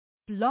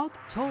Blog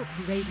Talk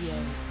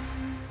Radio.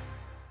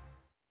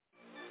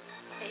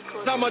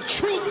 I'm a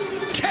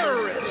truth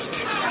terrorist.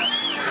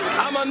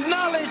 I'm a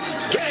knowledge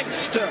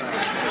gangster.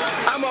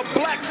 I'm a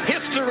black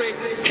history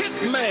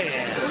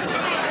hitman.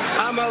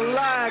 I'm a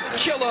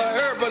lie killer,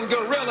 urban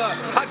gorilla.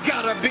 I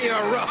gotta be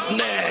a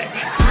roughneck.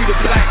 Free the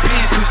Black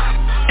Panthers,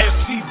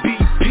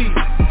 FCBP,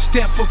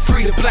 stand for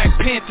Free the Black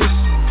Panthers.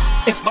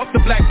 And fuck the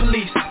black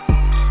police,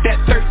 that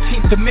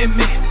 13th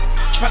Amendment,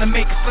 trying to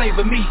make a slave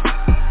of me.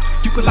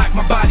 You can lock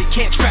my body,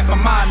 can't trap my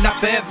mind,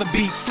 not forever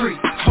be free.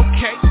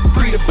 Okay,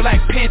 Free the Black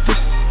Panthers,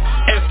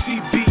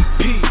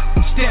 FCBP,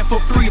 stand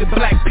for Free the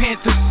Black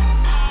Panthers.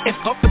 And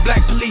fuck the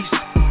black police.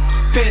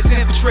 Feds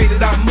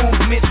infiltrated our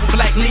movements for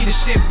black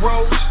leadership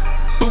roles,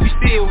 but we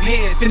still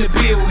here, finna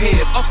build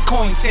here, up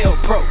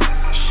COINTELPRO.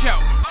 Show,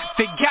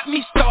 they got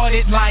me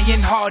started,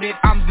 lion-hearted,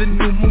 I'm the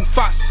new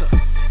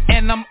Mufasa.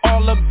 And I'm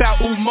all about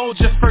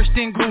Umoja, first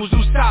in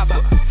Guzu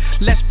Saba.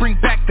 Let's bring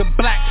back the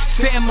black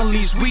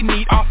families, we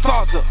need our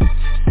father.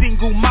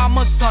 Single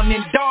mama, son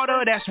and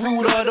daughter, that's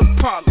root of the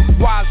problem.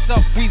 Wise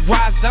up, we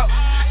rise up,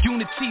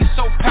 unity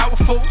so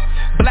powerful.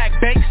 Black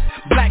banks,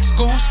 black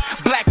schools,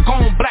 black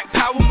on, black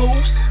power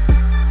moves.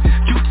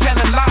 You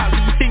telling lies,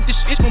 you think this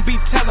shit gon' be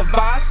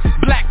televised.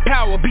 Black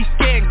power, be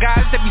scared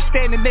guys that be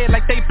standing there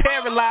like they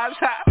paralyzed.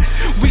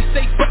 We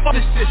say fuck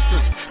the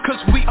system,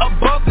 cause we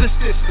above the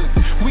system.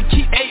 We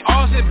keep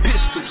ARs and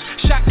pistols,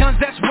 shotguns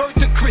that's worth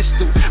a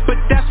crystal, but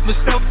that's for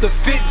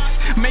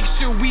self-defense. Make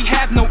sure we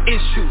have no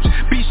issues,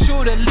 be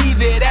sure to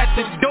leave it at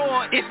the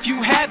door if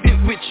you have it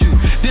with you.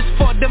 This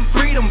for them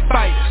freedom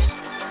fighters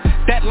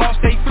that lost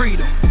their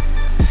freedom,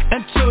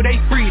 until they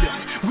freedom,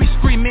 we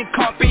screaming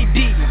Carpe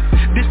Diem.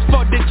 This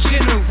for the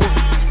general,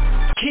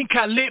 King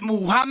Khalid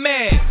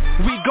Muhammad.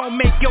 We gon'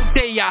 make your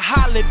day a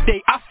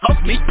holiday, I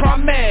fuck me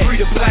promise. Free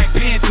the Black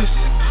Panthers,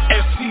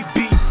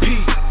 FCBP,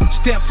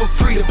 stand for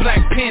Free the Black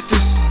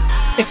Panthers.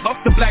 And fuck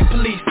the black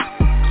police,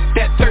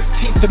 that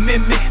 13th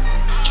Amendment,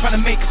 trying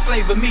to make a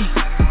slave of me.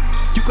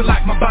 You can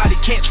lock my body,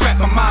 can't trap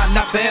my mind,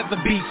 not forever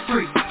be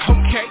free.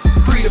 Okay,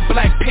 Free the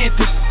Black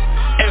Panthers,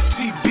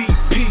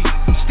 FCBP,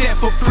 stand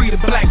for Free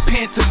the Black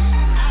Panthers.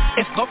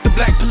 And fuck the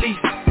black police.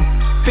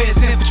 Feds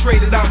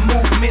infiltrated our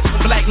movements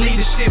for black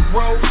leadership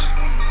roles,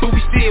 but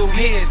we still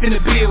here,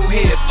 finna build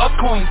here, up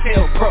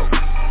COINTELPRO.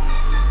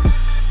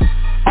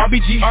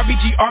 RBG,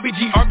 RBG,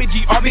 RBG,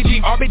 RBG,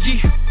 RBG,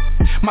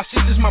 RBG. My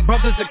sisters, my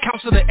brothers, the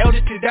council, the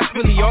elders, that's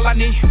really all I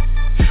need.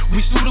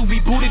 We suited, we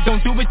booted,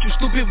 don't do it, you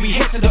stupid, we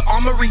head to the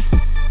armory.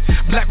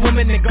 Black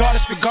woman and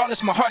goddess, regardless,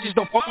 my heart just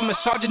don't fuck with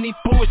misogyny.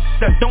 Bullshit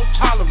that don't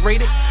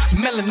tolerate it,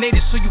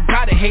 melanated so you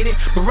gotta hate it.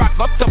 Barack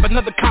upped up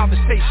another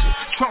conversation,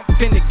 Trump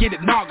finna get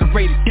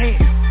inaugurated,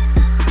 damn.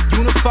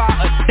 Unify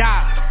or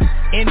die,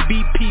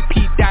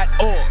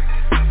 NBPP.org.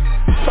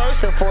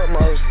 First and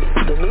foremost,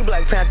 the new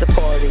Black Panther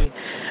Party,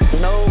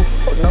 no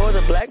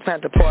other Black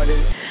Panther Party,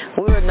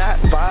 we are not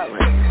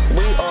violent.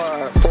 We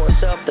are for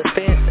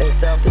self-defense and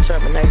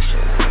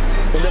self-determination.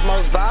 The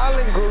most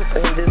violent group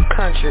in this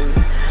country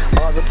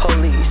are the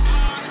police.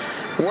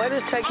 What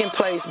is taking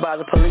place by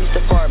the police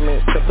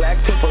department to black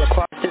people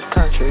across this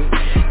country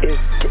is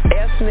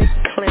ethnic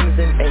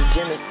cleansing and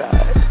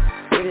genocide.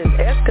 It has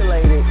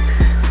escalated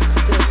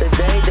since the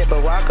day that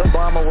Barack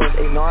Obama was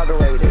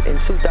inaugurated in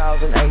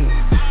 2008.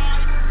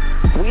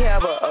 We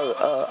have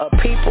a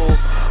people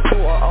who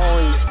are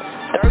only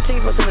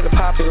 13% of the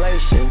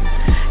population,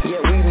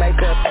 yet we make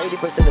up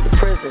 80% of the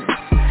prisons.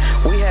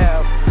 We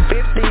have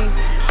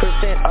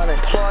 50%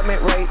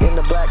 unemployment rate in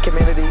the black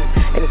community,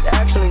 and it's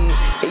actually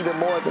even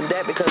more than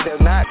that because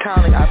they're not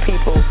counting our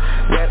people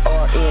that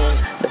are in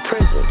the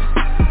prisons.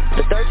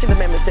 The 13th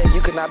Amendment says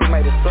you cannot be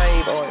made a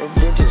slave or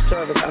indentured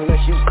servant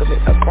unless you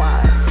commit a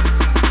crime.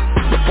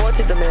 The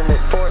 14th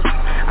Amendment forced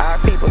our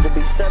people to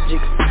be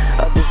subjects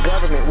of this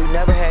government. We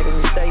never had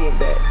any say in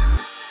that.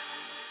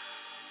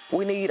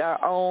 We need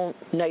our own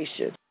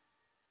nation.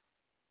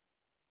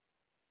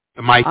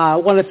 I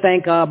want to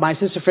thank my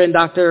sister friend,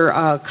 Dr.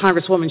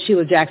 Congresswoman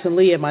Sheila Jackson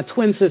Lee, and my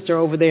twin sister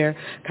over there,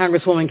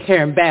 Congresswoman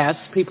Karen Bass.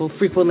 People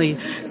frequently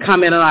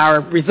comment on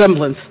our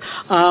resemblance.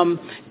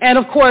 And,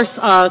 of course,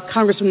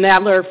 Congressman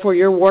Nadler, for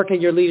your work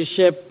and your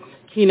leadership,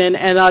 Keenan,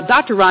 and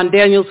Dr. Ron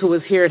Daniels, who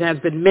is here and has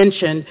been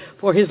mentioned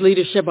for his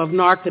leadership of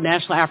NARC, the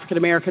National African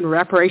American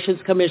Reparations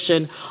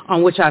Commission,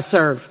 on which I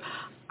serve.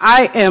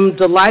 I am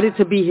delighted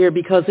to be here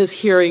because this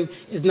hearing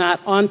is not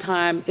on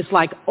time, it's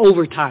like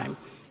overtime.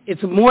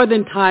 It's more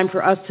than time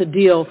for us to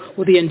deal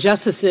with the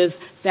injustices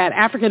that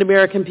African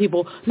American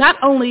people not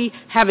only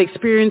have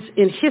experienced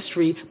in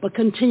history, but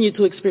continue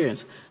to experience.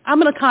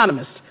 I'm an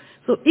economist,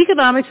 so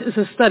economics is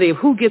a study of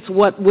who gets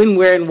what, when,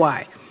 where, and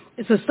why.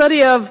 It's a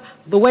study of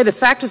the way the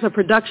factors of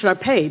production are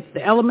paid.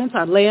 The elements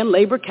are land,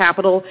 labor,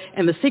 capital,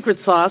 and the secret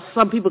sauce.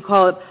 Some people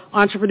call it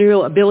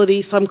entrepreneurial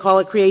ability, some call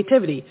it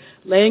creativity.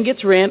 Land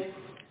gets rent,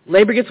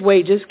 labor gets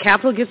wages,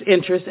 capital gets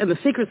interest, and the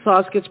secret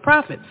sauce gets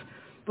profits.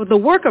 But the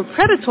work of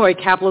predatory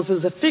capitalists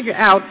is to figure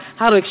out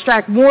how to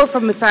extract more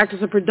from the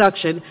factors of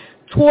production,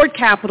 toward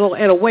capital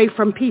and away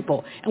from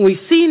people. And we've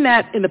seen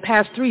that in the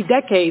past 3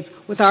 decades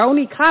with our own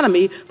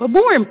economy, but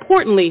more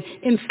importantly,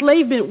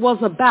 enslavement was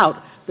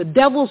about the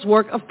devil's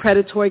work of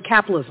predatory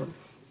capitalism.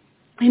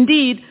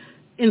 Indeed,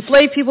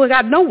 enslaved people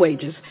got no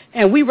wages,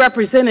 and we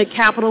represented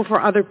capital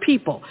for other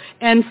people.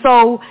 And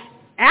so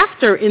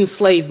after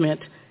enslavement,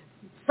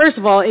 first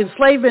of all,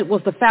 enslavement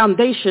was the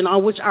foundation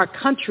on which our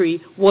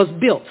country was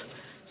built.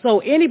 So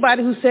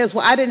anybody who says,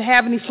 well, I didn't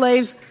have any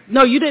slaves,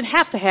 no, you didn't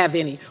have to have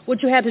any.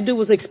 What you had to do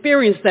was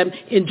experience them,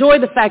 enjoy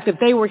the fact that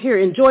they were here,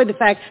 enjoy the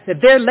fact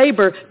that their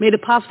labor made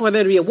it possible for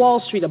there to be a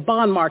Wall Street, a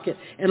bond market,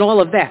 and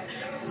all of that.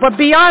 But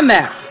beyond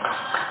that,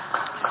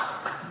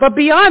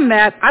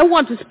 I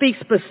want to speak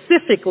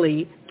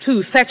specifically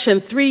to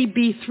Section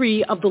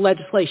 3B3 of the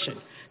legislation.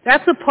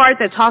 That's the part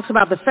that talks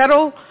about the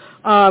federal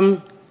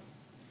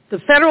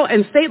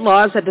and state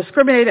laws that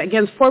discriminate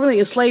against formerly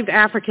enslaved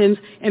Africans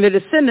and their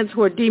descendants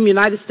who are deemed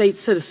United States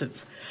citizens.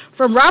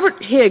 From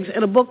Robert Higgs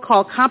in a book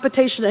called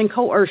Competition and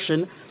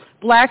Coercion,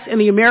 Blacks in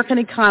the American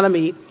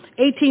Economy,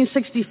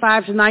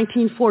 1865 to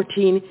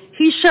 1914,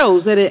 he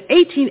shows that in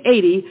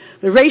 1880,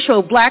 the ratio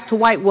of black to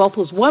white wealth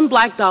was $1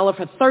 black dollar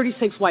for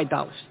 36 white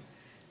dollars.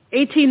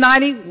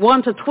 1890,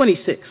 1 to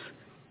 26.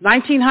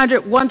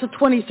 1900, 1 to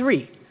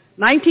 23.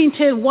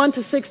 1910, 1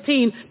 to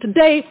 16.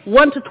 Today,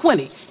 1 to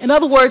 20. In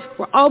other words,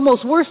 we're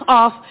almost worse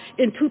off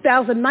in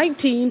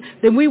 2019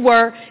 than we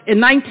were in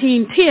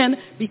 1910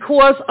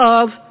 because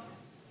of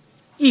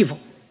evil.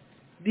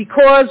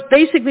 Because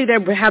basically there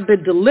have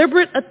been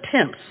deliberate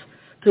attempts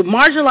to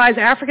marginalize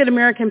African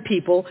American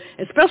people,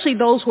 especially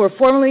those who are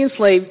formerly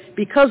enslaved,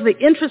 because of the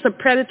interests of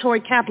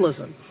predatory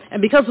capitalism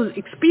and because it was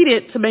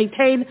expedient to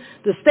maintain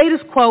the status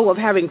quo of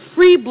having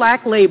free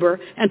black labor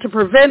and to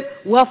prevent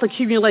wealth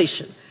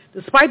accumulation.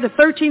 Despite the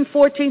 13th,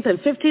 14th, and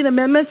 15th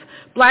Amendments,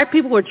 black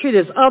people were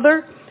treated as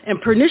other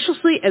and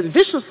perniciously and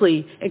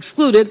viciously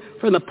excluded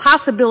from the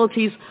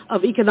possibilities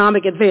of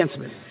economic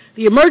advancement.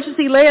 The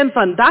Emergency Land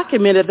Fund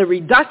documented the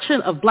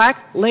reduction of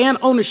black land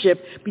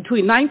ownership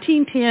between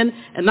 1910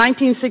 and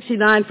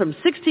 1969 from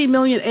 16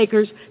 million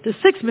acres to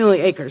 6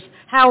 million acres.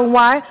 How and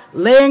why?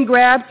 Land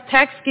grabs,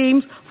 tax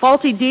schemes,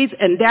 faulty deeds,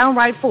 and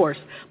downright force.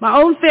 My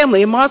own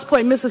family in Moss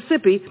Point,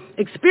 Mississippi,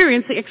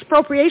 experienced the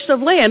expropriation of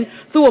land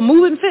through a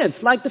moving fence,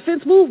 like the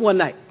fence moved one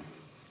night.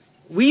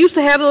 We used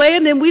to have the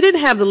land, and we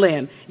didn't have the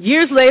land.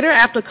 Years later,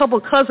 after a couple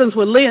of cousins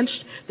were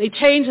lynched, they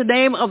changed the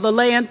name of the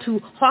land to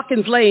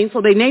Hawkins Lane, so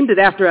they named it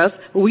after us,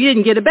 but we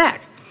didn't get it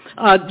back.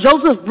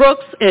 Joseph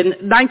Brooks in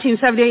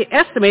 1978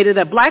 estimated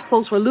that black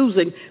folks were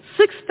losing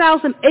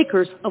 6,000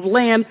 acres of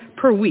land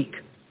per week.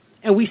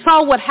 And we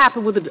saw what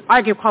happened with the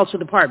Agriculture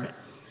Department.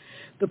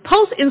 The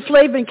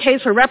post-enslavement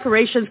case for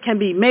reparations can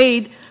be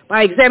made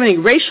by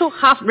examining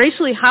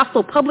racially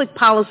hostile public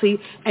policy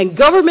and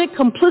government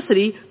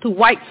complicity to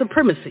white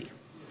supremacy.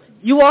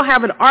 You all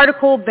have an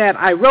article that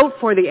I wrote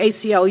for the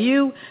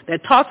ACLU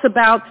that talks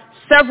about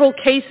several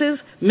cases,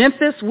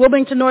 Memphis,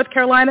 Wilmington, North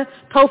Carolina,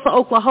 Tulsa,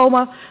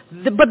 Oklahoma,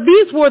 but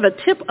these were the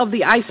tip of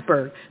the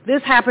iceberg.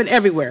 This happened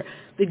everywhere.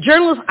 The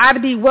journalist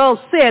Ida B. Wells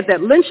said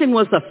that lynching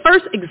was the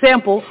first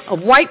example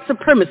of white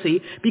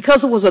supremacy because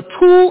it was a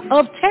tool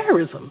of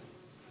terrorism.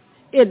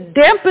 It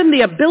dampened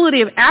the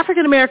ability of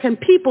African American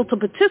people to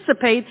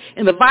participate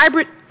in the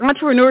vibrant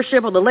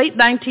entrepreneurship of the late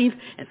 19th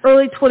and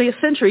early 20th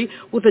century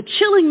with a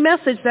chilling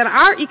message that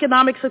our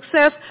economic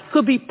success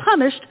could be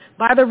punished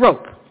by the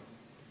rope.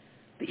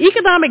 The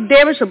economic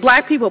damage to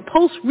black people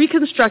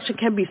post-Reconstruction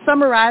can be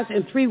summarized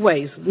in 3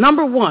 ways.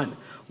 Number 1,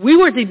 we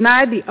were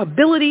denied the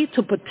ability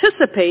to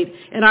participate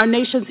in our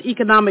nation's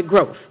economic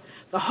growth.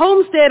 The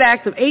Homestead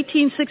Act of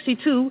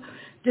 1862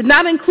 did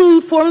not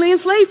include formerly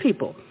enslaved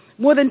people.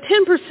 More than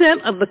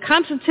 10% of the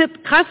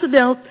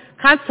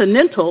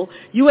continental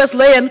U.S.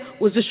 land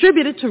was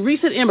distributed to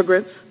recent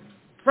immigrants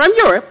from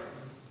Europe,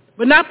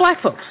 but not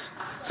black folks.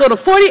 So the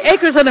 40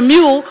 acres and a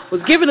mule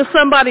was given to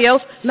somebody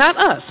else, not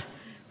us.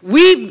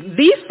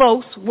 These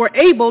folks were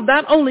able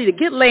not only to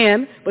get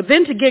land, but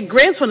then to get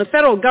grants from the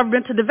federal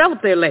government to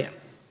develop their land.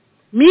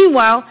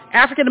 Meanwhile,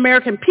 African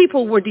American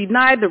people were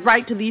denied the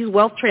right to these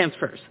wealth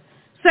transfers.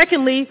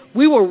 Secondly,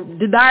 we were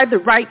denied the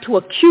right to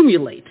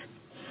accumulate.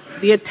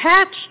 The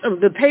attached of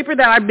the paper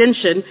that I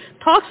mentioned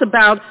talks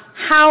about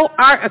how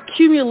our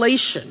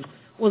accumulation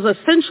was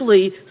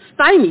essentially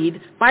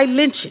stymied by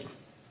lynching.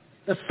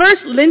 The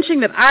first lynching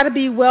that Ida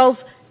B. Wells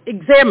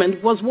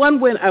examined was one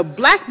when a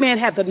black man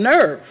had the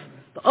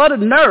utter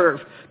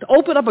nerve to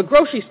open up a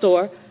grocery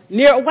store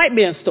near a white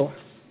man's store.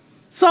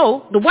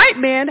 So the white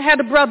man had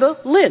a brother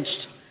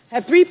lynched,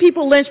 had 3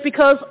 people lynched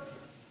because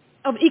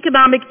of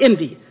economic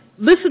envy.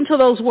 Listen to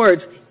those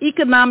words,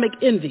 economic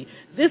envy.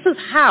 This is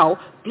how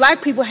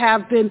black people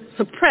have been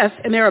suppressed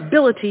in their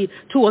ability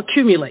to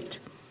accumulate.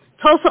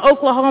 Tulsa,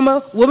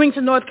 Oklahoma,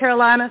 Wilmington, North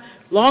Carolina,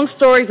 long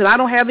stories, and I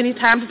don't have any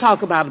time to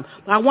talk about them.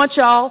 But I want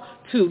y'all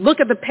to look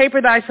at the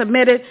paper that I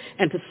submitted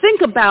and to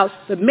think about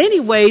the many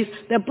ways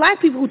that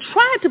black people who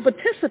tried to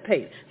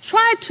participate,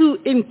 tried to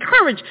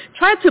encourage,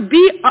 tried to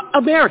be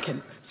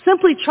American,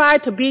 simply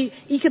tried to be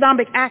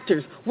economic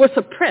actors, were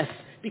suppressed,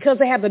 because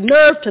they had the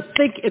nerve to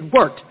think it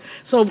worked.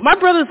 So my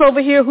brothers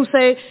over here who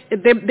say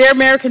their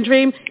American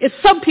dream, it's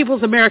some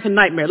people's American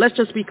nightmare. Let's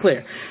just be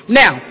clear.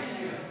 Now,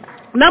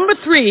 number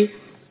 3,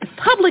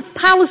 public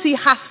policy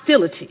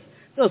hostility.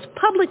 There's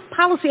public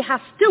policy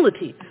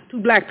hostility to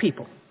black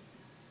people.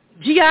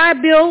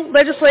 GI Bill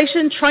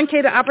legislation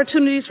truncated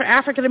opportunities for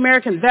African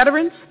American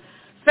veterans.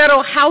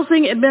 Federal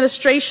Housing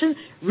Administration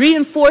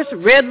reinforced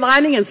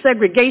redlining and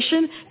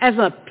segregation as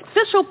an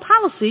official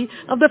policy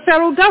of the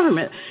federal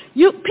government.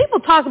 People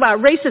talk about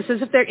racists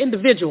as if they're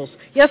individuals.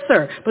 Yes,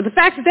 sir. But the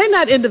fact that they're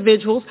not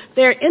individuals,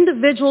 they're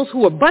individuals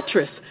who are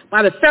buttressed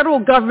by the federal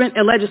government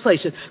and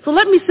legislation. So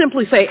let me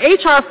simply say,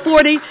 H.R.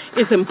 40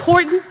 is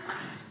important.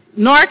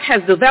 NARC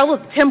has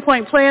developed a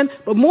 10-point plan,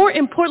 but more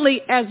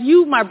importantly, as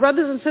you, my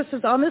brothers and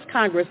sisters on this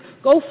Congress,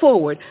 go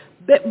forward,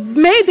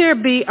 may there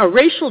be a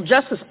racial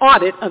justice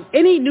audit of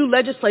any new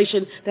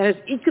legislation that has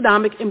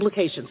economic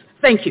implications.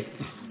 Thank you.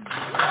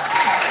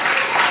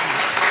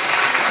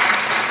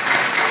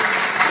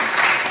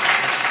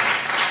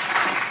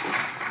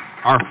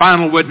 Our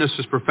final witness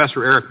is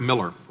Professor Eric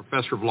Miller,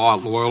 Professor of Law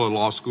at Loyola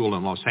Law School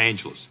in Los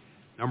Angeles.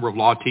 Number of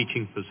law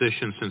teaching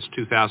positions since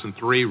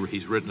 2003.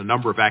 He's written a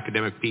number of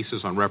academic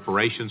pieces on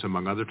reparations,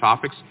 among other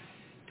topics.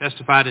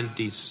 Testified in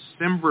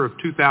December of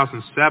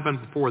 2007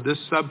 before this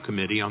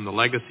subcommittee on the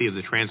legacy of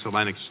the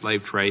transatlantic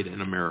slave trade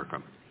in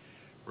America.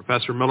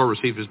 Professor Miller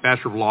received his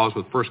Bachelor of Laws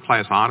with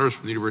first-class honors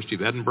from the University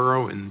of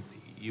Edinburgh in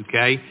the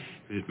UK,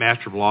 his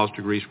Master of Laws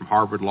degrees from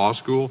Harvard Law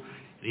School,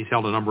 and he's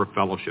held a number of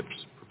fellowships.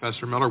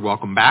 Professor Miller,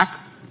 welcome back.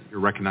 You're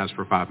recognized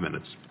for 5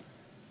 minutes.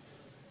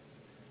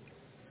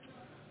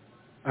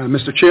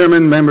 Mr.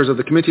 Chairman, members of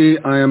the committee,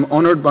 I am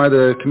honored by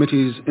the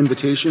committee's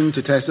invitation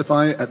to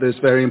testify at this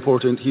very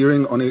important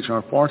hearing on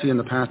H.R. 40 and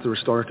the path to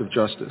restorative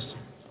justice.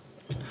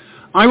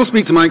 I will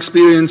speak to my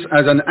experience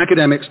as an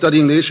academic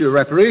studying the issue of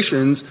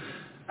reparations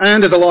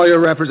and as a lawyer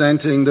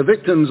representing the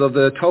victims of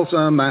the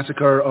Tulsa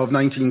Massacre of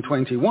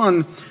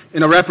 1921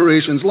 in a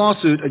reparations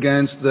lawsuit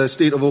against the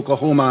state of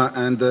Oklahoma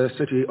and the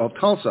city of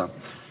Tulsa.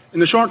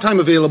 In the short time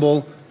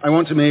available, I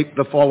want to make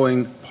the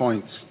following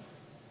points.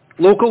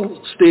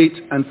 Local, state,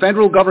 and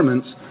federal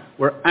governments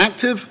were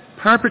active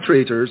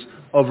perpetrators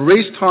of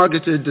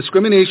race-targeted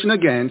discrimination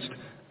against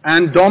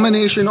and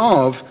domination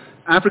of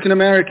African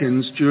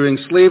Americans during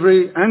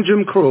slavery and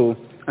Jim Crow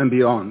and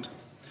beyond.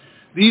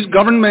 These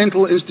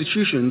governmental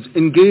institutions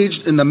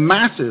engaged in the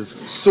massive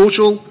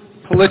social,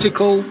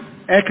 political,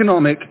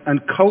 economic, and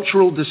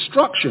cultural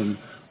destruction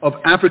of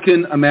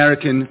African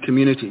American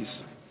communities.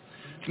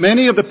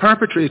 Many of the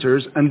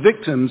perpetrators and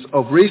victims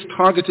of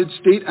race-targeted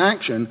state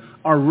action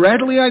are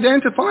readily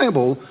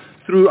identifiable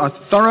through a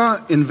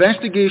thorough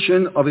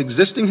investigation of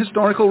existing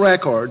historical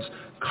records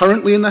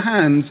currently in the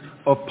hands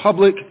of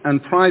public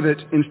and private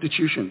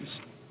institutions.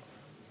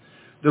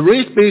 The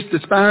race-based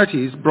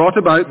disparities brought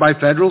about by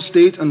federal,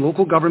 state, and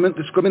local government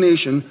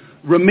discrimination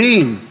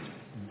remain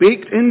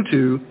baked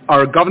into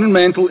our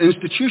governmental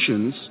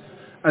institutions,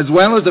 as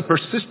well as the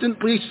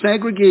persistently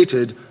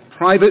segregated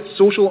private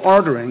social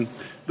ordering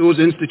those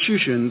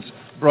institutions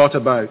brought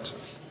about.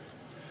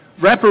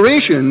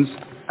 Reparations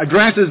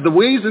addresses the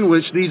ways in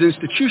which these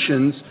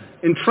institutions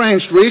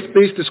entrenched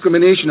race-based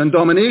discrimination and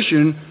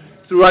domination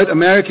throughout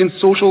American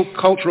social,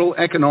 cultural,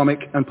 economic,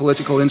 and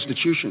political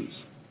institutions.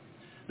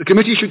 The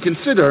committee should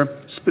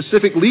consider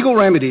specific legal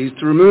remedies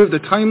to remove the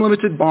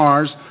time-limited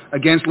bars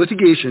against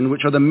litigation,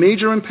 which are the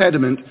major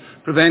impediment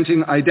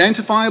preventing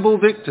identifiable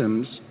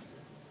victims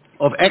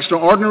of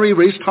extraordinary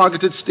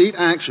race-targeted state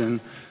action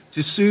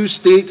to sue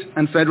state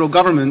and federal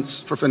governments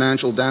for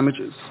financial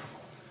damages.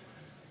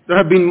 There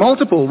have been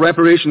multiple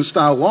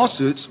reparation-style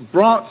lawsuits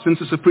brought since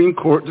the Supreme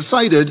Court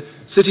decided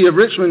City of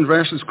Richmond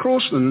versus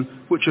Croston,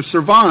 which have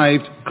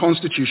survived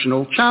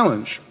constitutional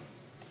challenge.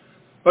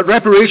 But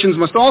reparations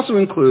must also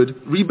include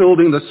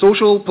rebuilding the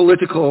social,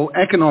 political,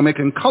 economic,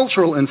 and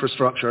cultural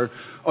infrastructure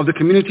of the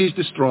communities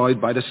destroyed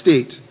by the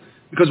state.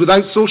 Because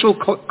without social,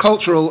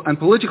 cultural, and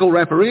political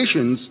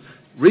reparations,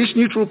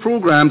 race-neutral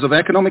programs of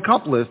economic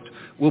uplift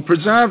will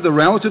preserve the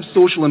relative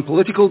social and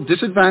political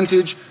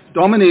disadvantage,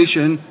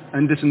 domination,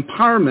 and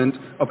disempowerment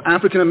of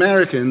African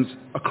Americans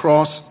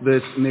across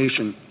this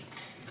nation.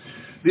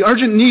 The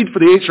urgent need for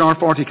the H.R.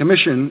 40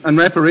 Commission and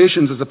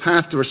reparations as a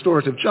path to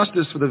restorative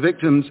justice for the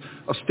victims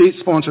of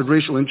state-sponsored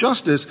racial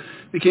injustice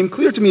became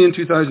clear to me in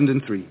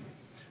 2003.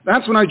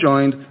 That's when I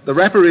joined the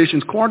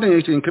Reparations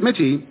Coordinating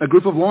Committee, a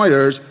group of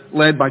lawyers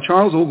led by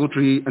Charles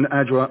Ogletree and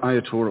Adjoa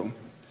Ayatoro.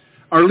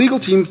 Our legal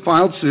team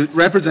filed suit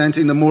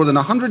representing the more than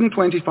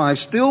 125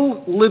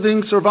 still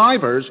living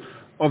survivors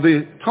of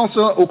the Tulsa,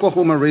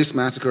 Oklahoma race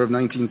massacre of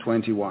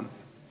 1921.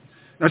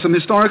 Now, some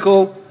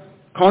historical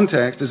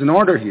context is in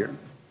order here.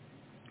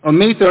 On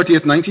May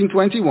 30th,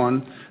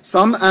 1921,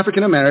 some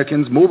African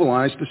Americans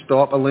mobilized to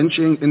stop a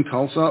lynching in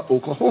Tulsa,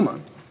 Oklahoma.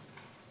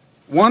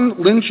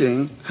 One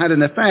lynching had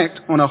an effect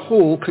on a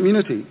whole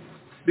community,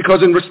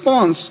 because in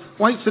response,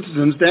 white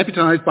citizens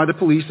deputized by the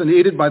police and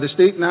aided by the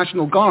State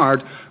National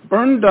Guard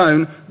burned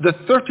down the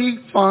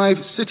 35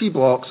 city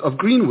blocks of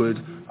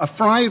Greenwood, a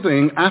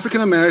thriving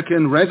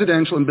African-American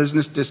residential and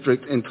business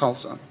district in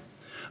Tulsa.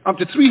 Up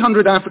to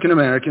 300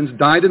 African-Americans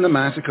died in the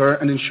massacre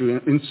and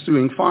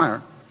ensuing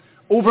fire.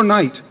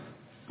 Overnight,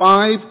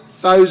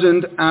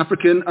 5,000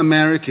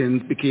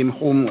 African-Americans became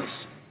homeless.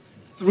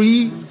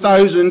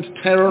 3,000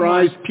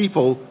 terrorized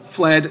people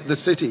fled the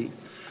city.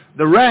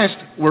 The rest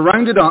were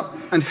rounded up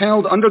and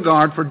held under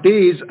guard for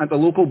days at the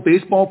local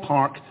baseball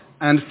park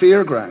and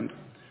fairground.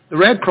 The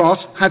Red Cross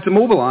had to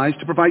mobilize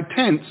to provide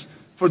tents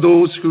for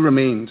those who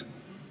remained.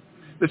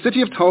 The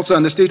city of Tulsa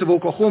and the state of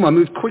Oklahoma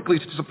moved quickly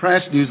to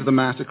suppress news of the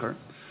massacre.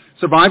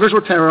 Survivors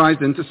were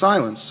terrorized into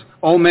silence.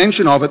 All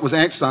mention of it was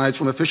excised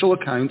from official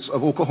accounts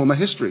of Oklahoma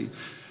history.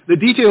 The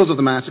details of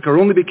the massacre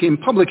only became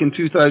public in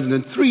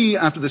 2003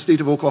 after the state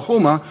of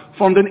Oklahoma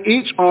formed an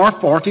H.R.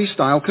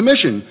 40-style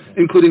commission,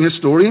 including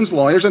historians,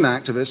 lawyers, and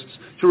activists,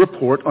 to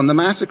report on the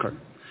massacre.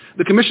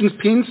 The commission's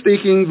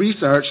painstaking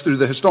research through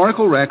the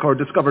historical record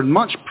discovered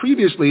much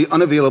previously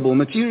unavailable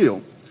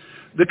material.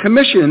 The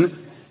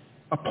commission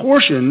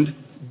apportioned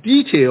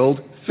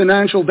detailed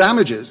financial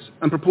damages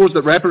and proposed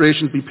that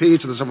reparations be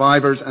paid to the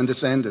survivors and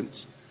descendants.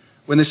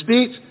 When the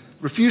state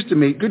refused to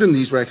make good on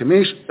these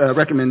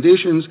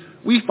recommendations,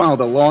 we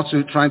filed a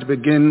lawsuit trying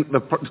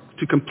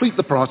to complete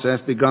the process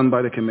begun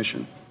by the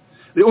Commission.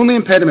 The only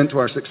impediment to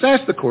our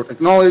success, the court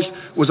acknowledged,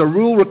 was a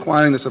rule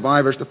requiring the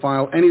survivors to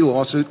file any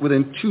lawsuit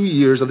within 2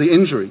 years of the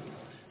injury.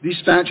 These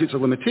statutes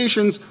of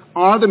limitations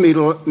are the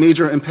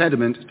major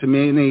impediment to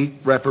many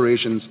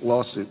reparations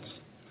lawsuits.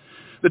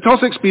 The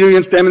Tulsa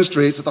experience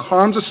demonstrates that the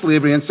harms of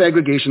slavery and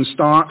segregation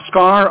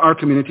scar our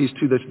communities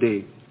to this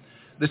day.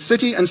 The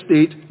city and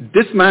state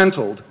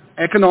dismantled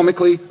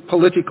economically,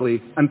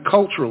 politically, and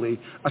culturally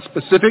a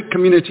specific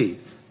community,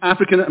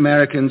 African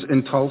Americans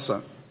in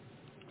Tulsa.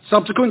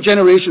 Subsequent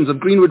generations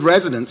of Greenwood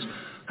residents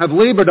have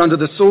labored under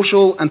the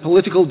social and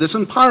political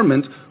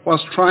disempowerment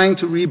whilst trying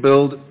to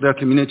rebuild their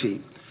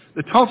community.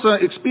 The Tulsa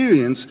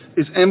experience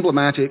is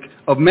emblematic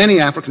of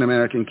many African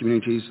American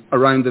communities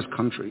around this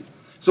country.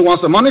 So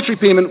whilst a monetary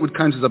payment would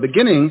count as a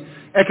beginning,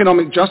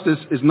 economic justice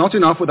is not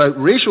enough without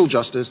racial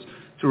justice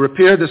to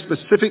repair the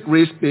specific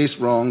race-based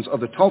wrongs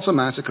of the Tulsa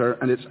massacre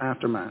and its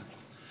aftermath.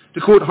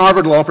 To quote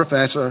Harvard law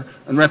professor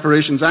and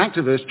reparations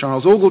activist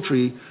Charles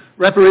Ogletree,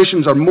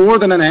 reparations are more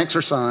than an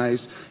exercise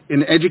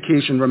in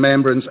education,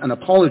 remembrance, and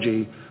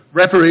apology.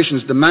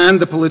 Reparations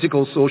demand the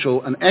political,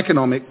 social, and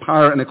economic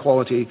power and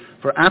equality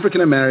for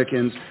African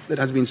Americans that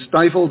has been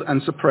stifled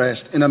and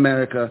suppressed in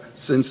America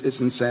since its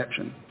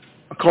inception.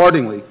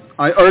 Accordingly,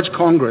 I urge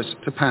Congress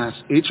to pass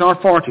H.R.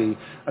 40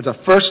 as a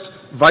first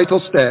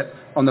vital step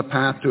on the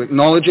path to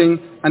acknowledging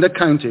and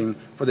accounting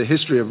for the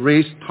history of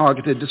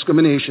race-targeted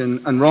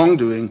discrimination and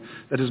wrongdoing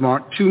that has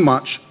marked too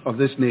much of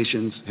this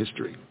nation's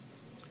history.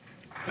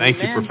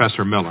 Thank you,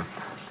 Professor Miller.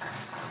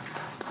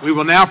 We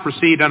will now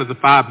proceed under the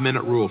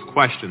 5-minute rule of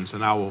questions,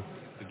 and I will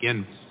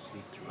begin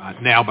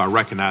now by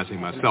recognizing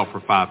myself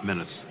for 5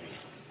 minutes.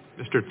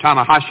 Mr.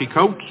 Tanahashi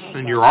Coates,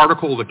 in your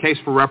article, The Case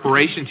for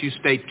Reparations, you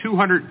state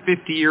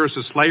 250 years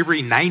of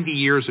slavery, 90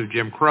 years of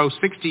Jim Crow,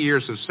 60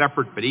 years of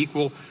separate but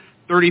equal,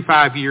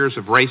 35 years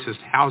of racist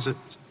housing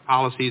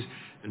policies.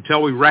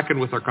 Until we reckon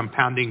with our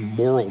compounding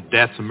moral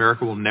debts,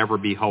 America will never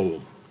be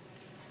whole.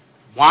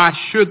 Why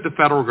should the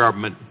federal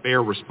government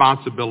bear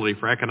responsibility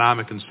for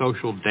economic and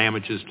social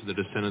damages to the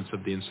descendants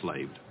of the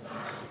enslaved?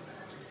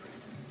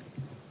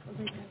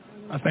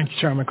 Thank you,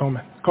 Chairman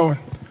Cohen.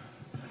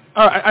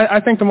 I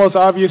think the most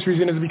obvious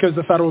reason is because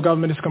the federal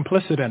government is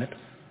complicit in it.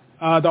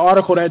 The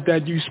article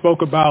that you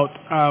spoke about,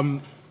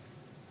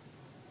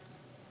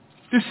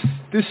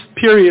 this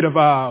period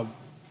of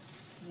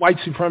white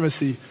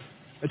supremacy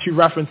that you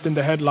referenced in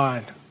the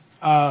headline,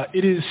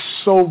 it is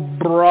so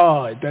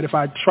broad that if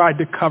I tried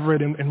to cover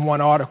it in one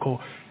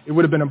article, it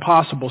would have been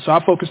impossible. So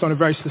I focused on a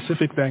very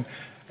specific thing,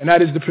 and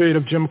that is the period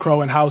of Jim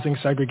Crow and housing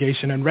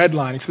segregation and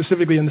redlining,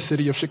 specifically in the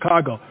city of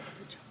Chicago.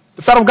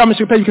 The federal government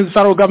should pay because the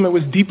federal government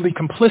was deeply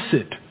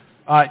complicit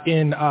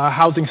in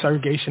housing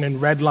segregation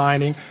and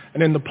redlining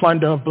and in the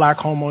plunder of black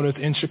homeowners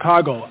in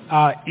Chicago.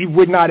 It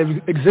would not have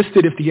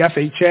existed if the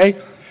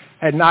FHA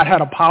had not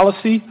had a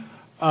policy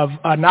of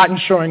not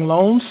insuring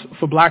loans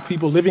for black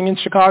people living in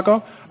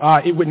Chicago.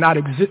 It would not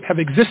have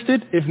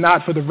existed if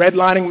not for the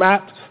redlining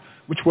maps,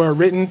 which were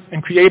written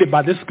and created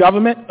by this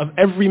government of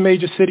every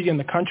major city in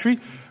the country,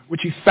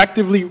 which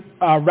effectively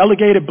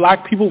relegated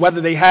black people,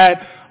 whether they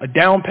had a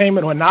down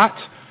payment or not,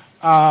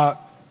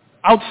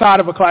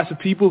 outside of a class of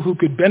people who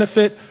could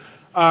benefit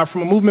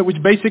from a movement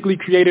which basically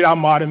created our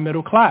modern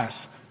middle class.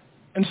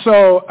 And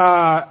so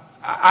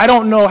I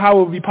don't know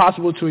how it would be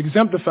possible to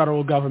exempt the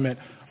federal government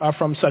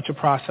from such a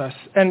process.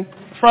 And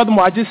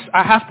furthermore,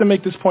 I have to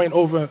make this point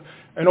over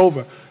and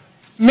over.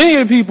 Many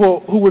of the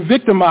people who were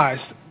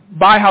victimized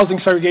by housing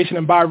segregation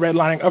and by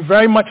redlining are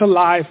very much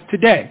alive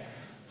today.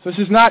 So this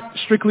is not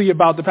strictly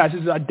about the past.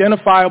 This is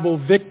identifiable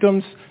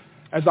victims,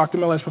 as Dr.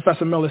 Miller, as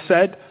Professor Miller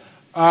said,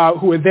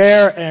 who are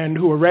there and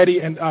who are ready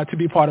and to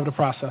be part of the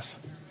process.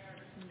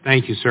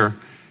 Thank you, sir.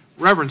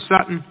 Reverend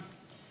Sutton,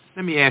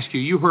 let me ask you,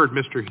 you heard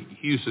Mr.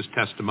 Hughes'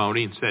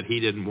 testimony and said he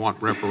didn't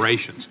want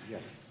reparations.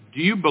 Yes.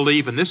 do you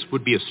believe, and this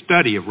would be a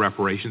study of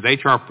reparations,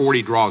 H.R.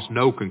 40 draws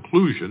no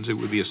conclusions, it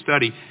would be a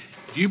study,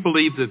 do you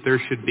believe that there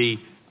should be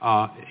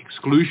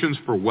exclusions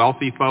for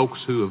wealthy folks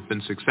who have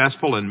been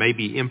successful and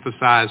maybe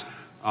emphasize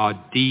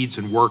deeds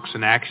and works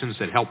and actions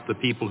that help the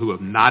people who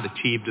have not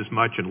achieved as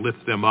much and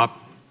lift them up?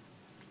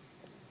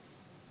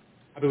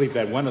 I believe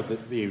that one of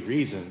the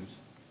reasons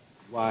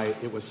why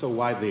it was so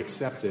widely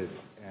accepted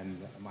in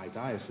my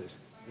diocese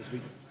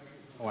is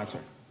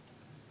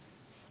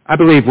I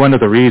believe one of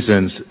the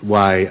reasons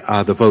why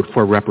the vote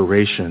for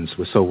reparations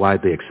was so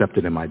widely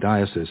accepted in my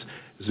diocese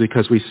is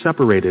because we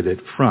separated it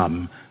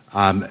from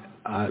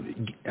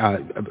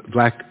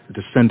black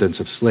descendants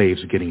of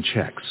slaves getting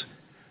checks.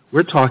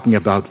 We're talking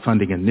about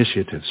funding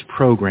initiatives,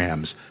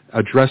 programs,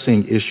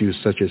 addressing issues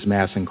such as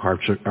mass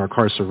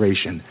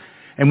incarceration.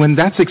 And when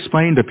that's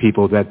explained to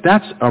people that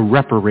that's a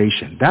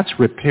reparation, that's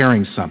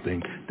repairing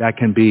something that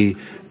can be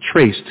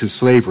traced to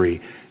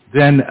slavery,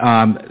 then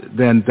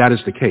that is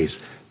the case.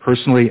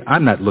 Personally,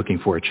 I'm not looking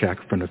for a check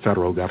from the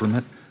federal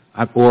government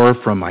or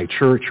from my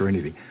church or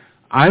anything.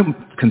 I'm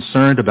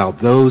concerned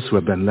about those who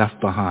have been left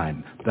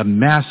behind, the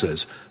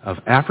masses of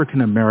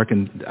African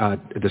American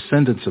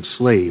descendants of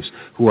slaves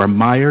who are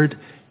mired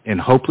in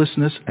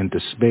hopelessness and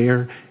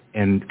despair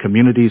in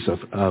communities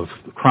of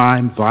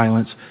crime,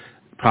 violence,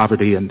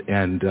 poverty, and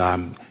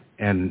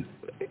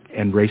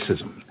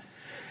racism.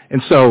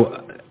 And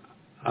so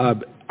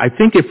I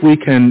think if we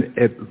can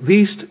at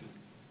least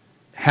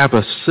have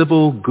a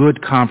civil,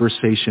 good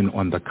conversation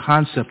on the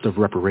concept of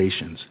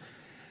reparations,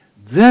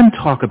 then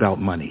talk about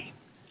money.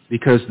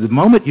 Because the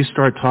moment you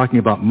start talking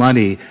about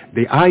money,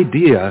 the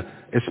idea,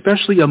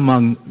 especially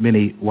among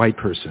many white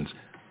persons,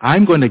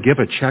 I'm going to give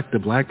a check to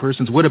black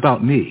persons, what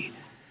about me?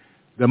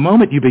 The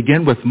moment you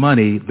begin with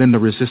money, then the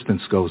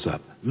resistance goes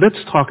up. Let's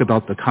talk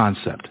about the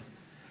concept.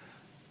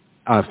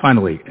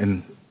 Finally,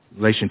 in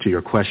relation to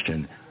your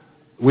question,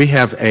 we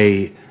have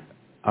a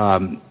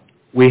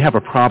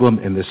problem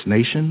in this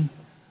nation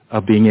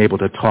of being able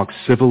to talk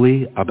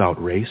civilly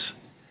about race.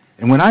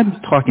 And when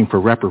I'm talking for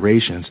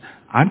reparations,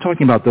 I'm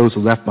talking about those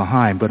left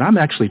behind, but I'm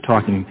actually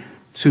talking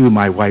to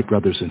my white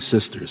brothers and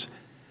sisters.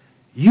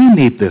 You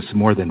need this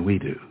more than we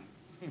do.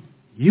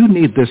 You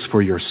need this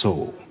for your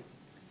soul.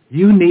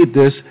 You need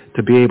this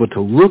to be able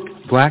to look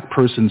black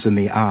persons in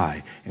the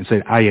eye and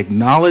say, I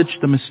acknowledge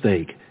the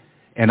mistake,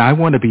 and I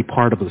want to be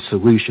part of the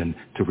solution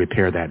to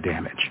repair that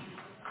damage.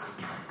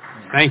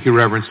 Thank you,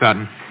 Reverend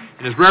Sutton.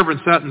 And as Reverend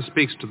Sutton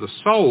speaks to the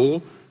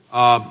soul,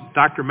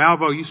 Dr.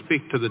 Malveaux, you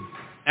speak to the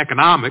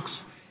economics,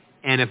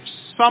 and if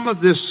some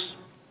of this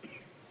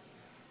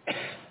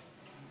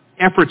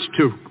efforts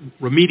to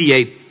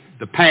remediate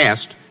the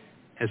past,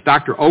 as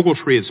Dr.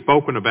 Ogletree has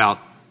spoken about,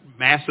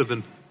 massive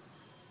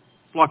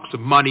influx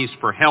of monies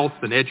for health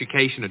and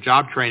education and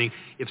job training,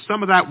 if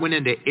some of that went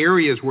into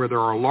areas where there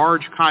are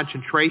large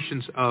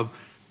concentrations of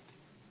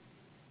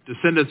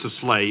descendants of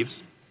slaves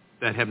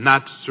that have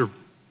not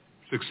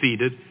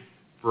succeeded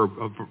for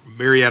a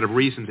myriad of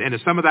reasons, and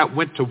if some of that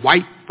went to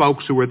white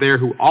folks who are there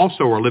who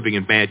also are living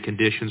in bad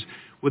conditions,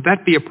 would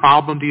that be a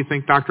problem, do you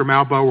think, Dr.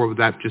 Malveaux, or would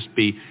that just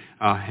be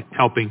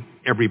helping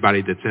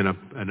everybody that's in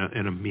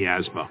a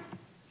miasma?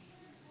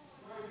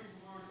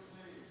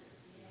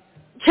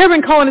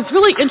 Chairman Cohen, it's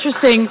really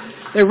interesting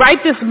that right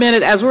this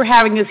minute, as we're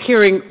having this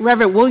hearing,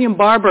 Reverend William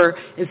Barber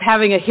is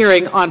having a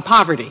hearing on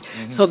poverty.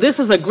 Mm-hmm. So this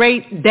is a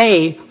great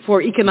day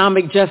for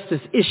economic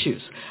justice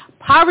issues.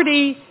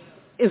 Poverty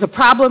is a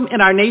problem in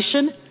our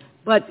nation,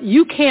 but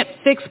you can't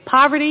fix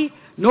poverty,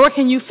 nor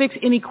can you fix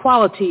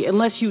inequality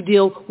unless you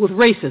deal with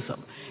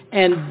racism.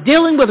 And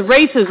dealing with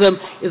racism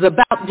is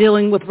about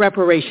dealing with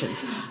reparations.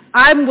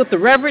 I'm with the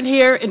Reverend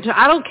here, and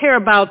I don't care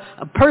about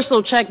a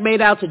personal check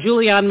made out to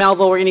Julianne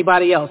Malveaux or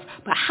anybody else,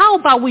 but how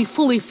about we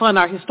fully fund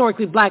our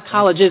historically black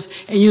colleges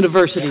and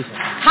universities?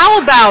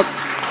 How about,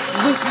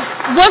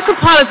 once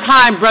upon a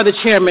time, Brother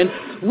Chairman,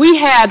 we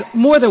had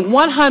more than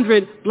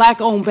 100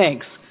 black-owned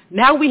banks.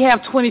 Now we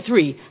have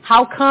 23.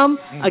 How come?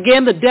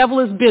 Again, the devil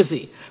is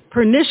busy.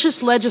 Pernicious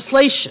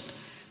legislation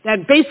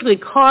that basically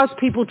caused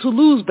people to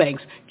lose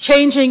banks,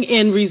 changing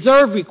in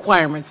reserve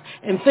requirements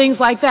and things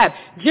like that.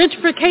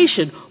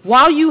 Gentrification,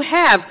 while you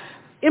have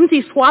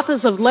empty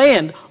swaths of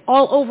land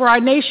all over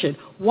our nation,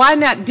 why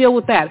not deal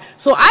with that?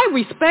 So I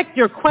respect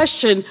your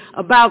question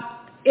about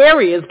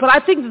areas, but I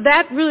think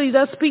that really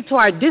does speak to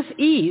our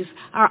dis-ease,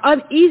 our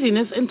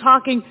uneasiness in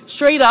talking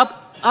straight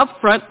up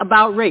front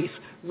about race.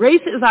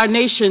 Race is our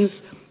nation's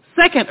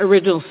second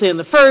original sin.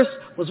 The first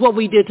was what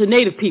we did to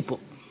Native people.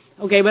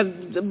 Okay, but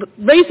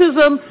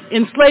racism,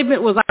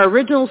 enslavement was our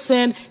original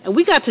sin, and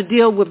we got to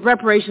deal with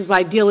reparations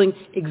by dealing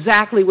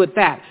exactly with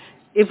that.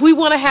 If we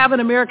want to have an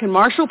American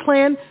Marshall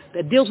Plan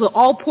that deals with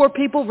all poor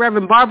people,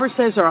 Reverend Barber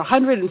says there are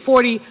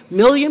 140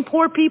 million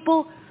poor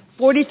people,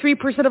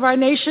 43% of our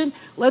nation.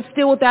 Let's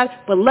deal with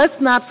that, but let's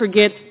not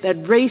forget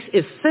that race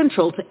is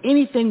central to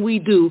anything we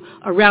do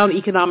around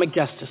economic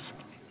justice.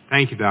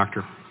 Thank you,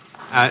 Doctor.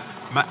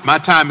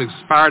 My time has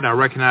expired, and I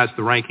recognize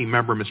the ranking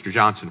member, Mr.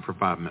 Johnson, for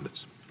 5 minutes.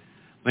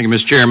 Thank you,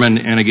 Mr. Chairman,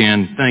 and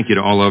again, thank you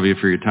to all of you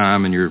for your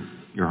time and your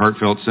your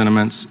heartfelt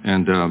sentiments,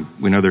 and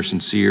we know they're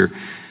sincere.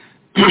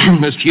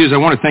 Mr. Hughes, I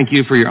want to thank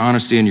you for your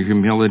honesty and your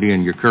humility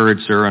and your courage,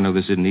 sir. I know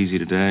this isn't easy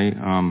today.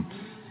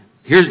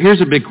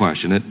 Here's a big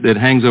question that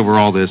hangs over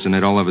all this and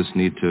that all of us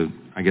need to,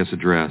 I guess,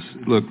 address.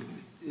 Look,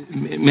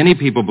 many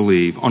people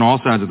believe, on all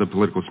sides of the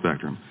political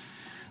spectrum,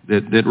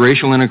 that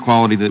racial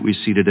inequality that we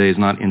see today is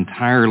not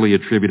entirely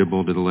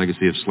attributable to the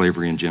legacy of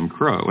slavery and Jim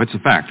Crow. It's a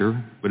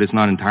factor, but it's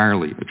not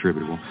entirely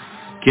attributable.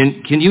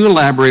 Can you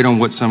elaborate on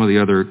what some of the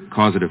other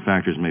causative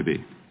factors may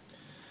be?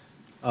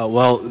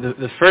 Well,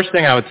 the first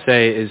thing I would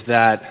say is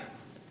that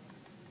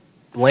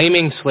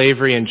blaming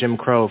slavery and Jim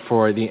Crow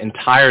for the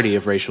entirety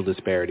of racial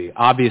disparity,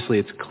 obviously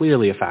it's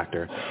clearly a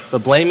factor,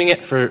 but blaming it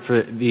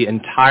for the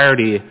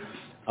entirety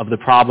of the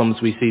problems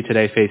we see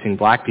today facing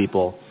black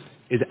people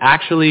is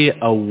actually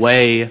a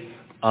way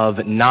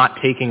of not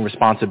taking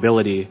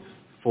responsibility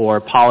for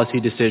policy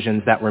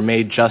decisions that were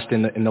made just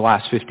in the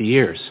last 50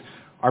 years.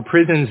 Our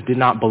prisons did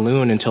not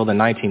balloon until the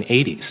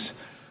 1980s.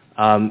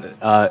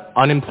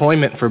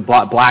 Unemployment for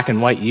black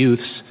and white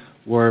youths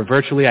were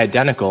virtually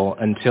identical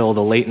until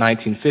the late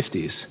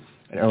 1950s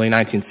and early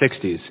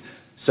 1960s.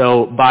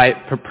 So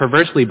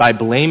perversely, by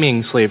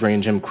blaming slavery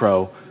and Jim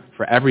Crow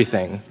for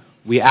everything,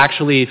 we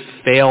actually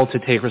fail to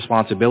take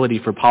responsibility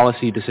for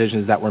policy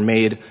decisions that were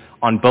made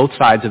on both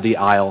sides of the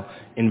aisle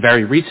in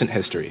very recent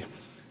history.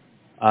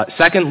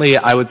 Secondly,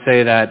 I would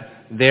say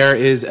that there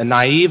is a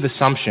naive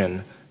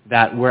assumption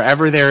that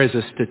wherever there is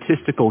a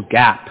statistical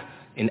gap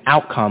in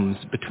outcomes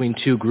between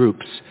two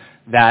groups,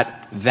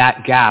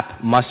 that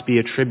gap must be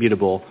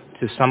attributable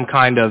to some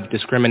kind of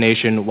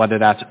discrimination, whether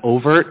that's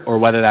overt or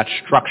whether that's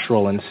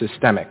structural and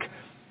systemic.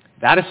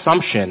 That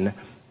assumption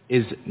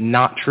is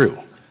not true.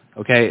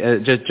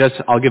 Okay, just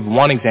I'll give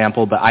one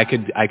example, but I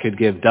could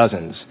give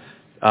dozens.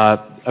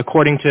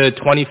 According to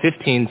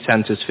 2015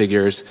 census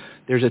figures,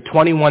 there's a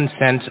 21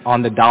 cents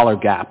on the dollar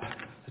gap.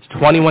 It's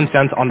 21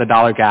 cents on the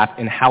dollar gap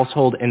in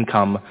household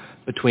income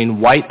between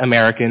white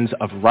Americans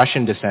of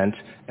Russian descent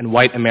and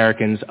white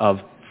Americans of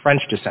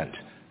French descent,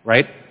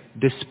 right?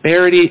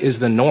 Disparity is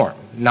the norm,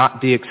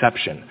 not the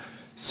exception.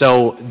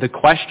 So the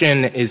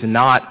question is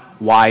not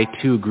why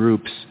two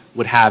groups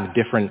would have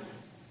different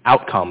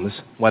outcomes,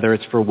 whether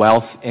it's for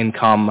wealth,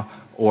 income,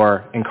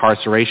 or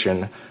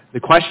incarceration.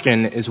 The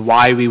question is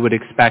why we would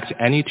expect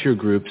any two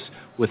groups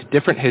with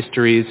different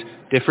histories,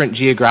 different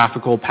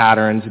geographical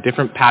patterns,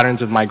 different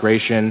patterns of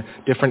migration,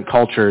 different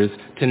cultures,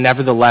 to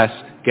nevertheless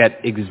get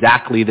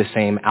exactly the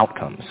same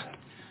outcomes.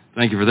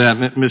 Thank you for that.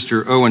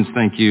 Mr. Owens,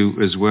 thank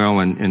you as well.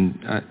 And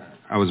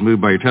I was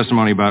moved by your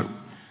testimony about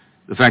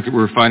the fact that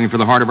we're fighting for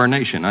the heart of our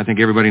nation. I think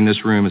everybody in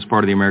this room as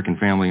part of the American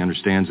family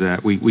understands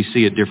that. We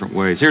see it different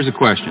ways. Here's a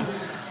question.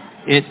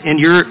 In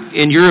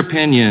your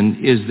opinion,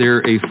 is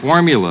there a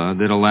formula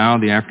that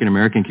allowed the African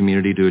American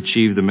community to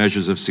achieve the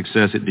measures of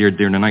success during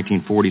the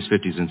 1940s,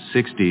 50s, and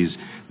 60s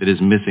that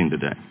is missing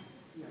today?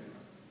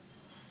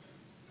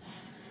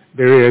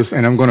 There is,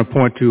 and I'm going to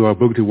point to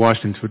Booker T.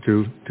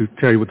 Washington to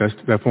tell you what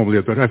that formula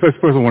is. But first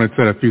I want to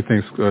set a few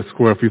things,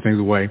 square a few things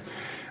away.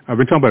 I've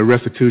been talking about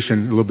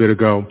restitution a little bit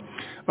ago,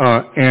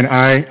 and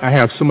I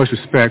have so much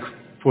respect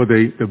for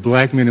the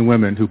black men and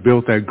women who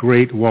built that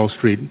great Wall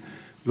Street,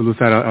 little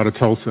side out of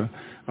Tulsa.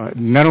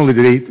 Not only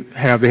did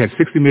they had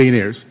 60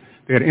 millionaires,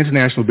 they had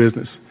international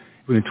business.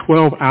 Within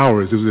 12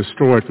 hours, it was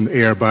destroyed from the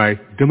air by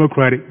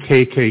Democratic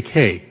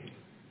KKK.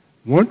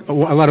 Weren't a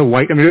lot of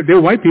white, they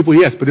were white people,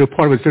 yes, but they were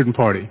part of a certain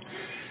party.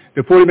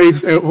 The 40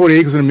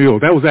 acres and a mule,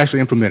 that was actually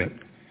implemented.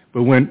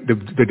 But when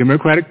the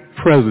Democratic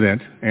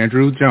president,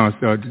 Andrew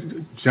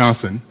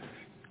Johnson,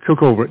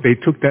 took over, they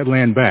took that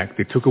land back.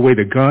 They took away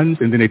the guns,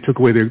 and then they took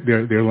away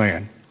their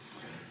land.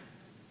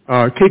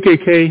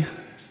 KKK,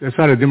 that's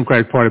not a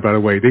Democratic Party, by the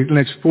way. They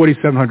lynched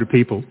 4,700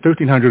 people.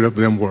 1,300 of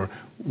them were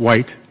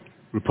white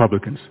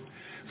Republicans.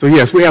 So,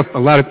 yes, we have a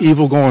lot of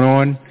evil going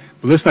on,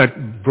 but let's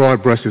not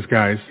broad brush this,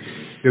 guys.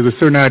 There's a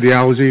certain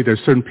ideology. There's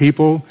certain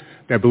people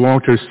that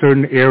belong to a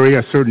certain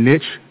area, a certain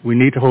niche. We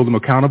need to hold them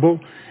accountable.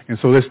 And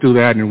so let's do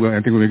that, and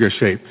I think we're in good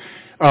shape.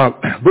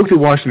 Booker T.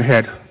 Washington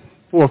had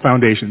 4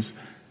 foundations.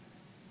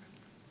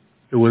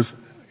 It was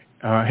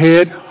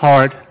head,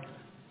 heart,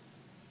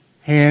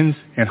 hands,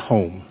 and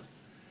home.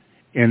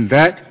 In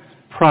that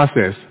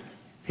process,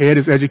 head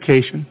is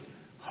education,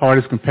 heart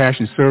is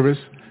compassion service,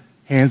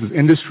 hands is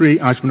industry,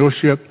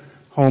 entrepreneurship,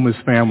 home is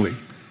family.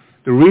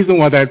 The reason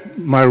why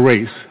my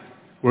race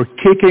were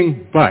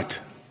kicking butt,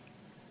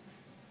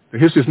 the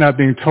history is not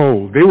being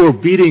told. They were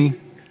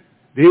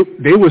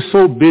they were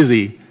so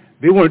busy,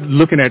 they weren't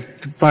looking at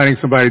finding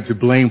somebody to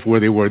blame for where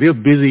they were. They were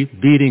busy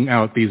beating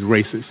out these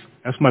races.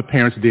 That's what my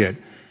parents did.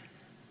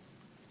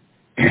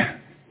 At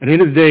the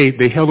end of the day,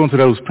 they held on to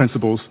those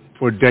principles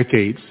for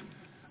decades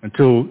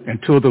until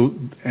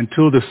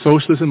the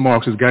socialists and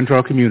Marxists got into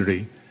our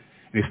community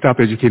and they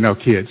stopped educating our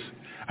kids.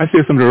 I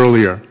said something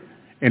earlier,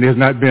 and there has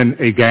not been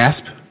a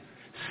gasp.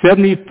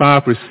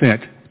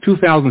 75%,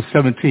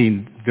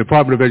 2017,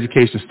 Department of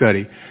Education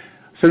study,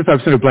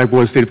 75% of black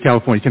boys in the state of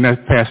California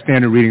cannot pass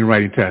standard reading and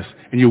writing tests.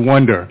 And you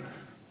wonder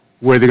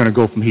where they're going to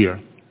go from here.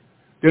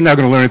 They're not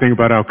going to learn anything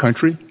about our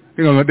country.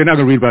 They're not going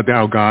to read about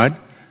our God.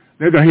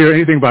 They're going to hear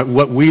anything about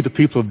what we, the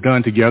people, have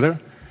done together.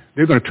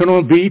 They're going to turn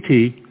on BET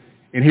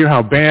and hear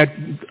how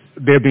bad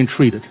they're being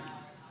treated.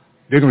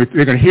 They're going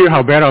to hear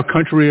how bad our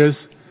country is,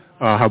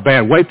 how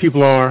bad white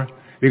people are.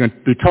 They're going to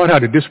be taught how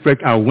to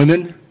disrespect our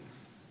women,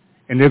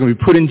 and they're going to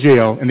be put in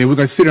jail, and then we're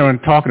going to sit around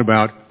talking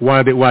about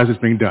why is this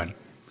being done.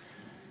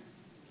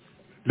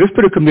 Let's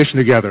put a commission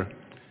together.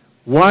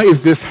 Why is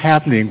this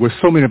happening where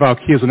so many of our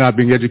kids are not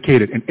being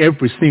educated in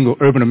every single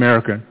urban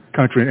American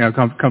country in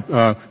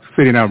our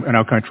city in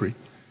our country?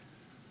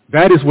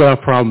 That is what our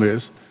problem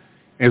is.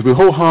 As we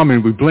hold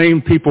harmony, we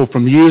blame people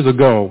from years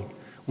ago.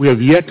 We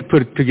have yet to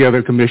put together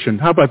a commission.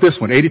 How about this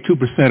one?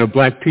 82% of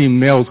black teen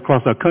males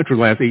across our country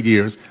the last 8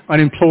 years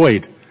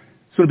unemployed,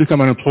 soon to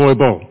become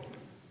unemployable.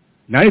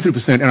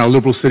 93% in our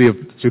liberal city of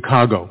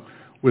Chicago,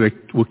 where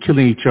we're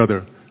killing each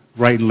other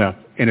right and left,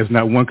 and there's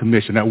not one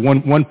commission, not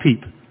one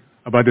peep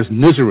about this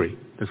misery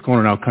that's going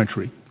on in our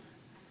country.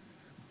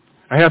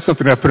 I have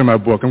something that I put in my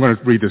book. I'm going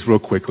to read this real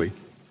quickly.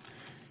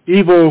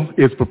 Evil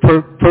is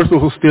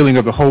personal stealing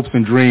of the hopes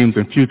and dreams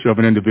and future of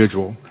an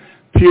individual.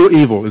 Pure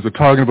evil is the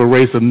target of a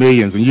race of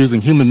millions and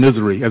using human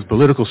misery as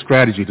political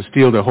strategy to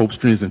steal their hopes,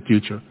 dreams, and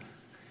future.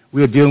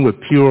 We are dealing with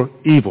pure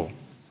evil.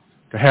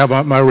 To have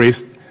my race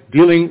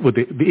dealing with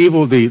the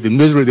evil, the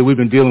misery that we've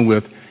been dealing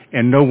with,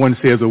 and no one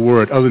says a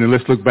word other than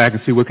let's look back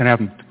and see what can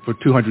happen for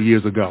 200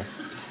 years ago.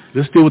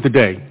 Let's deal with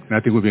today, and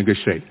I think we'll be in good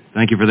shape.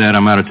 Thank you for that.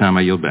 I'm out of time.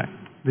 I yield back.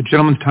 The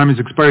gentleman's time has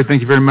expired.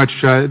 Thank you very much.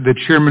 The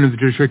chairman of the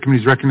Judiciary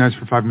Committee is recognized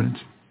for 5 minutes.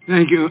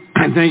 Thank you.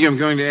 Thank you. I'm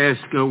going to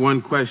ask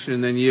one question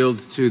and then yield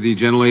to the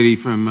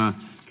gentlelady from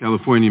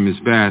California, Ms.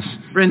 Bass.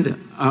 Brenda.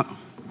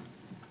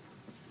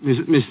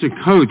 Mr.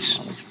 Coates,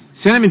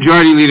 Senate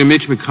Majority Leader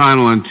Mitch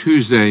McConnell on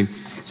Tuesday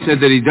said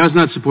that he does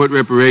not support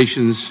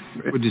reparations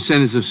for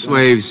descendants of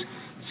slaves,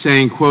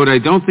 saying, quote, I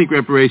don't think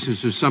reparations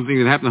for something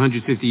that happened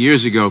 150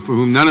 years ago, for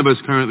whom none of us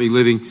currently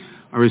living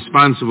are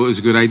responsible, is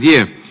a good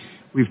idea.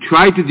 We've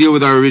tried to deal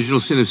with our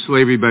original sin of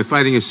slavery by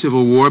fighting a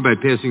civil war, by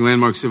passing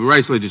landmark civil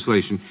rights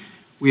legislation.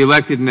 We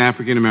elected an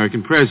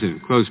African-American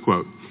president, close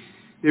quote.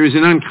 There is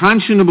an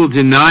unconscionable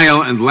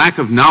denial and lack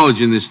of knowledge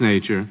in this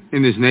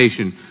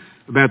nation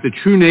about the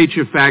true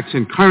nature, facts,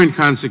 and current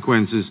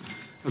consequences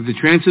of the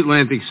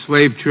transatlantic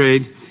slave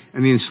trade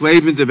and the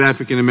enslavement of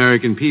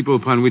African-American people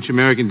upon which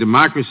American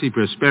democracy,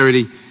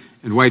 prosperity,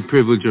 and white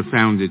privilege are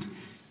founded.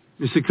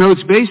 Mr.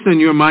 Coates, based on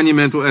your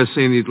monumental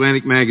essay in the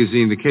Atlantic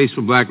magazine, The Case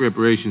for Black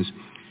Reparations,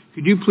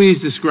 could you please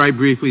describe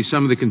briefly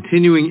some of the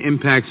continuing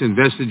impacts and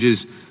vestiges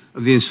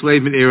of the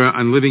enslavement era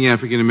on living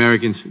African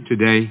Americans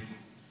today?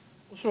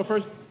 Sure.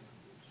 First,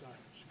 sorry,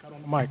 just cut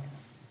on the mic.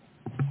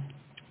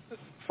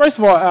 First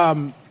of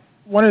all,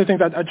 one of the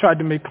things I tried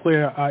to make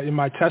clear in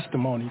my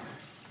testimony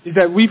is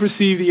that we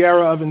perceive the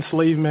era of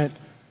enslavement,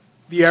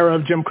 the era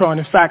of Jim Crow, and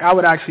in fact, I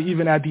would actually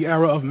even add the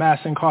era of mass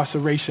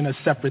incarceration as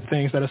separate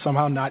things that are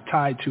somehow not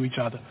tied to each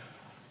other.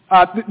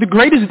 The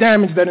greatest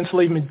damage that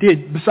enslavement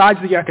did, besides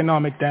the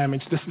economic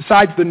damage,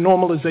 besides the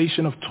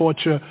normalization of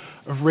torture,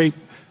 of rape,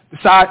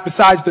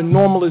 besides the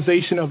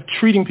normalization of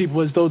treating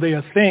people as though they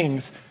are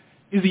things,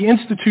 is the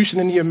institution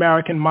in the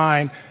American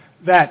mind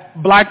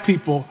that black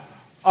people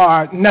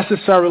are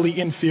necessarily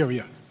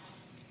inferior.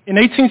 In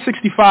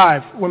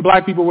 1865, when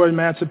black people were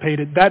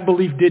emancipated, that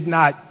belief did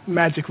not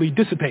magically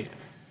dissipate.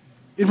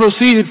 It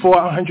proceeded for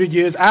 100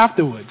 years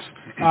afterwards.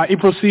 It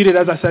proceeded,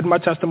 as I said in my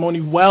testimony,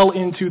 well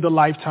into the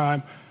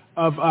lifetime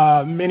of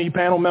many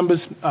panel members,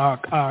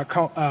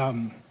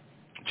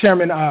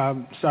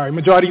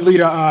 Majority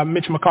Leader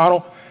Mitch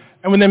McConnell,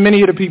 and then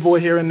many of the people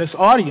here in this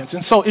audience.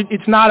 And so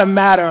it's not a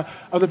matter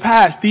of the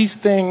past. These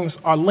things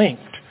are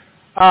linked.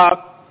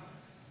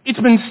 It's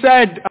been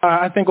said,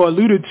 I think, or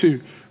alluded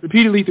to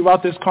repeatedly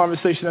throughout this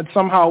conversation that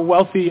somehow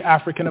wealthy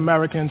African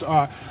Americans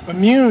are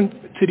immune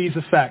to these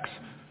effects.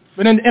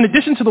 But in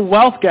addition to the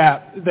wealth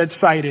gap that's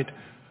cited,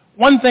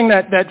 one thing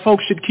that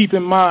folks should keep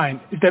in mind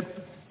is that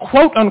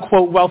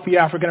quote-unquote wealthy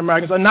African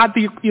Americans are not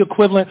the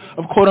equivalent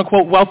of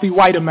quote-unquote wealthy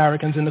white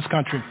Americans in this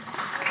country.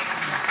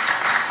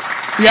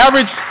 The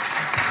average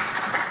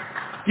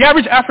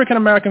African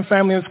American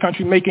family in this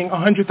country making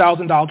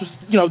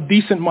 $100,000,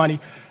 decent money,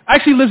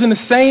 actually lives in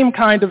the same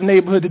kind of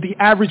neighborhood that the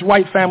average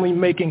white family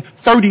making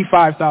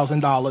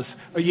 $35,000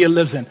 a year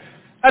lives in.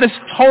 That is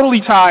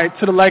totally tied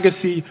to the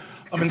legacy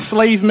of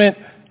enslavement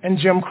and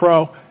Jim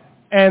Crow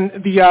and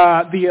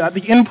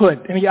the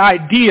input and the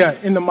idea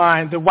in the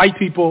mind that white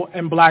people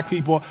and black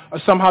people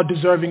are somehow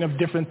deserving of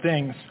different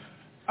things.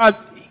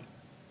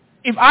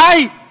 If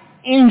I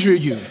injure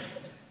you,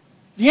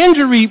 the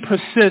injury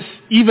persists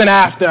even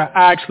after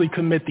I actually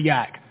commit the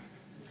act.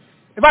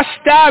 If I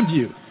stab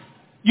you,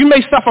 you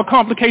may suffer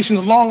complications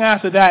long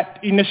after that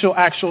initial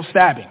actual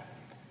stabbing.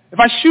 If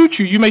I shoot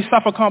you, you may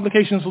suffer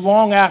complications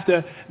long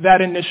after that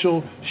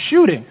initial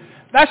shooting.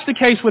 That's the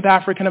case with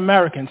African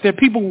Americans. There are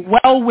people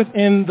well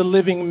within the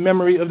living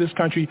memory of this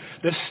country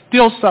that are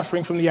still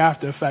suffering from the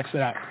after effects of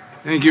that.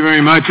 Thank you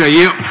very much. I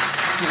yield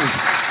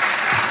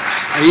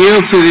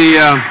to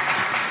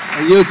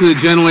the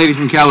gentlelady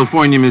from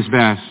California, Ms.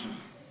 Bass.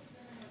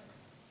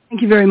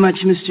 Thank you very much,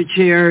 Mr.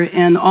 Chair,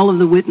 and all of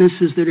the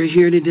witnesses that are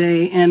here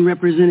today, and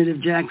Representative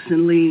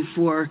Jackson Lee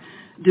for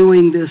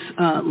doing this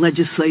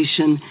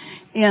legislation.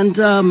 And,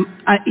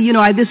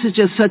 this is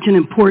just such an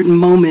important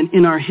moment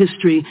in our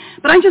history.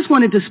 But I just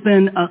wanted to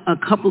spend a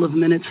couple of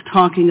minutes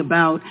talking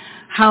about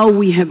how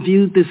we have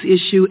viewed this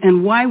issue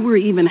and why we're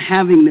even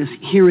having this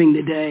hearing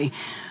today.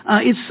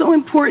 It's so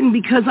important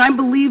because I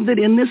believe that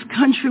in this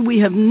country we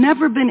have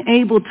never been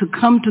able to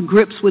come to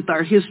grips with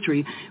our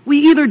history. We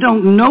either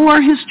don't know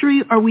our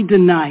history or we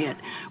deny it.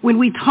 When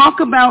we talk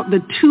about the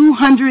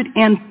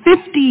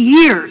 250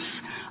 years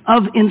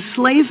of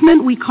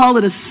enslavement, we call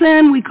it a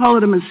sin, we call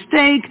it a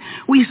mistake.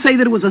 We say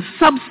that it was a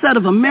subset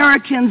of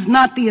Americans,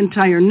 not the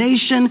entire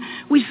nation.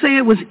 We say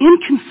it was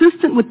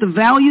inconsistent with the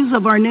values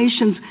of our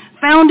nation's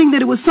founding,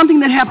 that it was something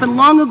that happened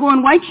long ago,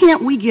 and why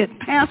can't we get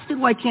past it?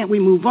 Why can't we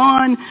move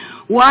on?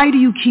 Why do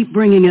you keep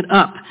bringing it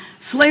up?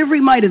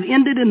 Slavery might have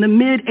ended in the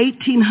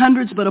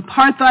mid-1800s, but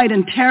apartheid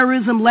and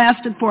terrorism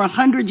lasted for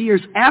 100 years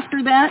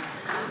after that.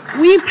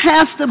 We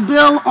passed a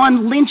bill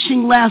on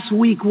lynching last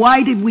week.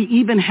 Why did we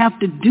even have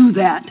to do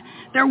that?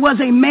 There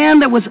was a man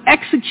that was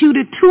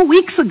executed 2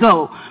 weeks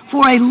ago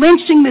for a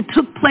lynching that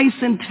took place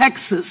in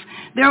Texas.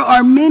 There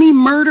are many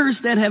murders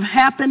that have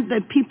happened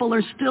that people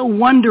are still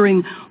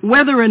wondering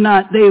whether or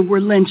not they were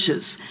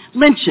lynching.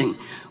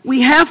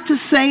 We have to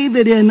say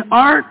that in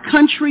our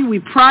country we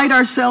pride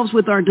ourselves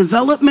with our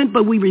development,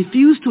 but we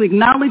refuse to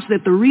acknowledge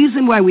that the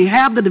reason why we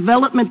have the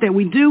development that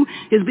we do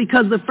is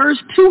because the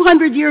first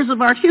 200 years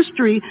of our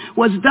history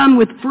was done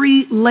with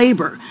free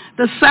labor.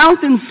 The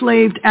South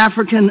enslaved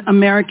African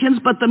Americans,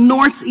 but the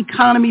North's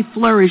economy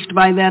flourished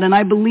by that, and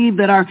I believe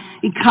that our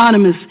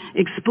economists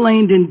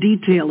explained in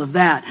detail of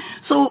that.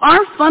 So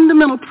our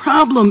fundamental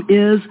problem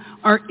is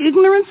our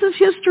ignorance of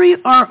history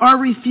or our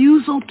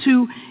refusal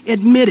to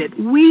admit it.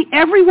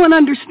 Everyone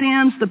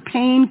understands the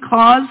pain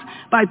caused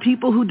by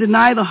people who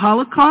deny the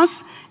Holocaust.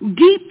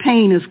 Deep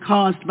pain is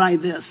caused by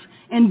this,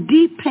 and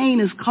deep pain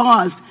is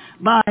caused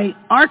by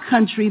our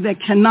country that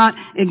cannot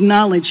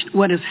acknowledge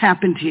what has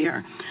happened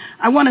here.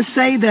 I want to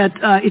say that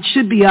it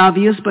should be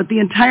obvious, but the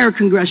entire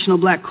Congressional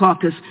Black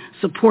Caucus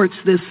supports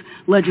this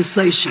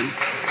legislation.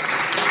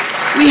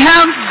 We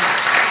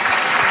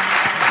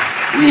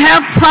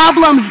have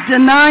problems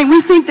denying.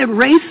 We think that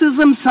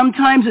racism,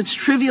 sometimes it's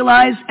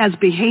trivialized as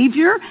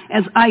behavior,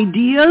 as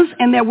ideas,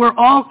 and that we're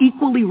all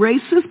equally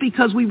racist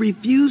because we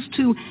refuse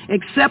to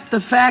accept the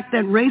fact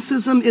that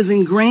racism is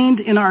ingrained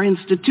in our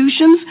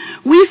institutions.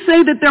 We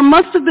say that there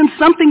must have been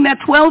something that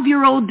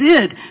 12-year-old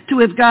did to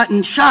have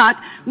gotten shot.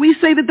 We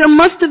say that there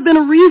must have been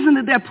a reason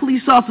that that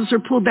police officer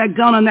pulled that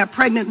gun on that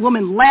pregnant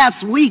woman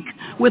last week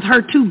with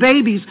her 2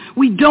 babies.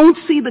 We don't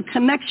see the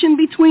connection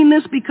between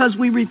this because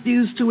we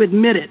refuse to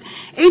admit it.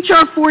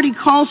 H.R. 40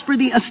 calls for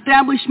the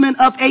establishment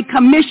of a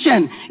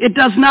commission. It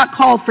does not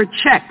call for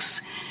checks.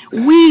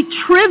 We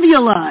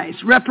trivialize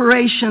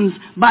reparations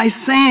by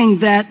saying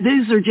that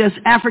these are just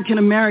African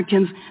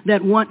Americans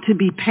that want to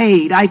be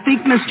paid. I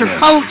think Mr.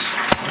 Coates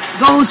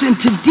goes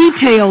into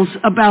details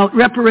about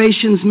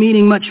reparations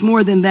meaning much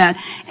more than that.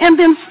 And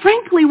then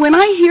frankly, when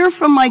I hear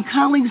from my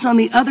colleagues on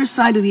the other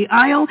side of the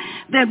aisle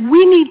that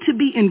we need to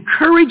be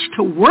encouraged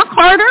to work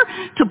harder,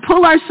 to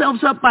pull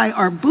ourselves up by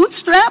our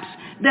bootstraps,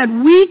 that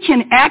we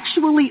can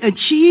actually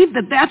achieve,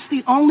 that that's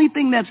the only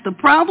thing that's the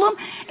problem.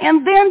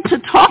 And then to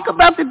talk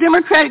about the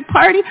Democratic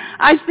Party,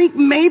 I think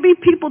maybe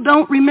people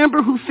don't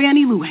remember who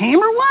Fannie Lou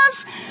Hamer was.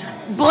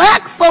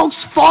 Black folks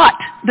fought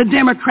the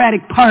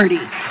Democratic Party.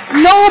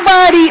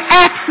 Nobody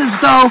acts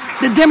as though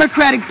the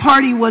Democratic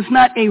Party was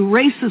not a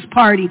racist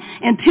party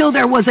until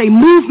there was a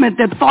movement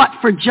that fought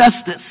for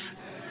justice.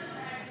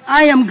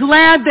 I am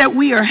glad that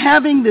we are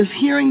having this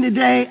hearing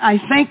today. I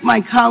thank my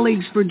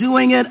colleagues for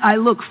doing it. I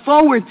look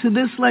forward to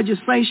this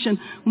legislation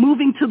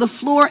moving to the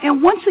floor.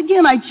 And once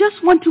again, I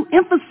just want to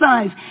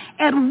emphasize,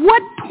 at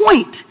what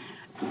point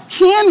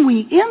can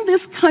we in this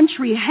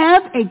country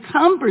have a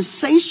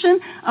conversation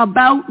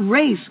about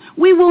race?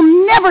 We will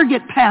never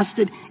get past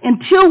it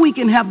until we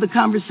can have the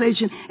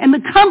conversation. And the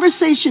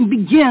conversation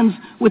begins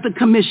with a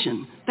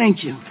commission.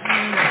 Thank you.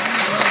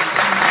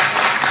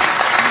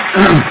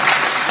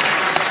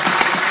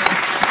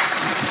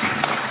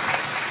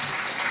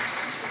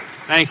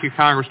 Thank you,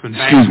 Congressman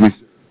Banks. Excuse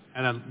me.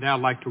 And I'd now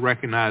like to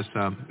recognize...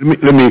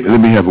 Let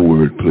me have a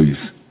word, please.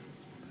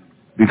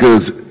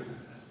 Because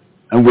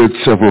I wear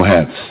several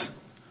hats.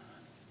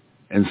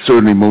 And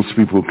certainly most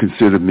people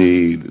consider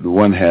me the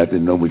one hat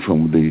and know me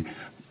from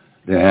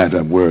the hat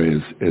I wear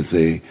as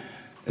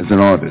an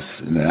artist,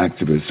 an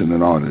activist and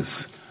an artist.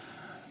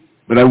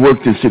 But I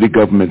worked in city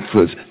government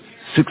for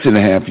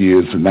 6.5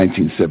 years from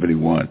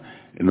 1971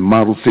 in the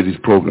Model Cities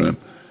program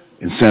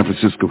in San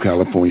Francisco,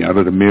 California, out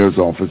of the mayor's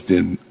office,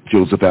 then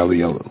Joseph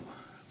Aliello.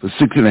 For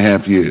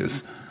 6.5 years,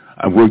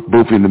 I worked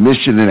both in the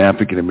Mission and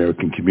African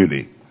American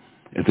community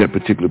at that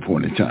particular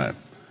point in time.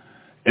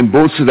 And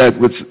both of that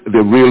was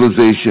the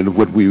realization of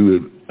what we were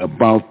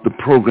about, the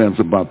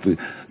programs about the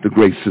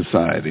Great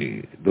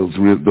Society, those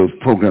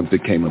programs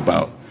that came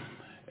about.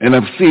 And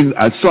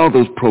I saw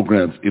those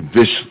programs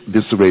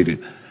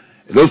eviscerated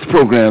Those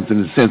programs,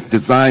 in a sense,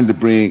 designed to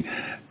bring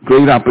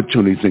great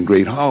opportunities and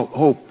great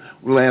hope,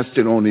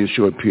 lasted only a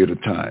short period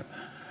of time.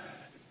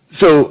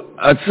 So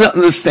I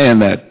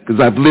understand that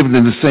because I've lived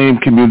in the same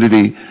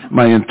community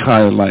my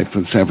entire life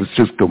in San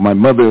Francisco. My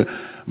mother,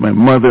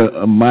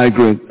 a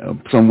migrant,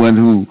 someone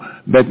who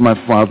met my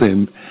father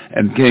and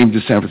came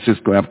to San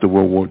Francisco after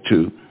World War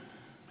II.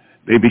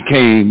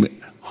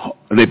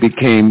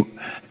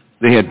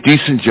 They had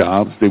decent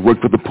jobs. They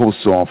worked for the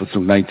post office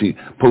in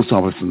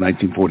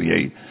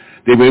 1948.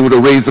 They were able to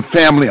raise a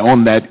family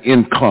on that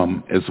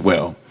income as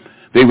well.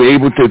 They were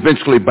able to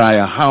eventually buy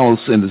a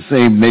house in the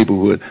same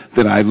neighborhood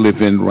that I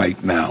live in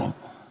right now.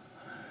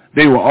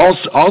 They were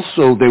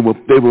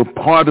they were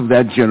part of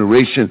that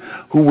generation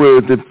who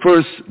were the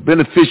first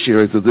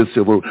beneficiaries of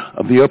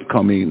the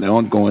upcoming and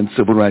ongoing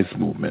civil rights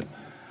movement.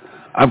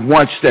 I've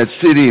watched that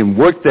city and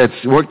worked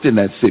in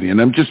that city,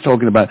 and I'm just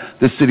talking about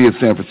the city of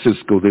San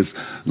Francisco, this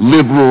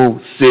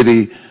liberal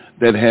city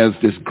that has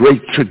this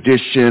great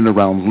tradition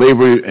around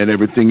labor and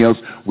everything else.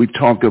 We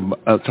talk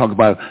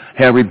about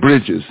Harry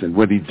Bridges and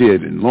what he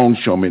did in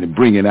longshoremen and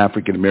bringing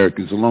African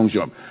Americans to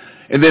longshoremen.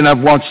 And then I've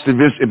watched the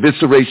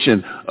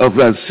evisceration of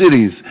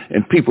cities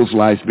and people's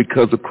lives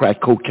because of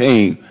crack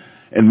cocaine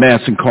and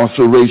mass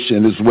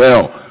incarceration as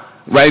well,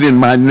 right in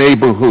my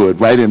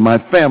neighborhood, right in my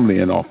family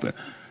and often.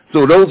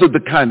 So those are the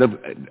kind of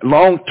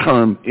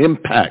long-term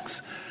impacts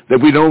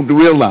that we don't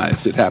realize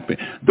that happen.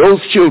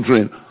 Those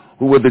children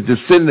who were the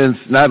descendants,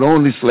 not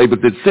only slaves,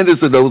 but the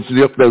descendants of those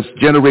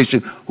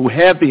generations who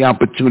had the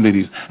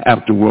opportunities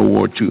after World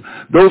War II.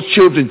 Those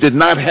children did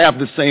not have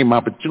the same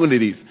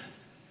opportunities.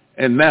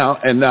 And now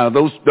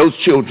those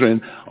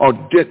children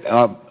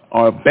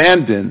are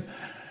abandoned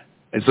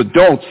as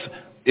adults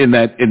in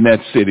that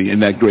city, in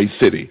that great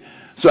city.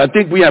 So I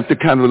think we have to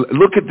kind of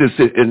look at this,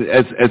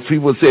 as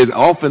people say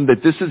often,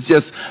 that this is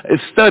just a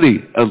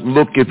study, a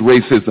look at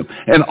racism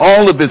and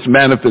all of its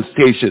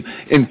manifestation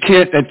in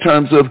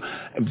terms of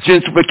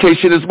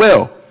gentrification as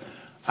well.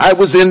 I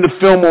was in the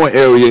Fillmore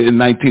area in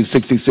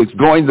 1966,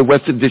 going to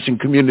West Addition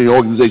Community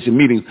Organization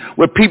meetings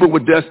where people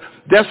were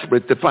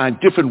desperate to find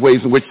different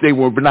ways in which they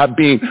were not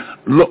being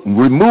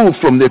removed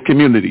from their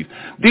communities.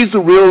 These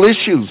are real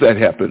issues that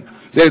happen.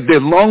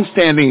 They're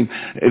long-standing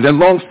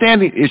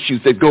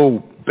issues that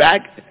go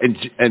back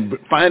and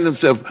find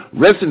themselves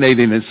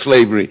resonating in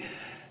slavery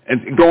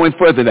and going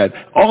further than that.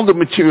 All the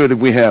material that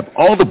we have,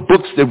 all the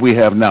books that we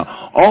have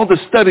now, all the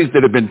studies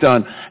that have been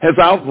done has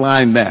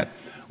outlined that.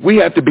 We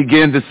have to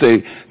begin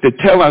to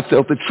tell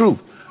ourselves the truth.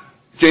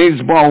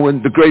 James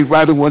Baldwin, the great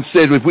writer, once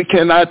said, if we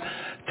cannot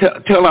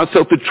tell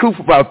ourselves the truth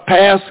about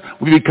past,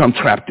 we become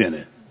trapped in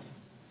it.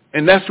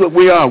 And that's what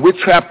we are.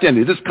 We're trapped in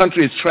it. This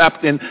country is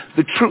trapped in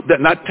the truth, that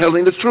not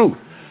telling the truth.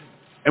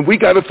 And we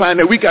got to find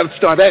that. We got to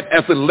start that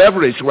as a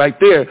leverage right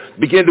there.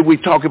 We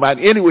talk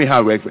about anyway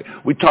how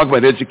we talk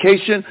about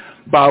education.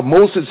 Bob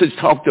Moses has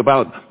talked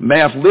about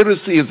math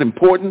literacy is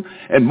important,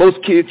 and most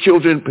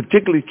children,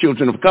 particularly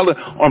children of color,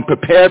 aren't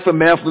prepared for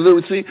math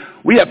literacy.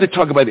 We have to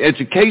talk about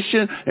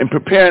education and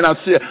preparing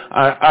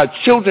our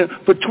children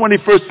for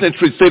 21st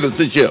century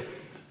citizenship.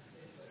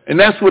 And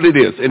that's what it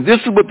is. And this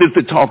is what this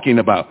is talking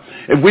about.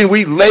 And when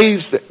we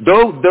raise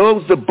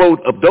the boat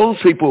of those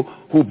people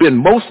who've been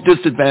most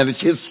disadvantaged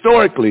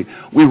historically,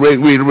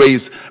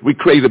 we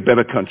create a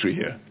better country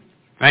here.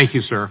 Thank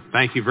you, sir.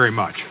 Thank you very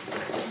much.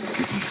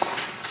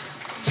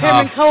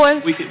 Chairman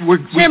Cohen.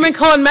 Chairman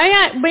Cohen, may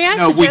I?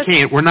 No, we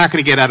can't. We're not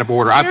going to get out of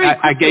order.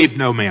 I gave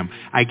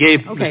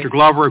Mr.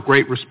 Glover a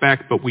great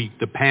respect, but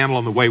the panel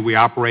and the way we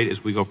operate is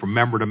we go from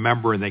member to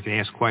member, and they can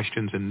ask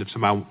questions, and if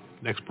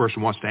next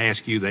person wants to ask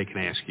you, they can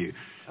ask you.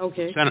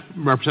 Okay.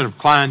 Representative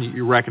Klein,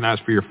 you're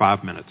recognized for your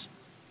 5 minutes.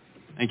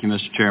 Thank you,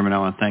 Mr. Chairman. I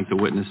want to thank the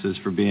witnesses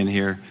for being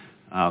here.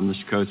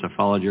 Mr. Coates, I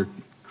followed your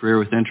career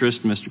with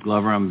interest. Mr.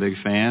 Glover, I'm a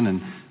big fan, and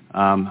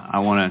I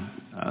want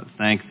to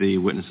thank the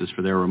witnesses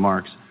for their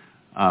remarks.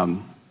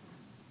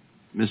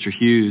 Mr.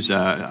 Hughes,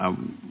 I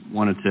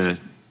wanted to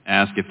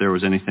ask if there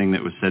was anything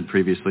that was said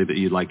previously that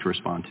you'd like to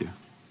respond to.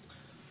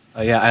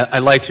 I'd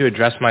like to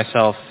address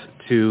myself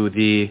to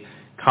the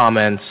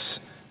comments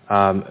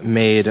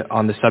made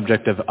on the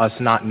subject of us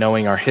not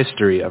knowing our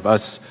history, of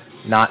us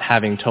not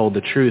having told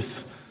the truth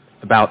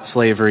about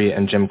slavery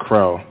and Jim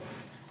Crow.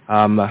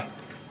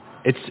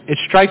 It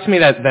strikes me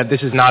that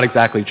this is not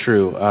exactly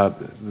true.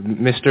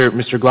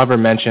 Mr. Glover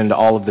mentioned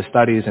all of the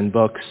studies and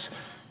books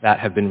that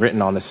have been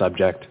written on the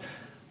subject.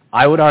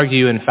 I would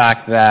argue, in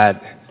fact,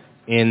 that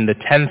in the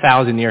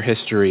 10,000-year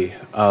history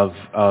of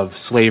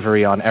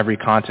slavery on every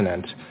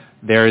continent,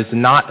 there is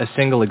not a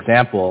single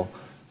example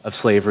of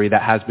slavery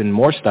that has been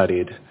more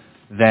studied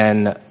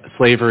than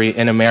slavery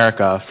in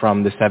America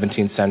from the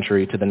 17th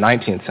century to the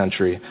 19th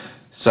century.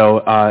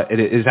 So it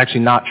is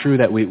actually not true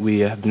that we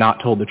have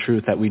not told the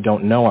truth, that we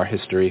don't know our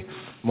history.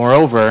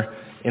 Moreover,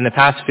 in the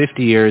past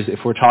 50 years,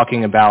 if we're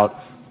talking about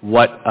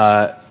what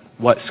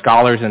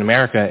scholars in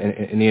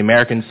America, in the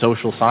American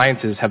social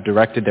sciences, have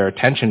directed their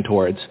attention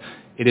towards,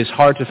 it is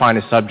hard to find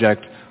a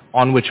subject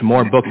on which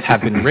more books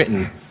have been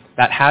written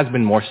that has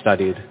been more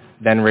studied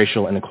than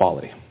racial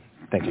inequality.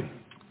 Thank you.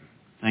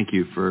 Thank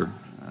you for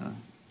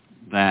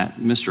that.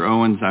 Mr.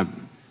 Owens, I've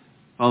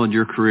followed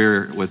your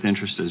career with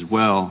interest as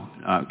well.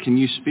 Can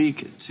you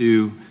speak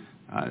to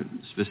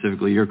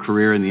specifically your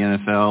career in the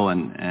NFL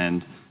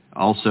and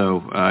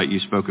also you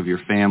spoke of your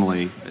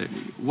family.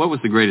 What was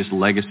the greatest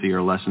legacy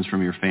or lessons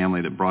from your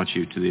family that brought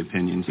you to the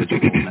opinions that you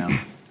hold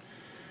now?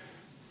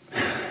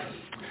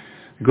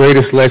 The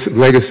greatest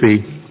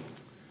legacy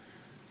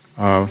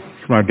from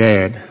my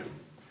dad,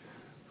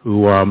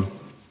 who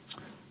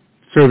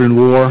served in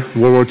World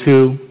War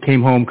II,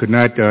 came home, could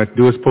not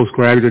do his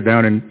postgraduate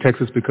down in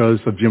Texas because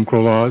of Jim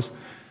Crow laws.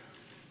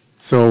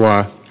 So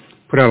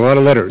put out a lot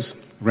of letters,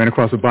 ran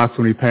across a box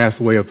when he passed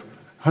away of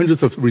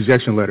hundreds of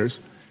rejection letters.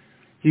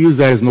 He used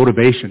that as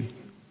motivation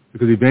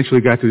because he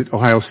eventually got to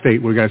Ohio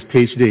State where he got his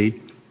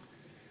PhD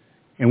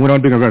and went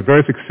on being a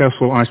very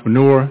successful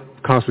entrepreneur,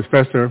 college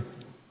professor,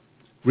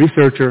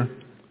 researcher,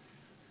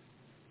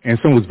 and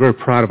someone was very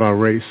proud of our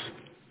race.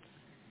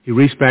 He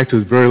reached back to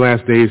his very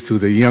last days to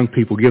the young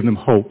people, giving them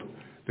hope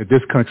that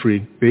this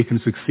country, they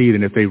can succeed,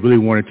 and if they really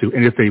wanted to,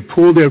 and if they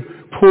pull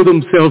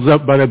themselves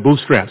up by their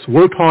bootstraps,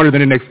 worked harder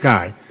than the next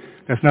guy.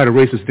 That's not a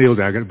racist deal,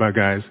 by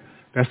guys.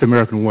 That's the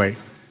American way.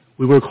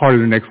 We work harder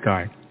than the next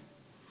guy.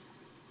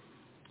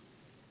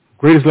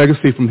 Greatest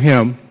legacy from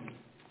him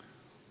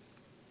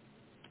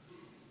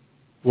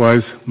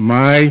was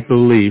my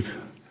belief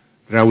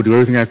that I would do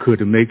everything I could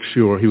to make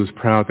sure he was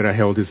proud that I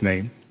held his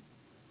name.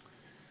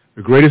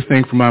 The greatest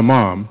thing for my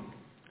mom,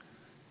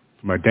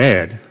 for my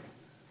dad,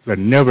 is I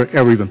never,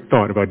 ever even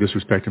thought about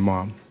disrespecting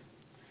mom.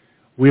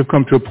 We have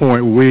come to a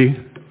point where we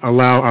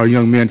allow our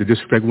young men to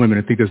disrespect women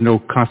and think there's no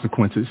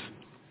consequences.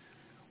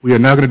 We are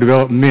not going to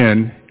develop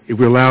men if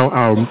we allow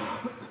our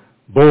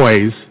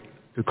boys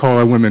to call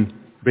our women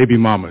baby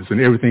mamas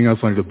and everything else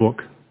under the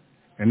book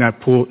and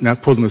not pull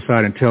them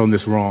aside and tell them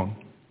this wrong.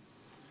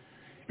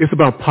 It's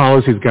about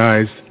policies,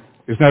 guys.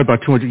 It's not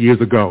about 200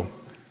 years ago.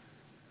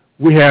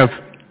 We have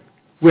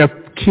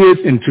kids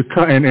in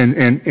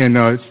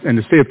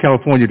the state of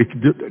California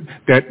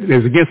that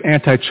is against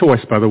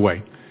anti-choice, by the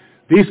way.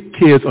 These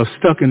kids are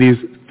stuck in these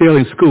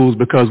failing schools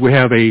because we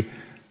have a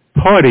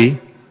party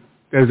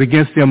that is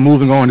against them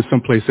moving on to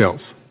someplace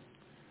else.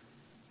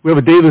 We have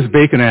a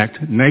Davis-Bacon Act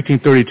in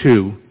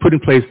 1932 put in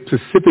place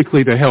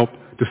specifically to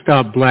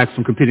stop blacks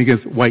from competing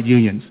against white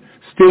unions.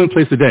 Still in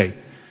place today.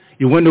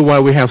 You wonder why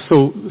we have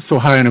so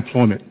high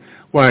unemployment,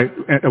 why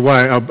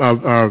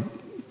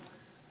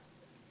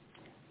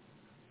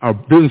our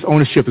business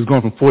ownership is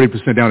going from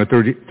 40% down to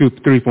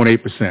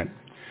 30.8%.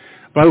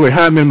 By the way,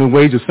 high minimum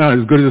wage is not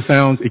as good as it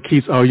sounds. It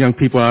keeps our young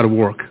people out of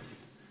work.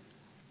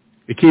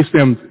 It keeps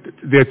them,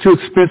 they're too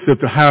expensive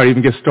to hire to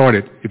even get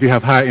started if you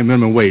have high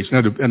minimum wage.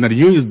 Now the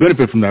unions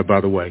benefit from that,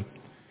 by the way.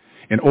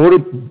 And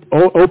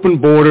open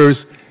borders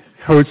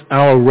hurts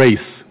our race,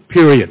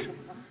 period.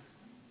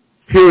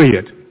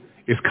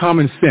 It's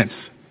common sense.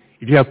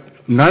 If you have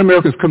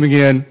non-Americans coming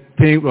in,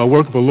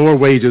 working for lower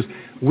wages,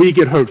 we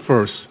get hurt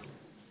first.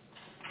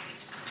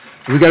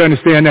 We got to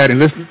understand that, and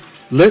let's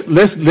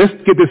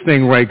get this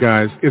thing right,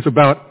 guys. It's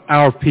about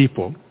our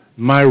people,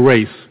 my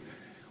race.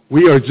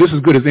 We are just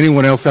as good as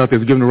anyone else out there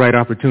that's given the right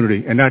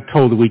opportunity and not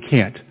told that we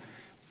can't.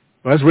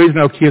 Well, that's raising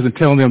our kids and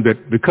telling them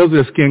that because of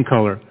their skin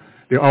color,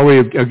 they're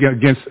already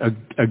against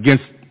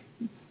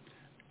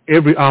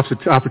every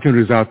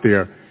opportunities out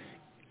there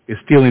is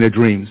stealing their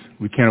dreams.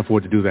 We can't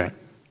afford to do that.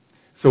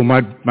 So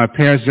my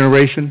parents'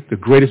 generation, the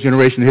greatest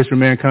generation in the history of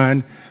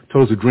mankind,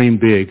 told us to dream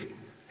big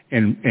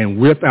and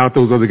whip out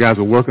those other guys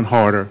who are working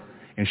harder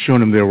and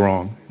showing them they're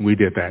wrong. And we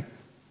did that.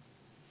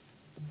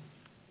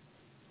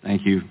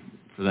 Thank you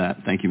for that.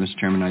 Thank you, Mr.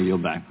 Chairman. I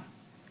yield back.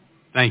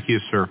 Thank you,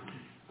 sir.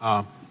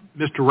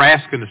 Mr.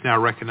 Raskin is now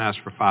recognized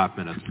for 5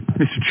 minutes.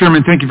 Mr.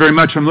 Chairman, thank you very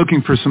much. I'm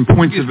looking for some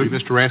points of...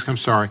 Mr. Raskin, I'm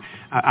sorry.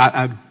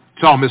 I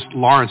saw Ms.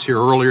 Lawrence here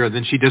earlier,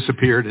 then she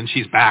disappeared, and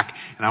she's back,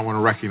 and I want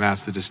to recognize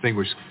the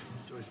distinguished...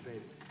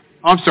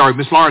 Oh, I'm sorry,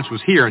 Ms. Lawrence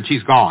was here, and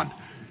she's gone.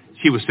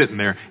 She was sitting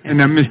there. And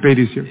Ms.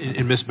 Beatty's here.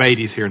 And Ms.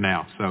 Beatty's here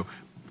now. So,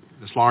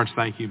 Ms. Lawrence,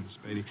 thank you. Ms.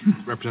 Beatty.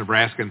 Representative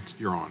Raskin,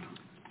 you're on.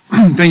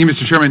 Thank you,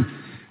 Mr. Chairman.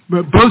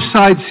 But both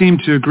sides seem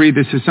to agree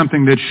this is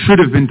something that should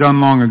have been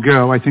done long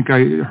ago. I think I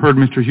heard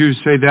Mr. Hughes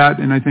say that,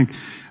 and I think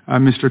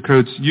Mr.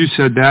 Coates, you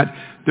said that.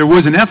 There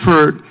was an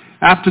effort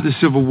after the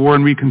Civil War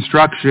and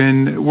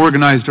Reconstruction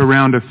organized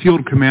around a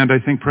field command I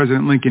think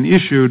President Lincoln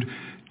issued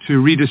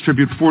to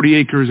redistribute 40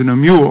 acres and a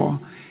mule.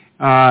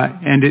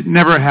 And it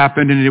never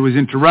happened, and it was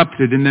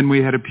interrupted. And then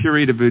we had a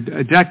period of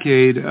a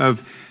decade of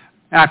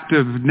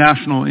active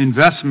national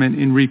investment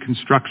in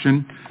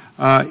Reconstruction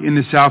in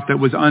the South that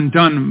was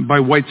undone by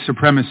white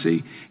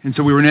supremacy. And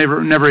so we were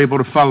never able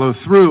to follow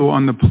through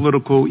on the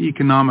political,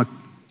 economic,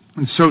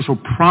 and social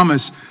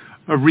promise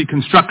of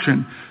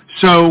Reconstruction.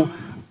 So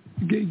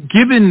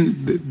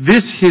given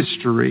this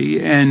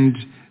history and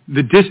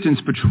the distance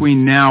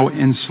between now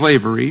and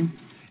slavery,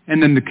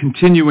 and then the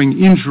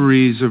continuing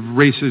injuries of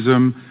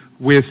racism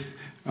with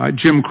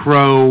Jim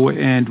Crow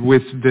and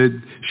with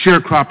the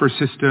sharecropper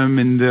system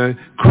and the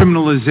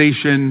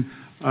criminalization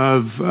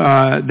of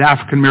the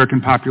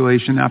African-American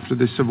population after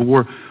the Civil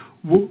War,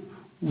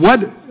 what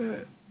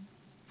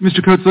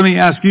Mr. Coates, let me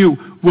ask you,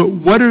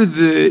 what are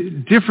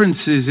the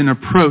differences in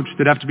approach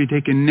that have to be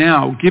taken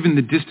now, given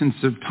the distance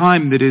of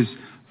time that is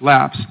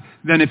lapsed,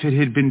 than if it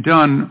had been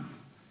done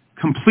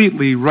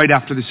completely right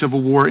after the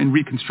Civil War and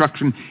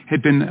Reconstruction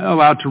had been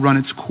allowed to run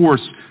its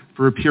course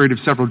for a period of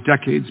several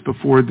decades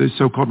before the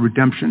so-called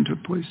redemption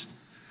took place?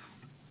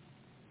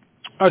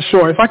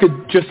 Sure. If I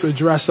could just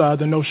address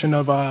the notion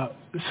of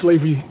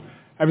slavery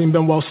having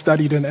been well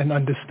studied and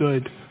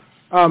understood.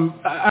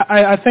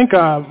 I think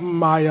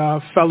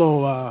my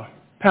fellow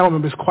panel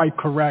member is quite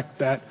correct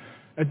that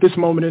at this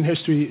moment in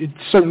history,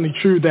 it's certainly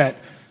true that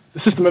the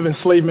system of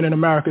enslavement in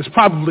America has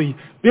probably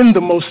been the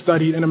most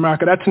studied in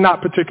America. That's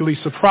not particularly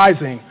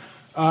surprising,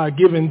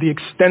 given the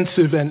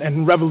extensive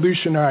and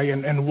revolutionary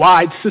and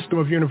wide system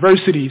of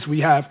universities we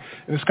have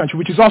in this country,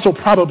 which is also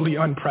probably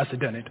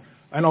unprecedented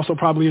and also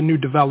probably a new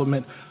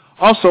development.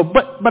 Also,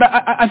 but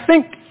I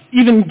think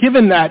even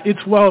given that,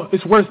 it's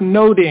worth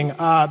noting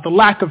the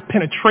lack of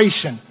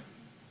penetration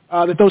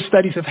that those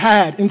studies have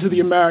had into the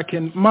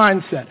American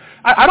mindset.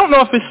 I don't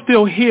know if it's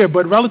still here,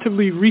 but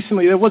relatively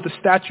recently there was a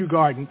statue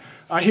garden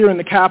here in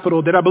the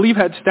Capitol that I believe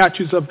had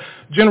statues of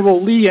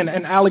General Lee and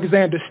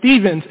Alexander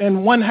Stephens,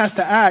 and one has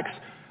to ask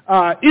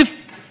if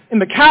in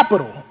the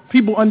Capitol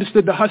people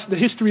understood the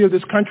history of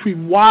this country,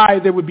 why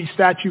there would be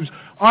statues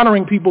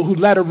honoring people who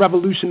led a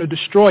revolution or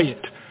destroy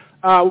it.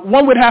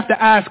 One would have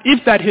to ask,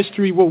 if that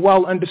history were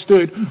well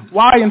understood,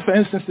 why in, for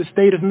instance, the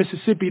state of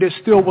Mississippi there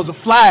still was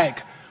a flag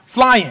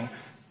flying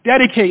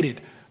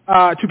dedicated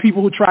to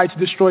people who tried to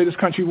destroy this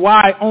country.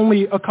 Why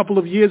only a couple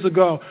of years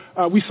ago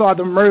we saw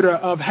the murder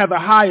of Heather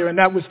Heyer, and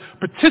that was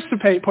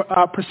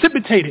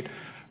precipitated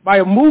by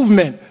a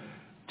movement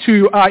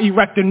to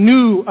erect a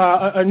new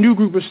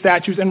group of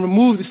statues and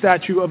remove the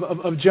statue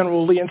of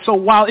General Lee. And so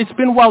while it's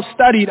been well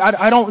studied,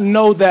 I don't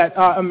know that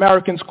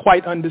Americans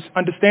quite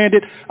understand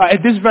it.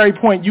 At this very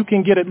point, you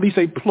can get at least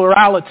a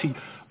plurality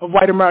of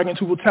white Americans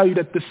who will tell you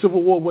that the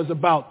Civil War was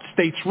about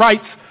states'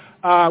 rights,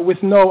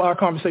 with no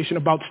conversation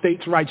about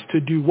states' rights to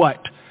do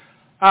what.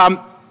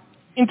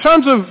 In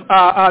terms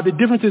of the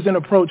differences in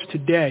approach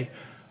today,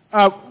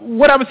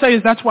 what I would say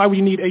is that's why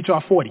we need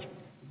H.R. 40.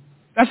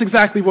 That's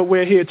exactly what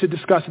we're here to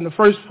discuss in the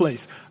first place.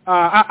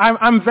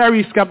 I'm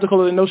very skeptical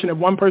of the notion that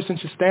one person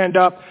should stand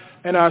up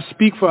and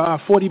speak for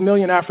 40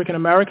 million African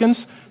Americans,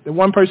 that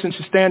one person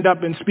should stand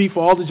up and speak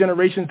for all the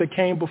generations that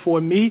came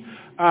before me.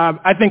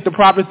 I think the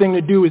proper thing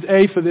to do is,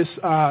 A, for this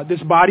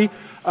body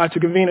to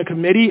convene a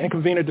committee and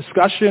convene a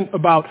discussion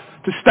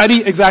to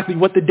study exactly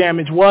what the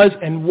damage was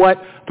and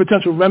what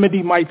potential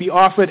remedy might be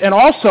offered, and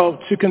also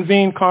to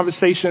convene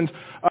conversations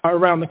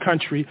around the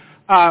country.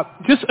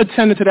 Just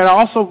attendant to that, I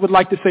also would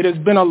like to say there's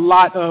been a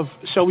lot of,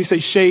 shall we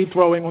say, shade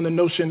throwing on the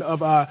notion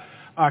of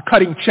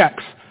cutting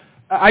checks.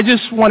 I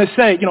just want to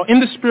say, in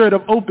the spirit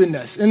of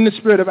openness, in the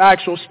spirit of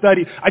actual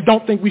study, I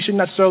don't think we should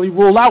necessarily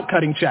rule out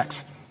cutting checks.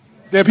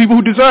 There are people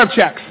who deserve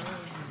checks.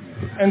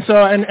 And so,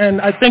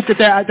 and I think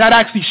that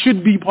actually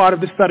should be part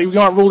of the study. We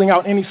aren't ruling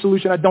out any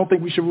solution. I don't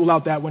think we should rule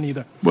out that one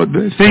either. Well,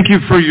 thank you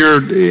for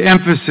your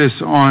emphasis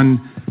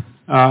on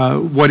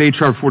what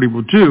H.R. 40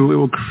 will do. It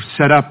will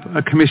set up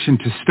a commission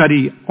to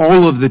study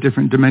all of the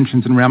different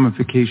dimensions and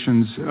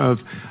ramifications of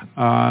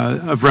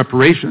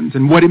reparations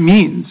and what it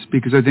means,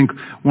 because I think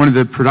one of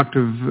the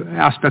productive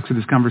aspects of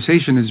this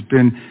conversation has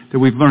been that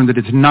we've learned that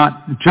it's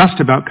not just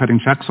about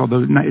cutting checks,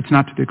 although it's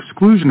not to the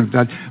exclusion of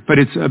that, but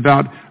it's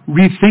about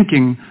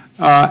rethinking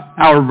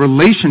our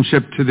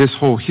relationship to this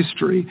whole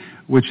history,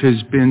 which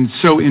has been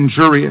so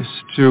injurious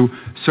to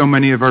so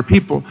many of our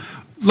people.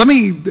 Let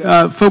me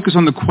focus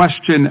on the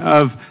question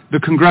of the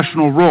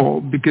congressional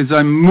role, because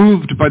I'm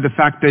moved by the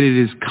fact that it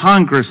is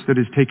Congress that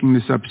is taking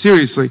this up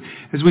seriously.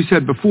 As we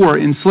said before,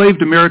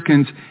 enslaved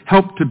Americans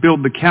helped to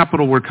build the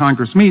Capitol where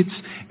Congress meets.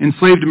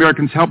 Enslaved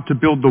Americans helped to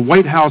build the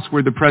White House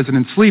where the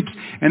president sleeps.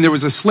 And there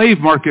was a slave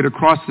market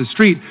across the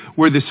street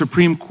where the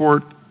Supreme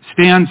Court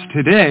stands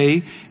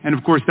today. And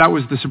of course, that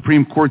was the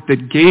Supreme Court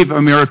that gave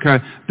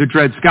America the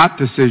Dred Scott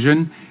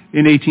decision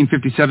in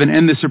 1857,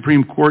 and the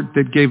Supreme Court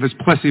that gave us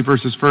Plessy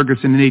versus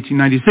Ferguson in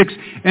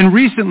 1896, and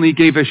recently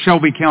gave us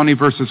Shelby County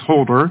versus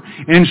Holder,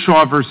 and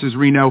Shaw versus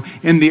Reno,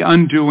 in the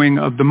undoing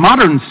of the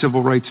modern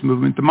civil rights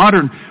movement, the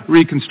modern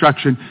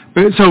Reconstruction.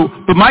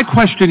 But my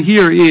question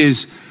here is,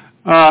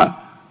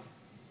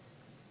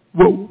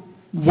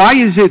 why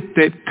is it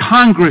that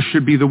Congress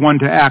should be the one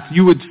to act?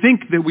 You would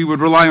think that we would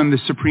rely on the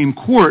Supreme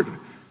Court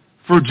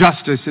for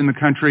justice in the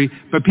country,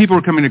 but people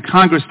are coming to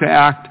Congress to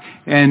act,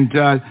 and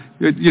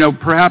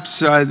perhaps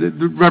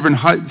Reverend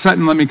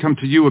Sutton, let me come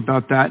to you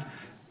about that.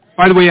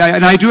 By the way,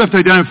 I do have to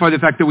identify the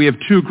fact that we have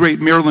two great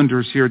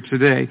Marylanders here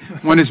today.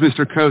 One is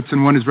Mr. Coates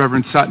and one is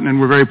Reverend Sutton, and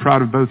we're very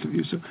proud of both of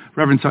you. So,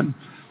 Reverend Sutton.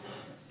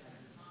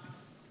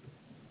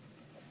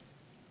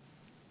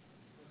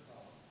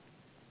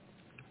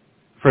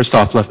 First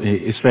off, let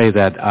me say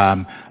that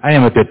I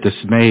am a bit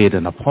dismayed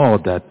and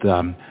appalled that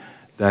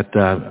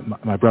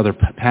my brother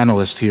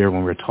panelist here,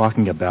 when we're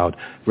talking about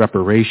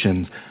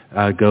reparations,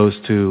 goes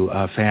to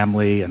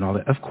family and all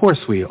that. Of course,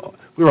 we're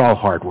all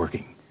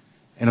hardworking,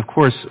 And of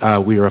course,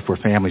 we are for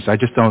families. I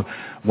just don't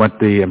want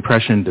the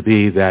impression to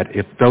be that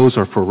if those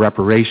are for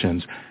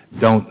reparations,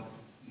 don't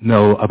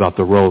know about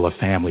the role of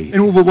family.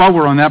 And while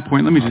we're on that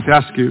point, let me just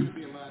ask you.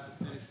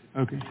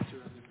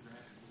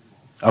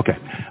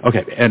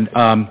 Okay. And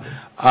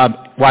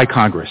why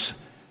Congress?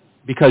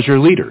 Because you're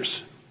leaders.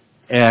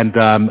 And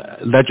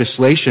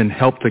legislation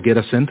helped to get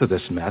us into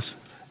this mess.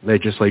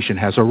 Legislation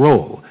has a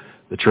role.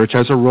 The church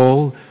has a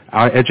role.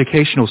 Our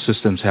educational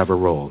systems have a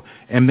role.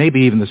 And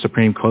maybe even the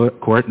Supreme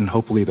Court and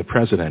hopefully the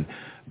President.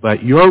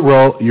 But your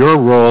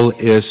role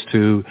is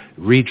to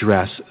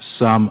redress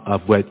some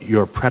of what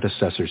your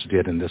predecessors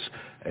did in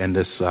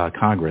this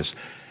Congress.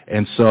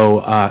 And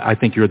so I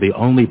think you're the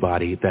only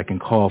body that can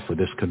call for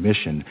this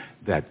commission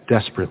that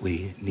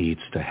desperately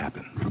needs to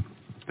happen.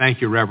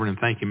 Thank you, Reverend, and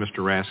thank you, Mr.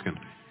 Raskin.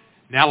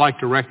 Now I'd like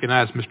to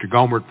recognize Mr.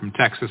 Gohmert from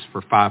Texas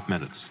for 5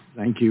 minutes.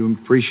 Thank you.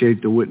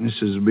 Appreciate the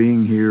witnesses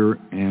being here.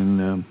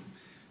 And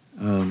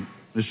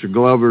Mr.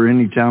 Glover,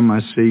 anytime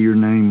I see your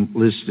name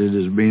listed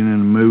as being in a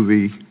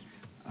movie,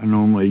 I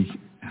normally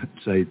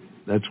say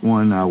that's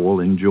one I will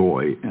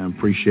enjoy and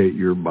appreciate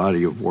your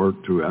body of work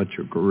throughout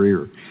your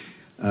career.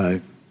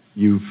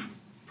 You've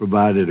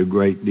provided a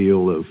great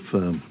deal of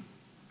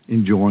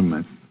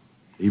enjoyment,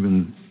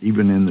 even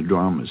in the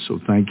dramas, so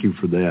thank you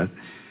for that.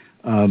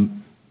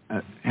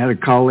 I had a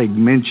colleague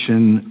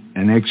mention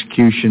an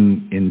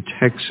execution in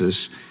Texas.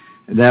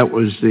 That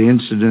was the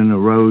incident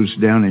arose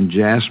down in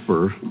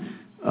Jasper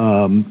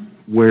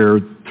where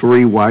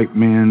 3 white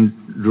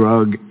men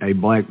drug a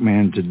black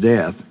man to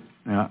death.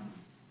 Now,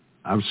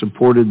 I've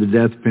supported the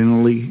death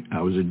penalty.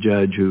 I was a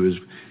judge who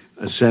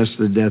has assessed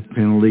the death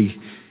penalty,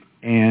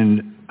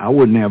 and I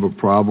wouldn't have a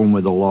problem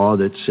with a law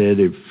that said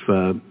if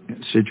a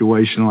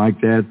situation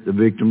like that, the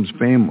victim's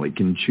family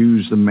can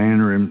choose the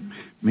manner and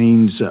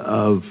means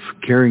of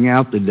carrying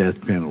out the death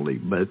penalty,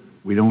 but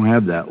we don't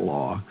have that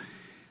law.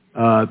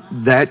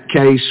 That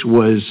case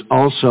was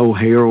also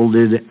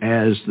heralded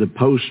as the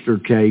poster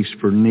case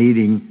for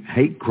needing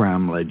hate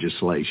crime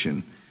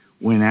legislation,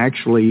 when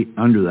actually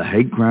under the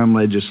hate crime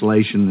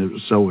legislation that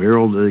was so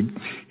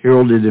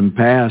heralded and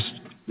passed,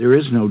 there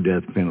is no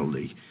death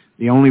penalty.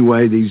 The only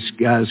way these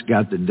guys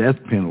got the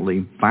death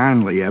penalty,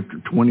 finally, after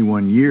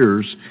 21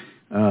 years,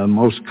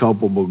 most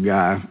culpable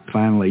guy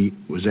finally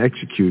was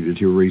executed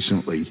here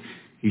recently.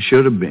 He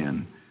should have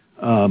been.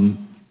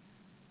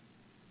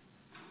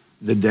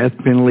 The death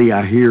penalty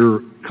I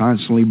hear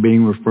constantly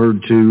being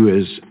referred to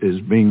as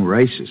being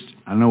racist.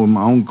 I know in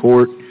my own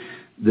court,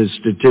 the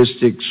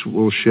statistics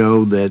will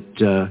show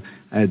that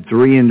I had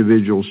 3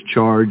 individuals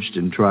charged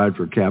and tried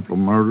for capital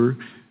murder.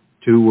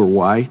 2 were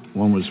white,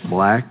 1 was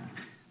black.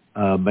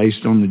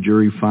 Based on the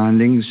jury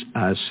findings,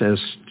 I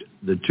assessed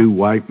the 2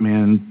 white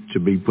men to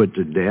be put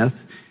to death,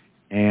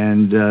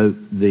 and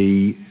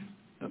the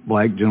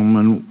black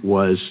gentleman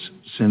was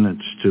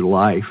sentenced to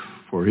life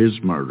for his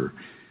murder.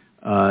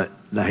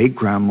 The hate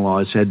crime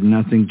laws had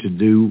nothing to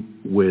do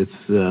with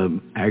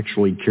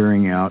actually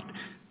carrying out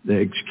the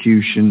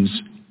executions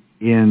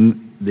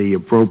in the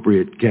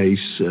appropriate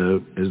case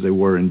as they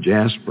were in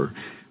Jasper.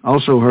 I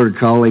also heard a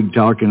colleague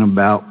talking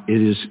about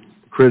it is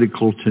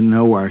critical to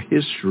know our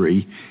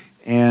history,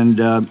 and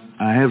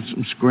I have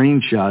some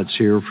screenshots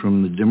here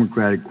from the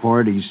Democratic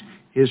Party's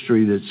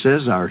history that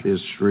says our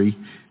history,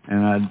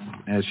 and I'd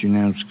ask you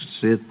now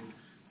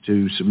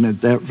to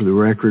submit that for the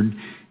record.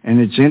 And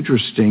it's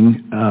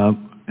interesting,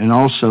 and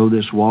also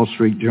this Wall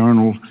Street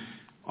Journal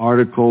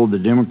article, The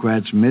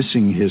Democrats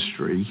Missing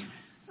History,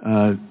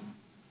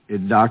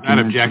 it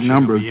documents a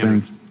number of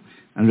things.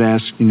 I'd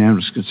ask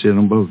unanimous consent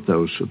on both of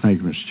those, so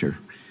thank you, Mr. Chair.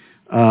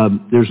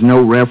 There's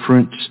no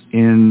reference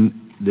in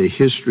the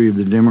history of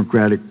the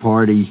Democratic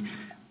Party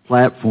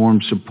platform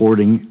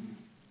supporting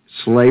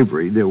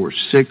slavery. There were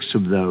 6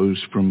 of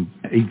those from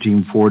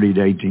 1840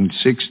 to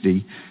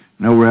 1860.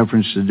 No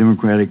reference to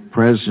Democratic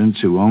presidents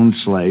who owned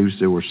slaves.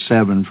 There were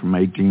 7 from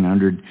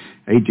 1800 to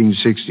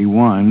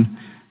 1861.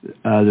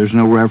 There's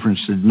no reference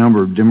to the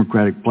number of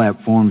Democratic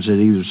platforms that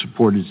either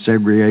supported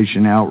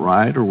segregation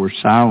outright or were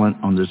silent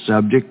on the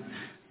subject.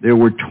 There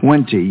were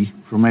 20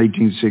 from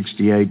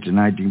 1868 to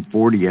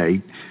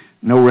 1948.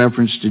 No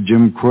reference to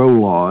Jim Crow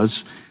laws,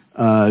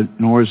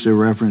 nor is there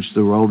reference to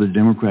the role the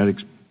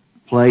Democrats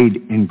played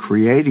in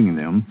creating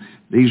them.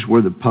 These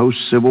were the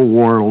post-Civil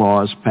War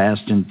laws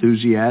passed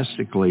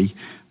enthusiastically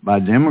by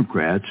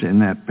Democrats in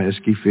that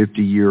pesky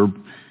 50-year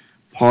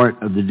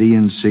part of the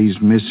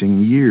DNC's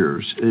missing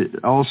years.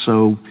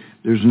 Also,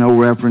 there's no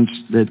reference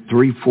that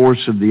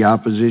 3/4 of the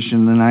opposition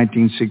to the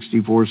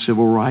 1964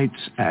 Civil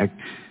Rights Act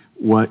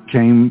what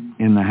came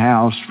in the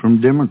House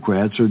from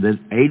Democrats, or that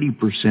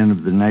 80%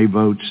 of the nay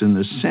votes in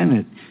the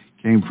Senate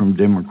came from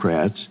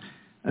Democrats.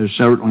 There's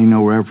certainly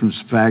no reference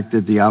to the fact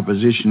that the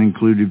opposition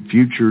included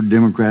future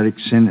Democratic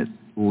Senate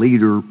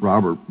leader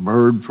Robert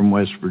Byrd from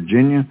West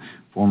Virginia,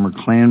 former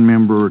Klan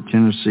member,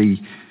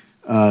 Tennessee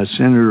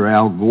Senator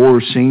Al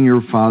Gore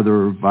Sr.,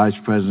 father of Vice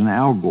President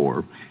Al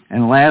Gore.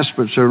 And last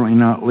but certainly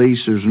not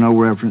least, there's no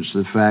reference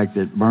to the fact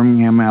that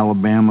Birmingham,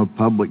 Alabama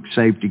Public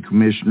Safety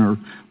Commissioner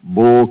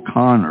Bull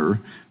Connor,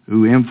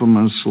 who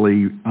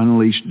infamously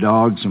unleashed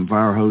dogs and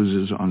fire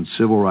hoses on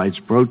civil rights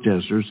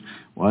protesters,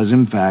 was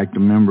in fact a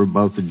member of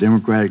both the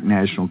Democratic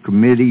National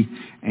Committee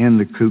and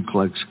the Ku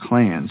Klux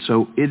Klan.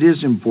 So it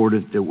is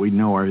important that we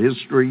know our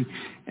history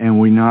and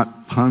we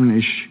not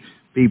punish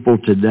people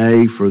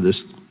today for the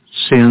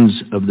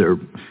sins of their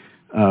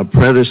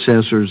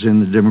predecessors in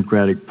the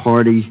Democratic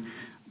Party.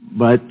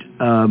 But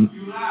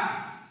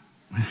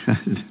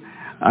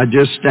I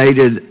just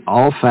stated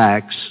all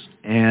facts,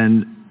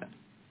 and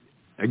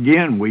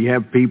again, we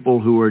have people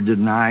who are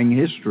denying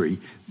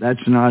history. That's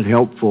not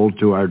helpful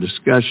to our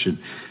discussion.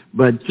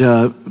 But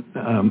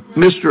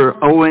Mr.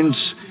 Owens,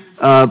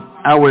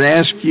 I would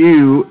ask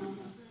you,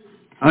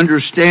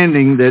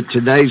 understanding that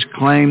today's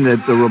claim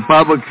that the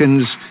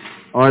Republicans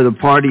are the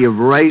party of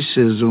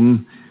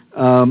racism,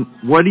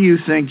 what do you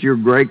think your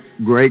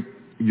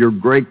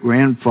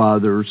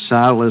great-grandfather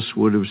Silas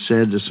would have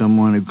said to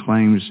someone who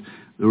claims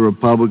the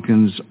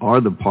Republicans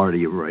are the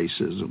party of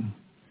racism?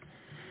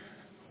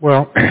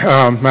 Well,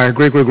 my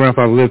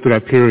great-great-grandfather lived through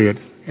that period,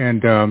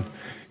 and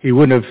he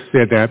wouldn't have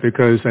said that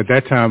because at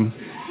that time,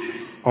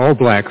 all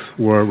blacks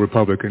were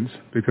Republicans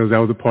because that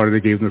was the party that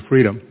gave them the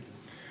freedom.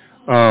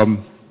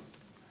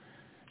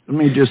 Let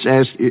me just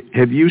ask,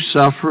 have you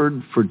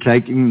suffered for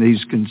taking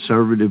these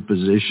conservative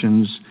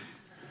positions?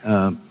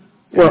 What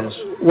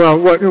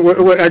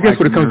I guess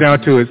what it comes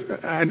down to is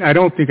I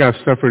don't think I've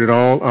suffered at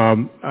all.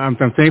 I'm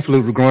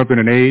thankful for growing up in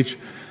an age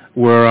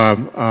where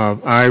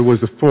I was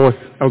the fourth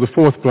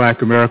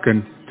black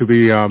American to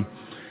be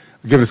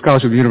given a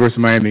scholarship at the University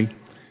of Miami.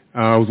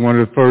 I was one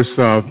of the first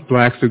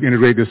blacks to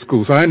integrate this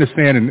school. So I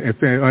understand and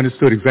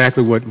understood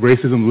exactly what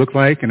racism looked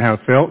like and how it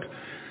felt.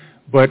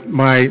 But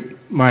my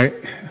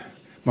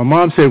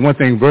mom said one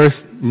thing,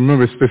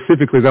 remember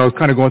specifically, as I was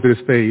kind of going through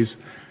this phase,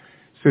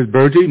 says,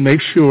 Burgess, make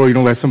sure you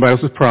don't let somebody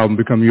else's problem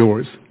become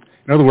yours.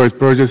 In other words,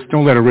 Burgess,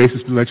 don't let a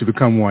racist let you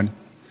become one.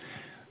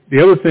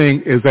 The other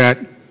thing is that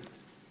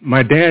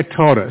my dad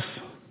taught us,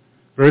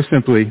 very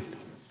simply,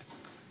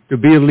 to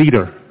be a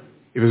leader.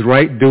 If it's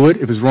right, do it.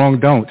 If it's wrong,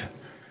 don't.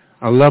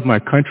 I love my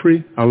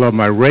country. I love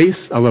my race.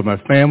 I love my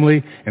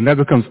family. And that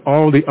becomes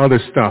all the other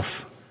stuff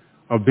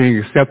of being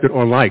accepted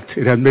or liked.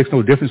 It makes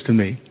no difference to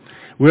me.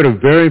 We're at a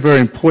very,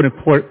 very important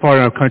part of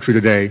our country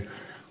today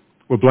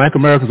where black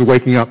Americans are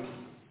waking up.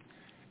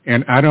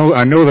 And I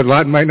know that a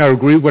lot might not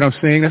agree with what I'm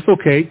saying. That's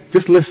okay.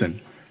 Just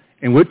listen.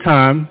 And with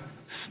time,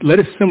 let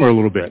it simmer a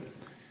little bit.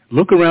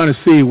 Look around and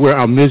see where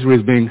our misery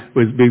is being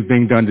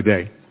done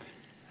today.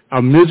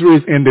 Our misery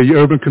is in the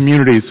urban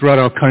communities throughout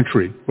our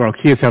country where our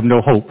kids have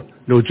no hope,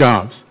 no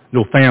jobs,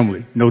 no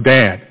family, no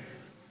dad.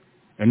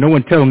 And no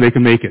one tells them they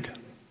can make it.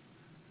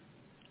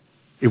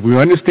 If we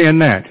understand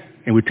that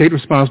and we take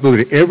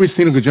responsibility that every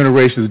single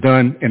generation has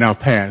done in our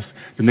past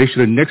to make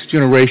sure the next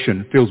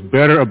generation feels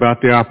better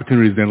about their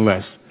opportunities than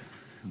less,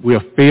 we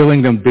are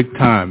failing them big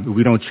time if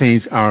we don't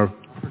change our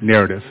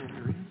narrative.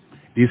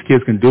 These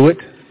kids can do it.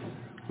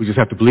 We just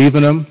have to believe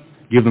in them,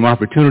 give them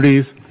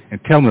opportunities,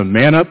 and tell them to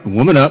man up and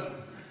woman up.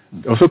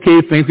 It's okay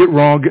if things get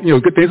wrong.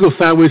 Things go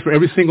sideways for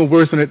every single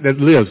person that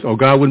lives, or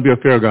God wouldn't be a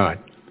fair God.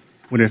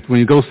 When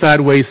you go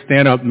sideways,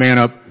 stand up, man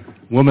up,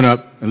 woman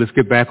up, and let's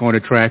get back on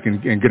the track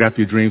and get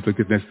after your dreams. Let's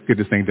get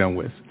this thing done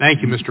with.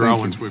 Thank you, Mr.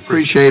 Owens. We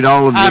appreciate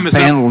all of the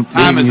panel.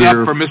 Time is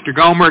up for Mr.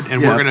 Gomert,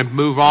 and we're going to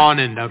move on.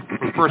 And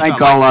first,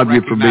 thank all of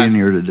you for being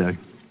here today.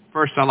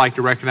 First, I'd like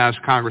to recognize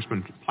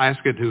Congressman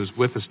Plaskett, who is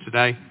with us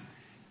today.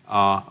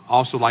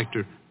 Also like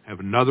to have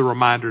another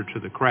reminder to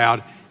the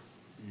crowd.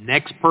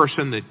 Next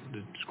person that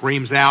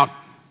screams out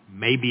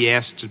may be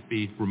asked to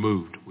be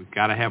removed. We've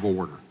got to have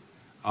order.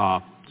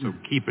 So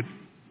keep it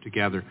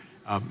together.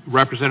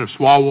 Representative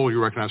Swalwell,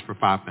 you're recognized for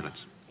 5 minutes.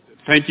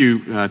 Thank you,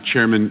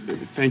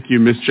 Chairman. Thank you,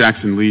 Ms.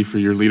 Jackson-Lee, for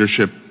your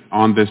leadership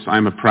on this.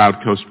 I'm a proud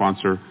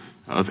co-sponsor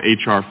of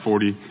H.R.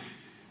 40.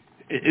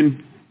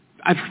 And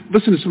I've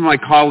listened to some of my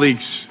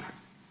colleagues,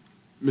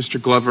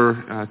 Mr.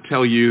 Glover,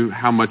 tell you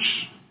how much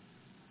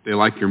they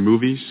like your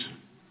movies.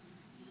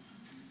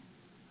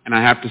 And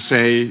I have to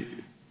say,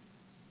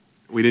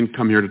 we didn't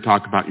come here to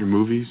talk about your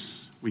movies.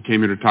 We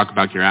came here to talk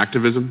about your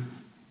activism.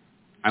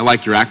 I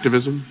like your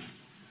activism.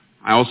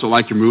 I also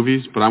like your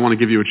movies, but I want to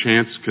give you a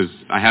chance because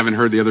I haven't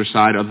heard the other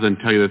side other than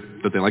tell you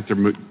that they like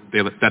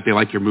they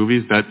like your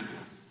movies, that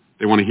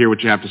they want to hear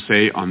what you have to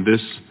say on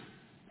this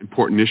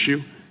important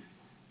issue.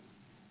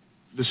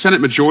 The Senate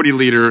Majority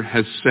Leader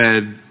has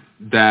said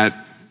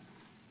that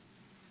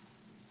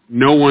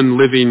no one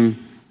living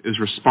is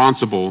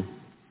responsible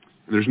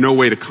and there's no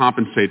way to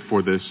compensate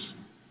for this.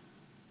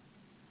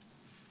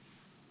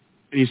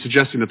 And he's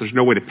suggesting that there's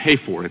no way to pay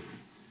for it.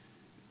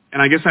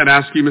 And I guess I'd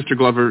ask you, Mr.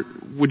 Glover,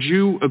 would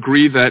you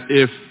agree that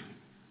if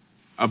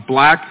a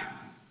black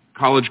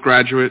college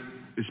graduate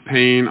is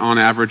paying on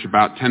average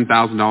about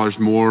 $10,000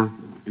 more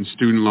in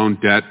student loan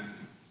debt,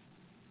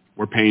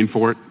 we're paying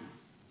for it?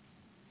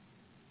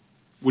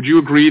 Would you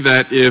agree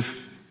that if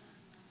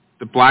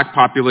the black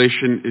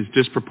population is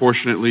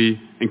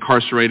disproportionately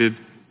incarcerated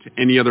to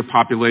any other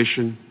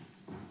population,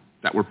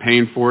 that we're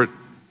paying for it?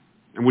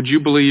 And would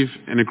you believe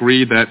and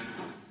agree that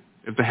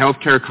if the health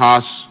care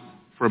costs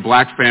for a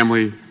black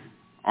family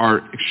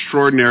are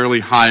extraordinarily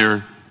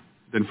higher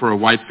than for a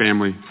white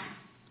family,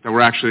 that we're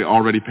actually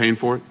already paying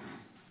for it?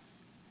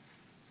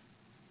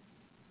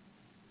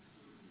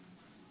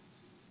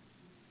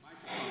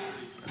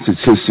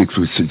 Statistics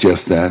would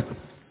suggest that.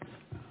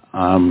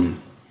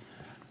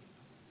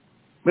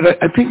 But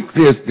I think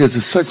there's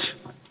such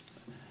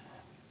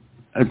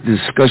a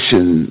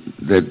discussion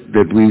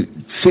that we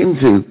seem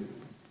to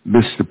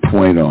miss the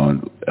point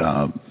on,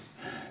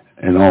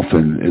 and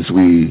often as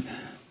we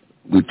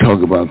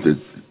talk about the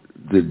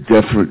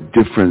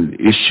different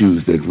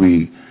issues that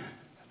we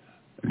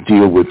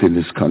deal with in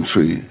this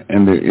country,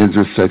 and the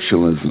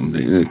intersectionalism, the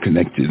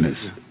interconnectedness,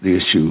 the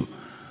issue,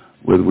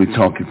 whether we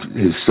talk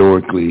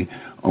historically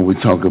or we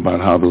talk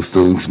about how those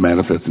things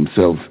manifest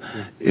themselves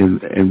in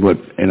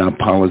our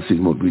policy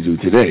and what we do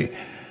today,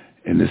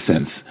 in a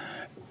sense.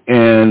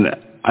 And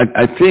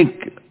I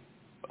think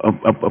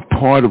a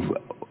part of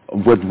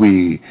what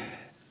we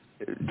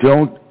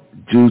don't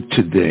do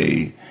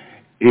today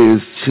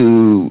is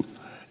to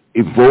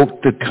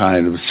evoke the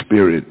kind of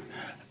spirit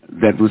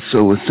that was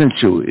so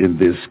essential in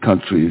this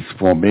country's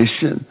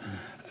formation,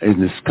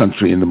 in this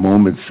country, in the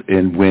moments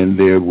and when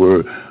there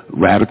were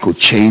radical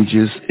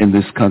changes in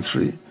this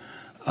country.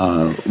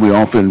 We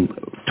often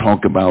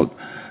talk about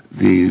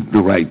the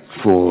right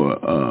for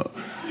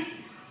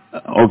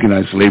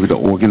organized labor to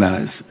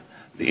organize,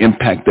 the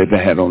impact that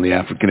had on the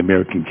African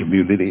American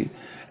community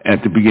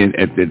at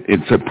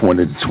some point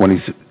in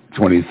the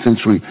 20th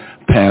century,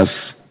 past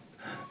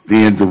the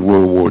end of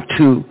World War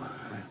II,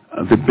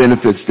 the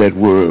benefits that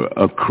were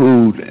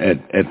accrued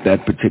at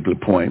that particular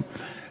point.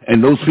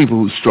 And those people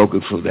who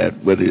struggled for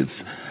that, whether it's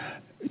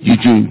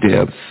Eugene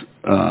Debs,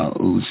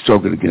 who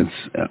struggled against,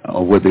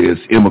 or whether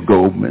it's Emma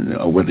Goldman,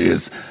 or whether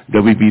it's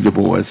W.B. Du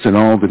Bois, and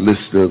all the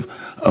list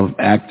of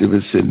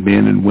activists and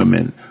men and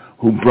women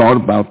who brought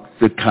about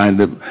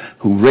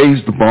who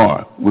raised the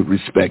bar with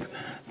respect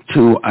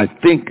to, I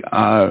think,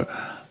 a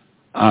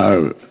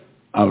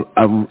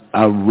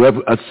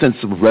sense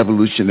of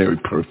revolutionary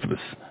purpose.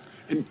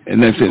 In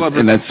that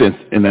sense.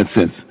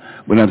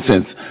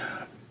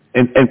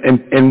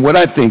 And what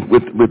I think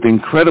with the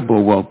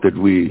incredible wealth that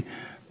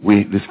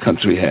this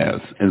country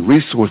has, and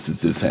resources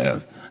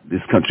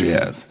this country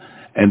has,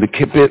 and the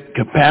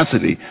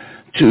capacity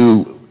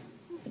to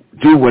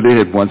do what it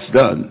had once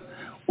done.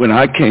 When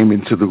I came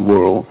into the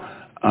world,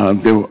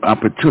 there were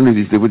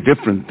opportunities that were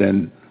different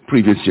than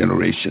previous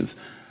generations.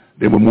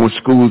 There were more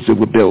schools that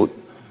were built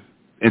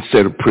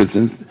instead of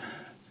prisons.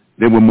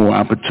 There were more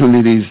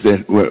opportunities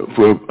that were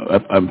for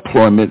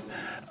employment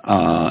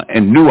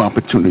and new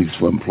opportunities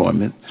for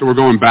employment. So we're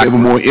going back. There were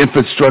more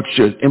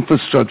infrastructure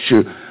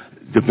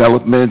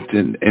development,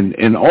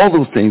 and all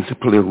those things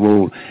play a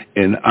role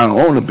in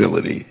our own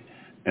ability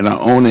and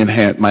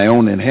my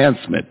own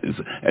enhancement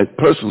as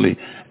personally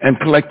and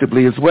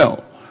collectively as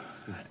well.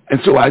 And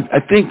so I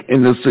think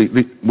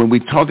when we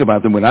talk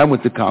about them, when I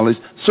went to college,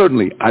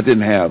 certainly I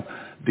didn't have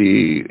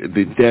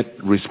the debt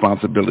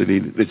responsibility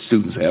that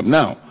students have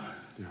now.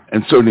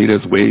 And certainly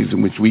there's ways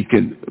in which we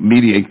can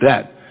mediate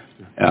that.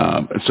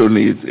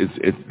 Certainly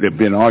there have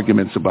been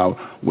arguments about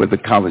whether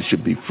college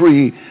should be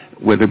free,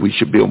 whether we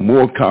should build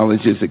more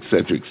colleges, et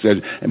cetera,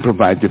 and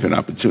provide different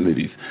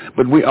opportunities.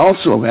 But we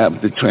also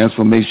have the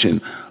transformation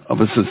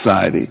of a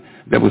society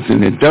that was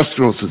an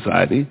industrial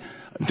society,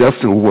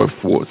 industrial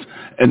workforce,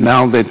 and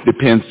now that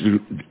depends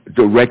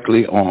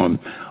directly on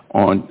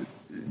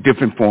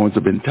different forms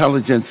of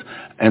intelligence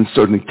and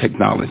certainly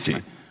technology.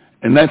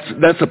 And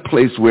that's a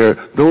place where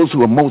those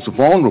who are most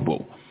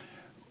vulnerable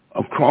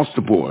across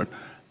the board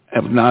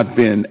have not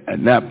been,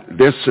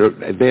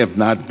 they have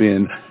not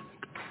been,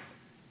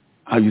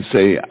 how you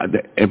say,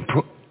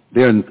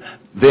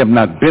 they have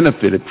not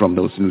benefited from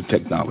those new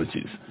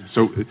technologies.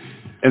 So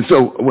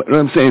what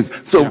I'm saying,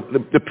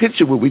 the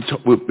picture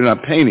we're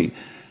not painting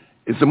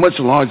is a much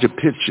larger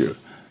picture,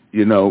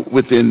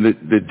 within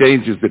the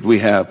dangers that we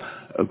have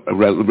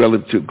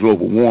relative to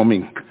global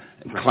warming,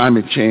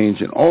 climate change,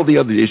 and all the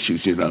other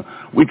issues.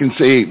 We can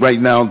say right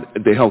now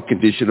the health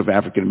condition of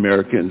African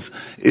Americans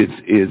is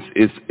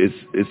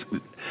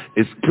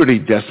pretty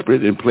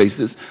desperate in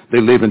places. They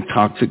live in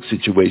toxic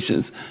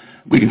situations.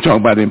 We can talk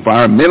about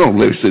environmental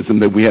racism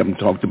that we haven't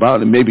talked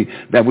about, and maybe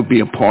that would be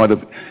a part of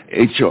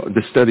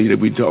the study that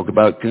we talk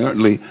about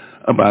currently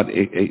about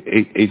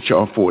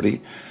HR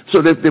 40.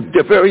 So there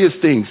are various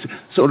things.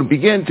 So to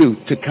begin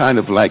to kind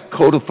of like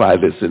codify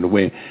this in a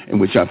way in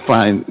which I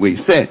find what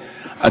you said,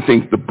 I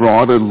think the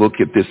broader look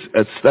at this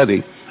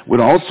study would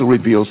also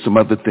reveal some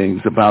other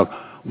things about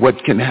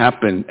what can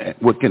happen, and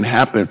what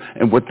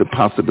the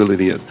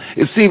possibility is.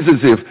 It seems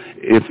as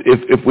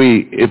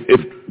if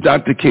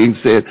Dr. King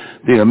said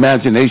the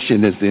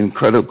imagination is the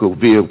incredible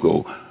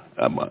vehicle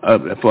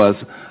for us,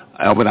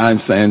 Albert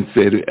Einstein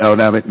said our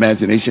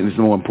imagination is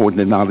more important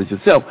than knowledge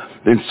itself,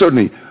 then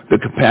certainly the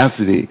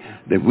capacity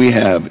that we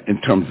have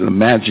in terms of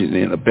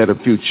imagining a better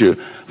future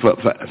for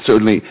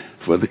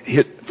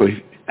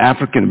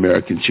African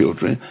American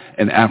children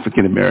and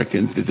African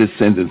Americans, the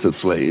descendants of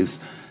slaves,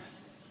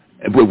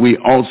 but we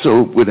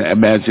also would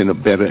imagine a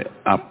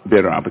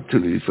better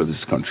opportunity for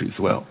this country as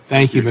well.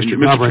 Thank you, Mr.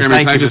 Glover.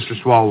 Chairman, Thank you,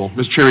 Mr. Swalwell.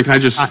 Mr. Chairman, can I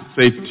just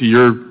say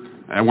to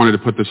I wanted to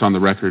put this on the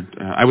record.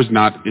 I was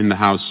not in the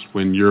House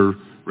when your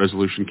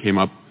resolution came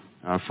up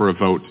for a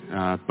vote,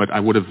 but I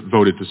would have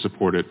voted to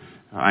support it.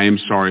 I am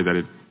sorry that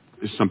it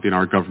is something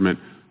our government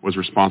was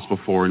responsible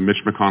for, and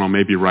Mitch McConnell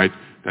may be right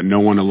that no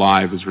one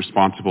alive is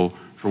responsible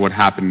for what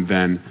happened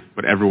then,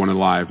 but everyone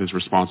alive is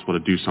responsible to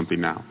do something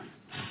now.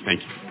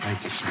 Thank you.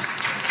 Thank you, sir.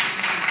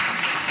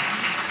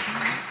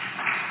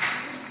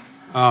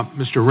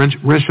 Mr.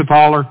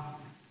 Rentschler.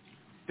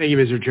 Thank you,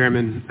 Mr.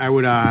 Chairman. I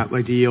would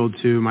like to yield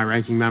to my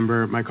ranking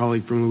member, my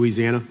colleague from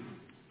Louisiana.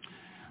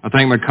 I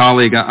thank my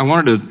colleague. I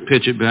wanted to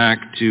pitch it back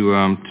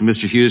to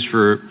Mr. Hughes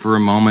for a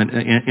moment.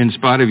 In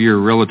spite of your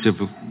relative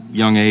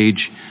young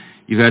age,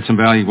 you've had some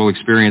valuable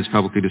experience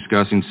publicly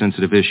discussing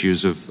sensitive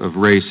issues of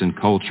race and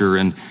culture.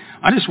 And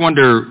I just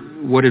wonder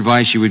what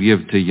advice you would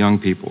give to young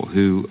people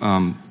who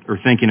are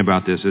thinking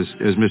about this.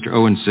 As Mr.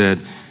 Owens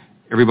said,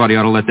 everybody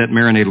ought to let that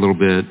marinate a little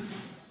bit.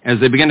 As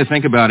they begin to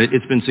think about it,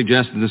 it's been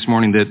suggested this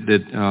morning that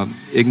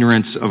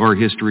ignorance of our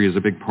history is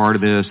a big part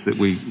of this, that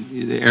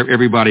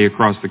everybody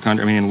across the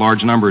country, in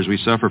large numbers, we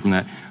suffer from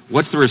that.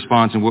 What's the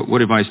response, and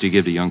what advice do you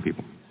give to young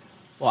people?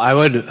 Well, I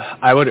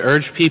would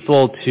urge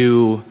people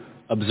to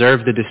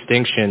observe the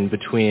distinction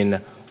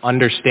between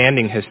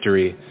understanding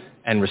history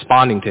and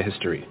responding to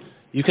history.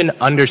 You can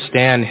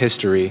understand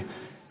history,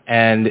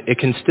 and it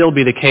can still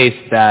be the case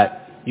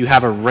that you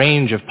have a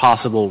range of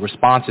possible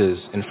responses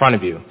in front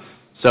of you.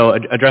 So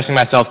addressing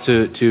myself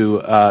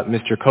to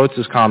Mr.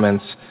 Coates'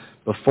 comments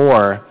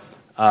before,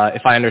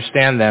 if I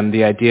understand them,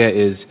 the idea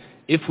is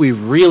if we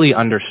really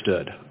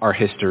understood our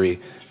history,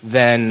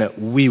 then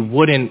we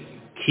wouldn't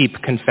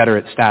keep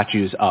Confederate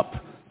statues up,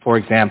 for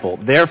example.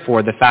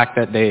 Therefore, the fact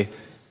that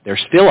they're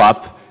still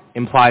up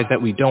implies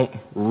that we don't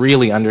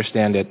really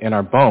understand it in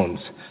our bones.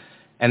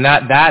 And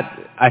that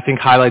I think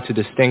highlights a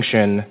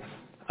distinction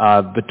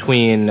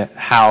between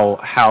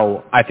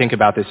how I think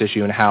about this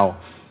issue and how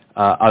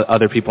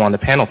other people on the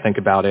panel think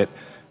about it.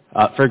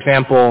 For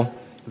example,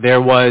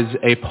 there was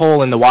a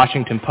poll in the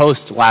Washington Post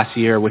last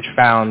year which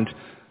found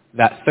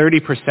that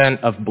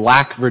 30% of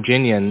black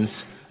Virginians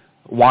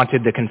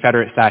wanted the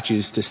Confederate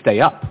statues to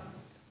stay up.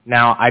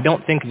 Now, I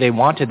don't think they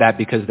wanted that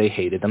because they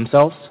hated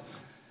themselves.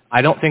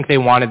 I don't think they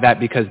wanted that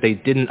because they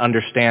didn't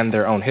understand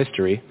their own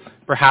history.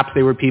 Perhaps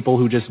they were people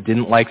who just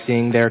didn't like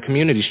seeing their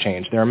communities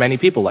change. There are many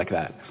people like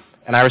that.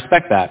 And I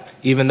respect that,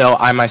 even though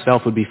I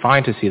myself would be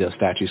fine to see those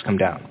statues come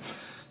down.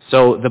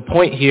 So the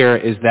point here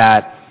is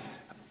that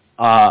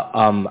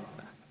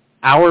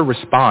our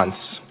response,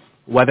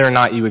 whether or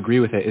not you agree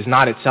with it, is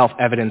not itself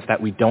evidence that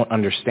we don't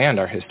understand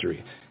our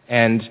history.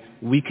 And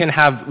we can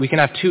have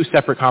two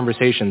separate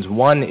conversations.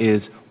 One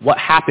is what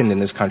happened in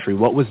this country,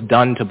 what was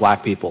done to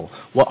black people,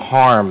 what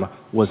harm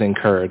was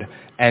incurred.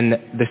 And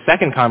the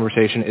second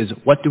conversation is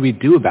what do we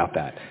do about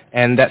that?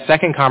 And that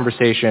second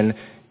conversation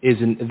is,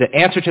 the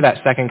answer to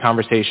that second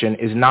conversation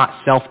is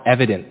not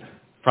self-evident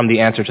from the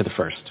answer to the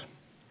first.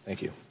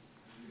 Thank you.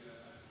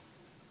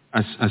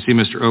 I see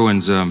Mr.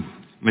 Owens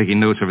making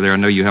notes over there. I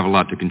know you have a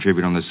lot to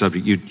contribute on this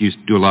subject. You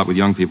do a lot with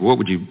young people. What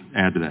would you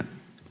add to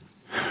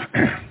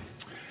that?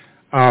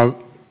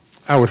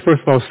 I would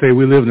first of all say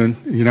we live in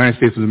the United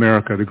States of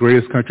America, the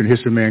greatest country in the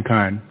history of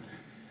mankind,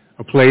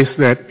 a place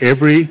that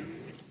every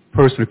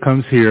person who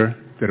comes here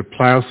that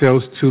apply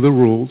ourselves to the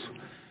rules,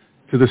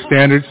 to the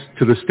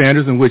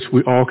standards in which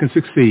we all can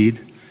succeed,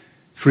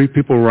 treat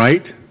people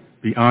right,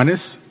 be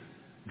honest,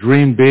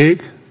 dream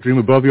big, dream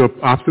above your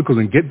obstacles,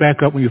 and get back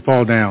up when you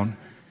fall down,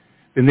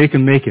 then they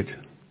can make it.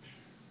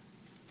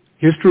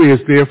 History is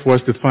there for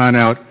us to find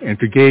out and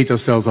to gauge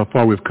ourselves how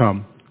far we've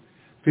come.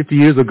 50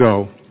 years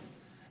ago,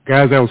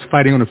 guys I was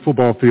fighting on the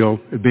football field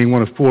as being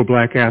one of 4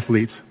 black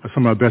athletes are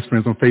some of our best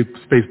friends on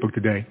Facebook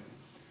today,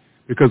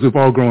 because we've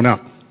all grown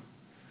up.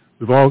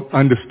 We've all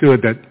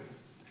understood that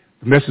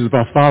the message of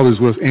our fathers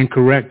was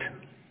incorrect,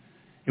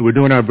 and we're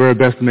doing our very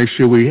best to make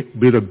sure we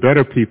be the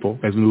better people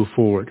as we move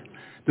forward.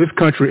 This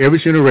country, every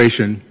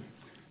generation,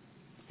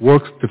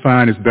 works to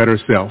find its better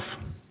self.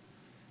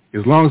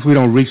 As long as we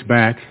don't reach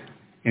back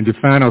and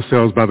define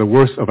ourselves by the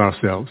worst of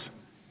ourselves,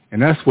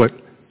 and that's what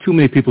too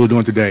many people are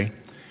doing today.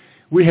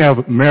 We have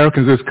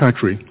Americans in this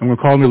country, I'm going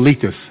to call them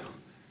elitists,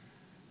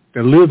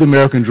 that live the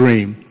American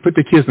dream, put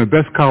their kids in the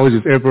best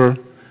colleges ever,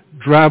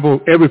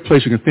 travel every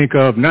place you can think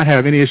of, not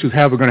have any issues,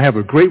 we're going to have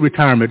a great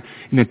retirement,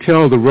 and then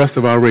tell the rest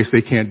of our race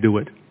they can't do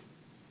it.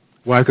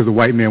 Why? Because the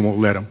white man won't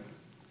let them.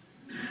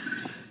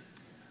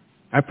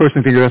 I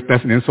personally think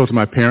that's an insult to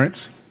my parents,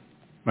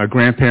 my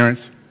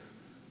grandparents.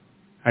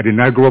 I did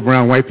not grow up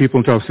around white people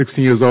until I was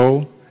 16 years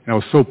old, and I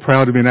was so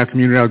proud to be in that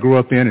community I grew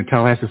up in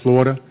Tallahassee,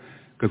 Florida,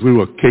 because we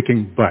were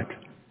kicking butt.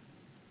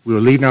 We were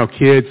leading our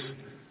kids.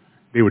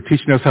 They were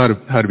teaching us how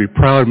to be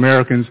proud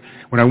Americans.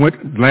 When I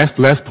went,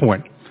 last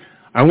point,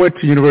 I went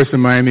to University of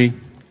Miami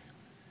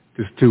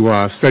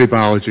to study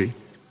biology.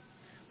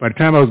 By the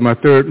time I was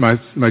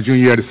my junior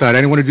year, I decided I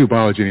didn't want to do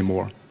biology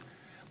anymore.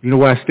 You know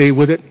why I stayed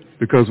with it?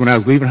 Because when I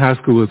was leaving high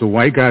school, as a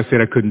white guy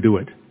said I couldn't do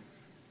it.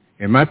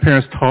 And my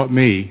parents taught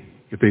me,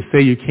 if they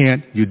say you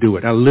can't, you do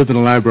it. I lived in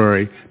the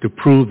library to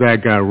prove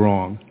that guy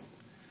wrong.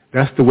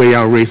 That's the way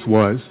our race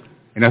was,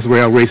 and that's the way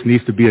our race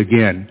needs to be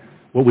again.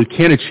 What we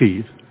can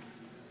achieve,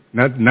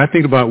 not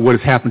think about what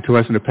has happened to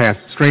us in the past.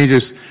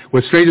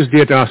 What strangers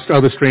did to us,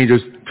 other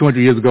strangers 200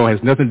 years ago has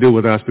nothing to do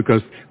with us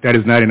because that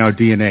is not in our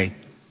DNA.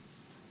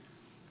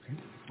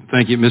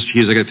 Thank you, Mr.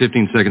 Hughes. I got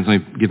 15 seconds.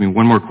 Give me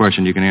one more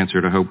question. You can answer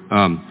it, I hope.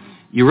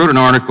 You wrote an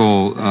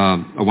article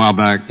a while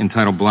back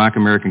entitled Black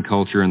American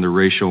Culture and the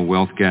Racial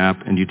Wealth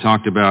Gap, and you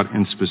talked about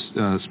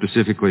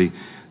specifically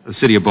the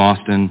city of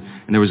Boston,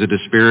 and there was a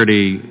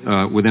disparity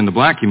within the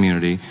black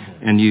community,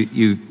 and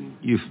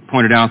you've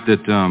pointed out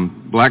that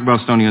black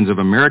Bostonians of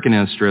American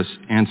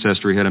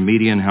ancestry had a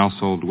median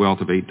household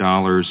wealth of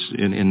 $8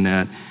 in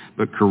that,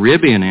 but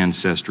Caribbean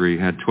ancestry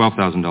had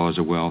 $12,000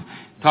 of wealth.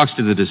 It talks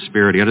to the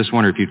disparity. I just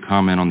wonder if you'd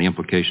comment on the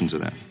implications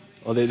of that.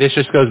 Well, this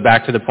just goes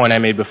back to the point I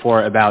made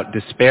before about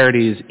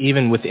disparities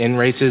even within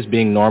races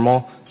being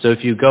normal. So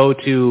if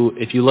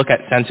you look at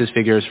census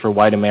figures for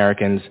white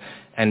Americans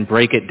and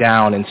break it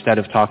down instead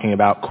of talking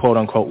about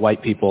quote-unquote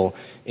white people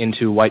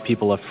into white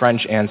people of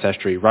French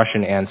ancestry,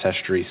 Russian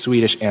ancestry,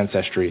 Swedish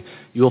ancestry,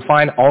 you will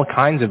find all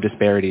kinds of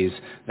disparities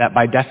that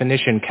by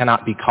definition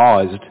cannot be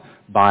caused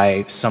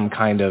by some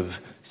kind of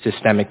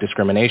systemic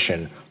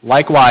discrimination.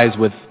 Likewise,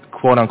 with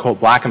quote-unquote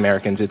black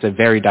Americans, it's a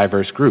very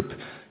diverse group.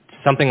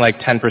 Something like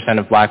 10%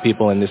 of black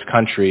people in this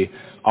country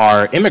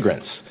are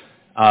immigrants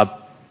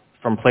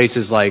from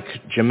places like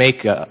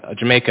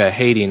Jamaica,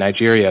 Haiti,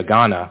 Nigeria,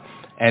 Ghana.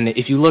 And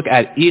if you look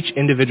at each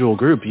individual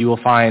group, you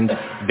will find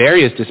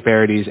various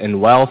disparities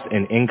in wealth,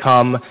 in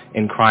income,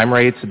 in crime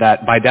rates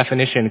that by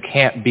definition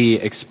can't be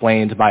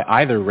explained by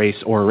either race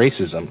or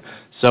racism.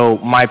 So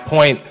my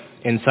point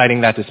in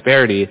citing that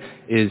disparity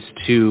is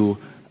to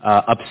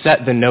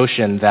upset the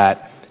notion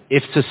that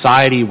if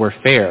society were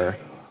fair,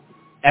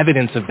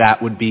 evidence of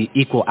that would be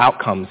equal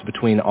outcomes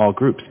between all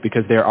groups,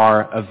 because there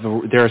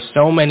are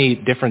so many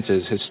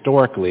differences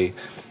historically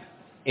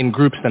in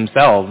groups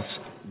themselves,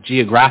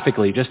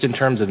 geographically, just in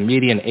terms of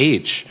median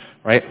age,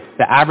 right?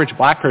 The average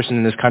black person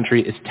in this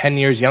country is 10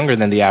 years younger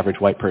than the average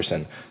white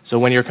person. So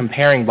when you're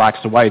comparing blacks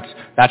to whites,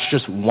 that's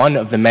just one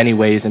of the many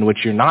ways in which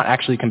you're not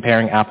actually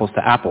comparing apples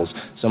to apples.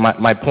 So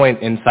my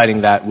point in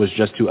citing that was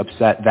just to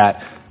upset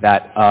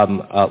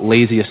that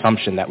lazy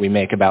assumption that we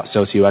make about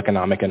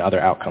socioeconomic and other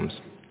outcomes.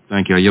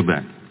 Thank you. I yield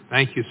back.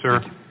 Thank you,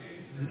 sir.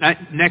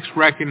 Next,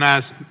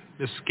 recognize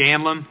Ms.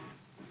 Scanlon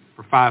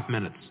for 5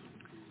 minutes.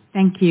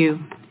 Thank you.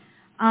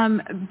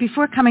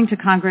 Before coming to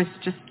Congress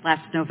just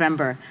last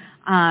November,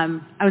 I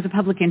was a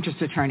public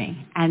interest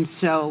attorney, and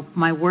so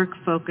my work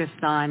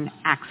focused on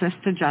access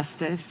to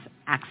justice,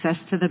 access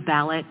to the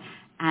ballot,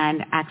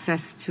 and access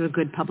to a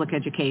good public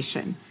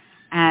education.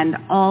 And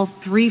all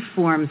three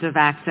forms of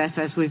access,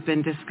 as we've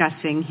been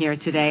discussing here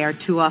today, are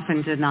too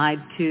often denied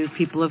to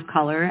people of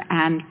color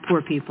and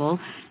poor people.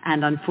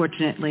 And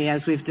unfortunately,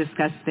 as we've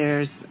discussed,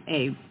 there's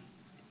a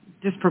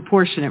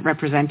disproportionate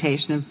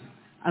representation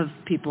of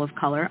people of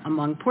color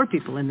among poor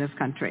people in this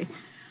country.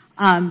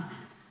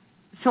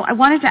 So I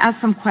wanted to ask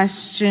some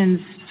questions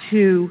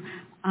to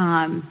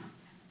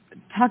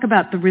talk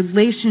about the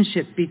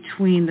relationship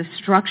between the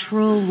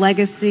structural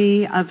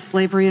legacy of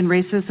slavery and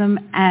racism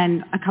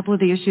and a couple of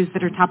the issues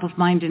that are top of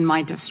mind in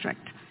my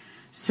district.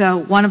 So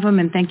one of them,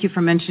 and thank you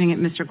for mentioning it,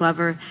 Mr.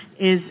 Glover,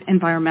 is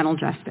environmental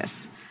justice.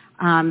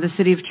 The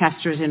city of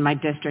Chester is in my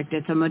district.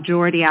 It's a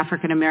majority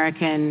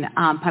African-American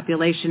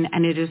population,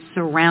 and it is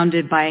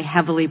surrounded by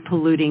heavily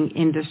polluting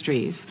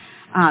industries.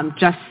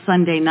 Just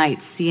Sunday night,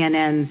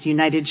 CNN's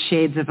United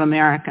Shades of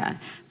America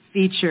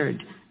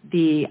featured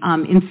the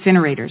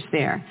incinerators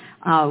there.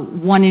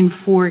 1 in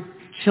 4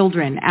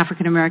 children,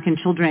 African-American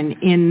children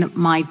in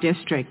my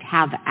district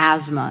have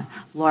asthma,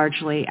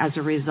 largely as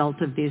a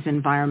result of these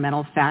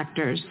environmental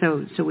factors.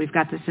 So we've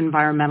got this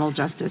environmental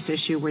justice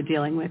issue we're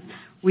dealing with.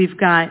 We've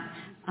got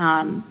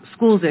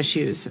schools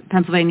issues.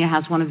 Pennsylvania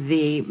has one of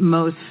the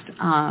most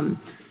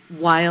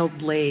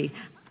wildly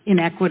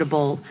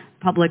inequitable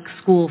public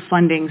school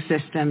funding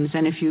systems,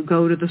 and if you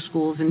go to the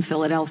schools in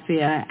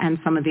Philadelphia and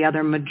some of the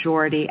other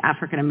majority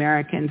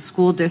African-American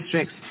school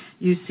districts,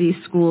 you see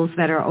schools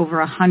that are over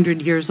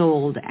 100 years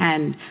old,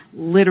 and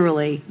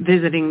literally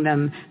visiting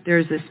them,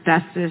 there's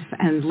asbestos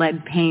and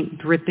lead paint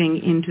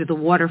dripping into the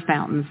water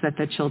fountains that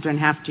the children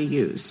have to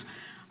use.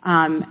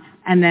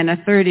 And then a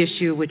third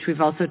issue, which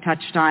we've also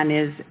touched on,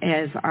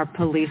 is our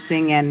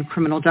policing and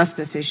criminal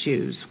justice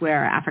issues,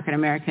 where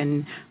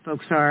African-American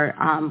folks are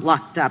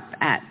locked up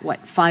at,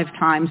 5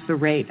 times the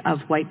rate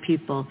of white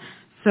people.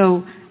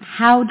 So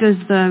how does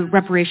the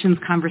reparations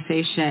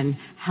conversation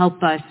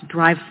help us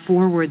drive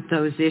forward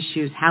those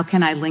issues? How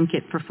can I link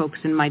it for folks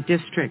in my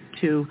district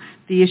to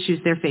the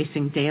issues they're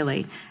facing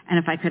daily? And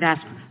if I could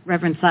ask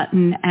Reverend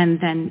Sutton and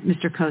then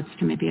Mr. Coates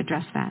to maybe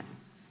address that.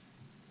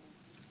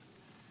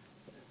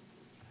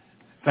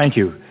 Thank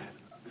you.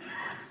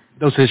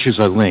 Those issues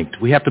are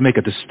linked. We have to make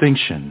a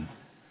distinction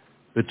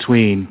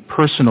between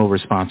personal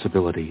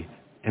responsibility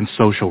and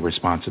social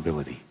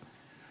responsibility.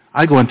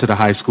 I go into the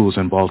high schools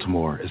in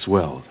Baltimore as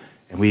well,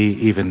 And we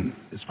even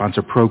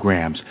sponsor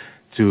programs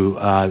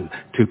to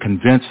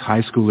convince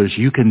high schoolers,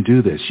 you can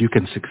do this, you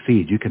can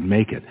succeed, you can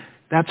make it.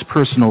 That's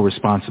personal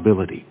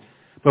responsibility.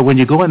 But when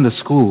you go in the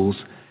schools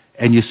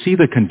and you see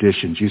the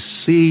conditions, you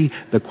see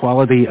the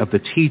quality of the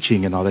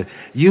teaching and all that,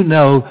 you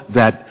know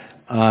that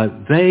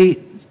they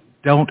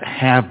don't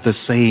have the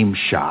same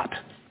shot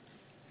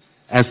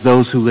as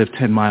those who live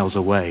 10 miles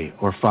away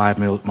or 5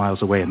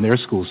 miles away in their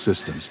school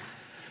systems.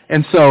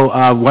 And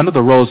so one of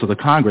the roles of the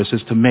Congress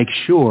is to make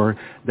sure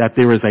that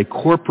there is a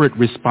corporate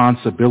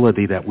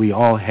responsibility that we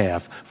all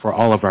have for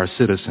all of our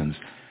citizens.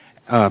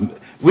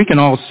 We can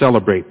all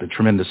celebrate the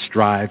tremendous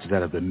strides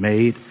that have been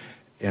made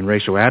in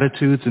racial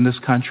attitudes in this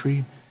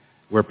country.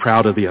 We're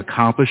proud of the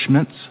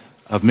accomplishments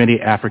of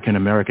many African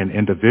American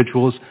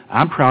individuals.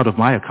 I'm proud of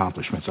my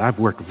accomplishments. I've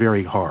worked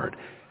very hard,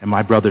 and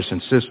my brothers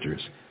and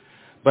sisters.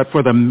 But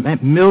for the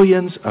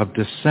millions of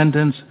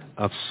descendants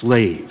of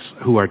slaves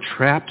who are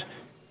trapped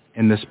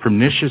in this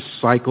pernicious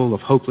cycle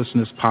of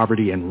hopelessness,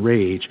 poverty, and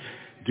rage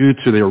due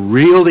to their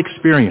real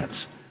experience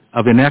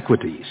of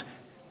inequities,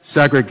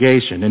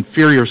 segregation,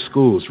 inferior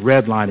schools,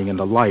 redlining, and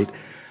the like,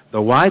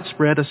 the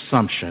widespread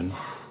assumption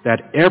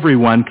that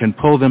everyone can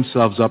pull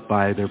themselves up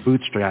by their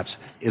bootstraps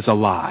is a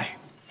lie.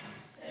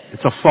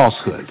 It's a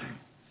falsehood.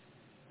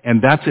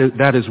 And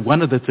that is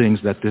one of the things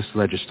that this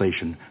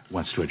legislation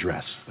wants to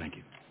address. Thank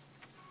you.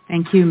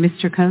 Thank you.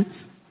 Mr. Coates?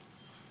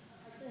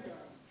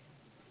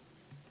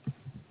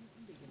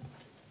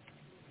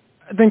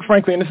 I think,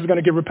 frankly, and this is going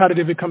to get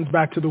repetitive, it comes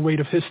back to the weight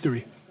of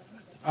history.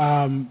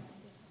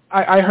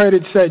 I heard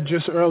it said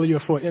just earlier,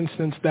 for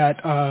instance, that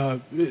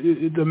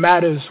the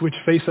matters which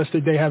face us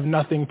today have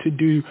nothing to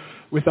do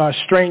with our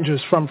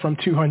strangers from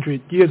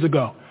 200 years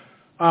ago.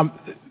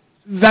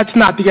 That's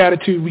not the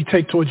attitude we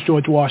take towards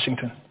George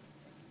Washington.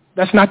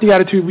 That's not the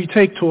attitude we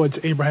take towards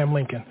Abraham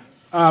Lincoln.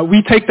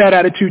 We take that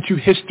attitude to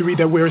history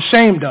that we're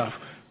ashamed of.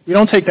 We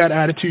don't take that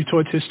attitude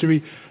towards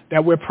history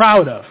that we're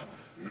proud of.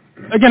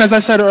 Again, as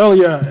I said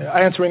earlier,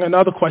 answering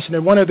another question,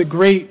 that one of the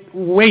great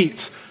weights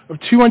of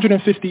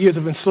 250 years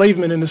of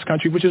enslavement in this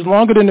country, which is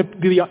longer than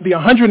the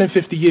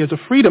 150 years of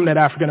freedom that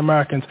African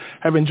Americans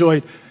have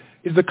enjoyed,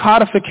 is the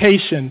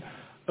codification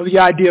of the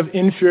idea of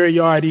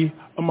inferiority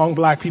among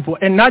black people,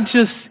 and not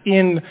just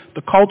in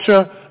the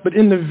culture, but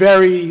in the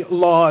very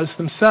laws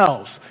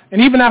themselves.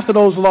 And even after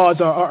those laws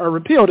are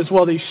repealed, as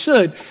well they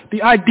should,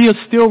 the idea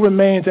still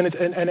remains and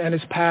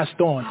is passed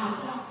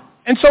on.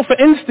 And so, for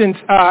instance,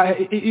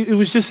 it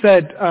was just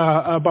said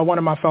by one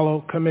of my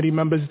fellow committee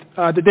members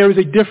that there is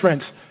a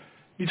difference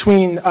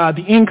between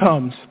the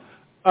incomes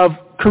of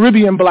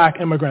Caribbean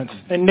black immigrants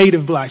and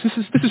native blacks. This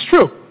is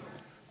true.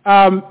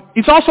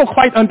 It's also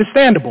quite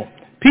understandable.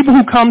 People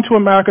who come to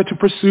America to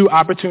pursue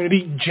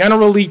opportunity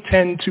generally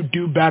tend to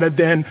do better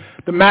than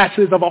the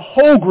masses of a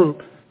whole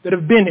group that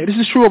have been here. This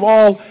is true of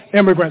all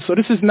immigrants, so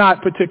this is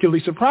not particularly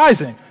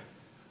surprising.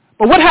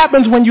 But what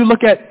happens when you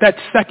look at that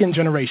second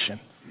generation?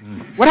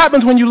 What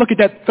happens when you look at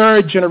that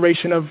third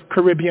generation of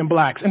Caribbean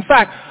blacks? In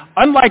fact,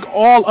 unlike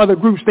all other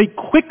groups, they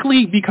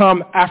quickly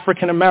become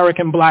African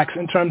American blacks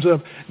in terms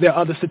of their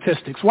other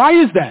statistics. Why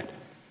is that?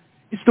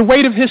 It's the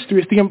weight of history.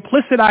 It's the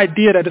implicit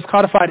idea that is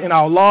codified in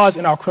our laws,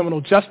 in our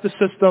criminal justice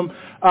system,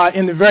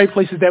 in the very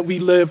places that we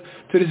live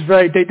to this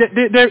very day.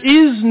 There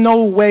is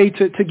no way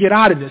to get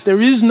out of this.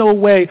 There is no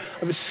way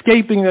of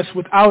escaping this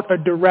without a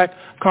direct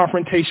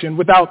confrontation,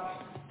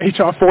 without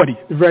H.R. 40,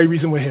 the very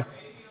reason we're here.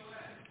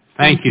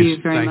 Thank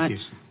you very much.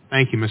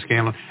 Thank you, Ms.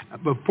 Scanlon.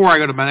 Before I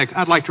go to my next,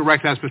 I'd like to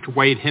recognize Mr.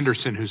 Wade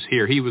Henderson, who's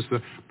here. He was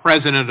the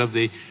president of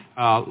the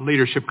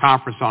Leadership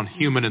Conference on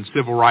Human and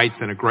Civil Rights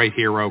and a great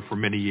hero for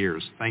many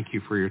years. Thank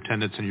you for your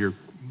attendance and your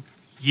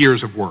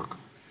years of work.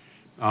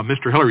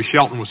 Mr. Hillary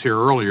Shelton was here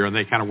earlier, and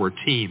they kind of were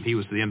a team. He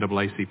was the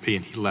NAACP,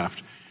 and he left.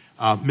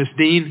 Ms.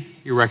 Dean,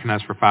 you're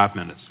recognized for 5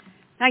 minutes.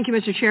 Thank you,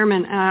 Mr.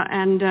 Chairman,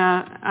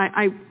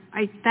 I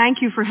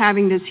thank you for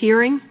having this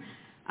hearing.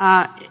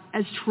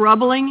 As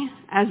troubling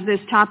as this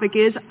topic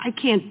is, I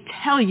can't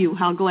tell you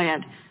how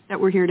glad that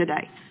we're here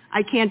today.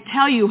 I can't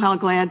tell you how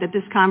glad that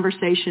this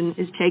conversation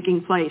is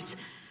taking place.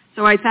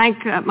 So I thank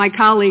my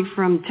colleague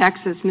from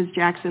Texas, Ms.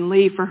 Jackson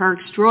Lee, for her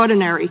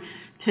extraordinary,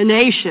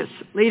 tenacious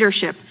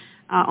leadership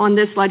on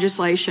this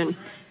legislation.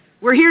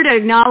 We're here to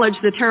acknowledge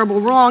the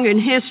terrible wrong in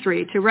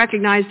history, to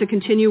recognize the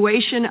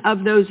continuation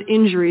of those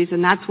injuries,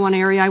 and that's one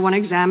area I want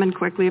to examine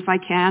quickly if I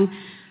can,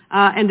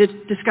 and to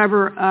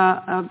discover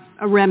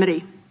a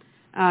remedy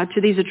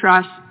to these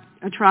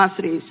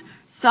atrocities,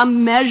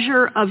 some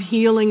measure of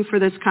healing for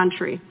this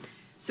country.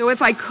 So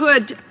if I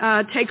could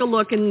take a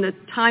look in the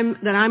time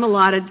that I'm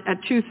allotted at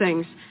two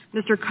things.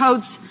 Mr.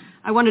 Coates,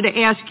 I wanted to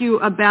ask you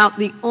about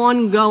the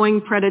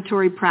ongoing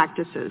predatory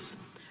practices.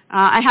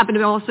 I happen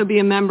to also be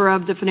a member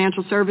of the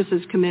Financial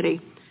Services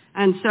Committee,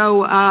 and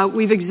so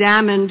we've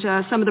examined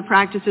some of the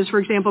practices, for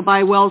example,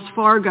 by Wells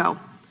Fargo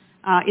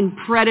in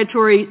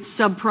predatory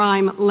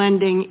subprime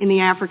lending in the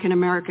African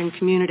American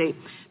community.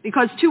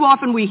 Because too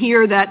often we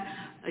hear that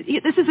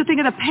this is a thing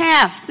of the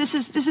past. This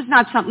is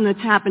not something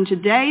that's happened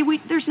today.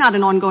 There's not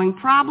an ongoing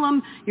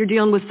problem. You're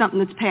dealing with something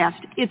that's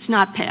past. It's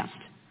not past.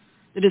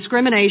 The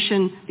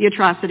discrimination, the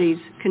atrocities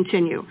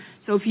continue.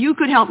 So if you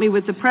could help me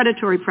with the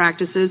predatory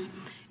practices,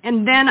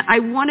 and then I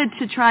wanted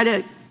to try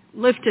to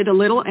lift it a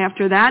little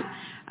after that,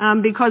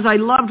 because I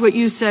loved what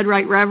you said,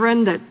 Right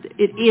Reverend, that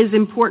it is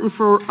important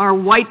for our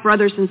white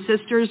brothers and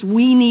sisters.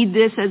 We need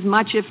this as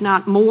much, if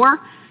not more,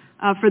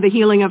 for the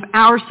healing of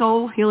our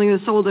soul, healing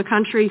the soul of the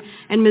country.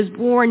 And Ms.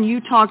 Brown,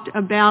 you talked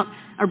about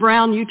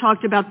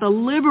the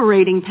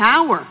liberating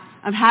power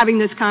of having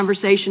this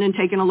conversation and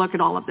taking a look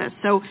at all of this.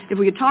 So if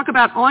we could talk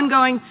about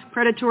ongoing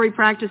predatory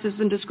practices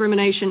and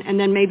discrimination, and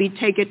then maybe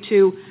take it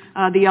to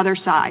the other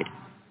side.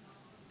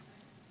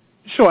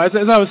 Sure. As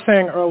I was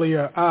saying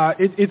earlier,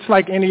 it's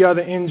like any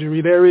other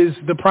injury. There is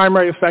the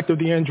primary effect of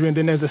the injury, and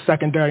then there's a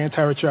secondary and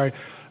tertiary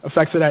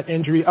effects of that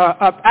injury.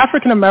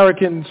 African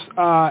Americans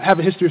have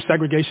a history of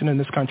segregation in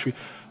this country.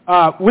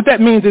 What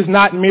that means is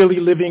not merely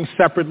living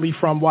separately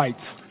from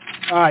whites.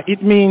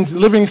 It means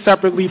living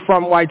separately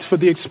from whites for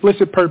the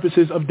explicit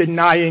purposes of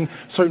denying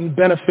certain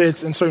benefits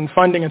and certain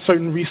funding and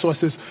certain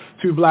resources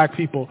to black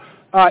people.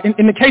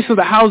 In the case of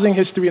the housing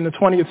history in the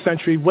 20th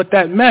century, what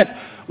that meant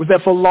was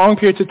that for long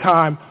periods of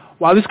time,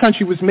 while this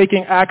country was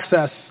making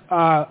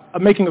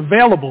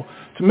available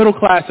to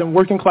middle-class and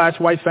working-class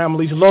white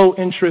families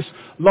low-interest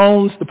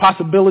loans, the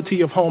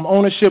possibility of home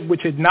ownership,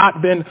 which had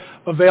not been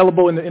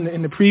available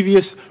in the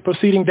previous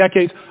preceding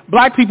decades,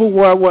 black people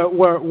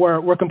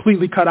were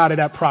completely cut out of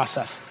that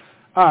process.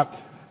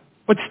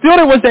 But still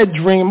there was that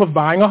dream of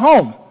buying a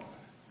home.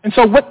 And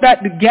so what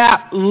the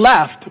gap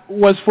left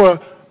was for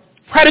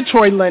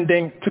predatory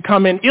lending to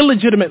come in,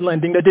 illegitimate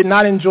lending that did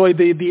not enjoy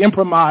the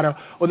imprimatur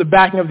or the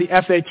backing of the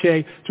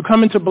FHA, to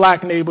come into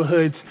black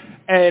neighborhoods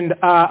and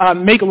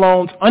make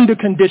loans under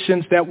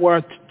conditions that were,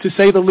 to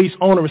say the least,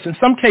 onerous. In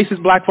some cases,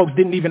 black folks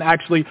didn't even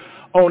actually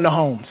own the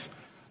homes.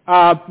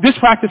 This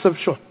practice of,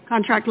 sure.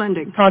 Contract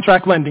lending.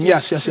 Contract lending,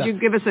 yes. Could you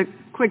give us a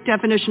quick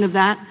definition of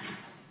that?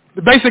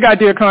 The basic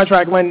idea of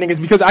contract lending is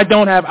because I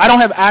don't have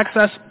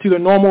access to the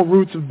normal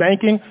routes of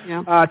banking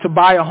to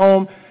buy a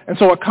home. And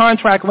so a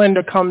contract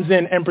lender comes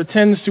in and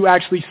pretends to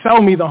actually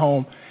sell me the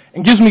home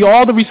and gives me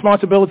all the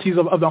responsibilities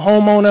of the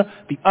homeowner,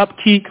 the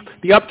upkeep,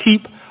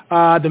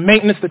 the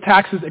maintenance, the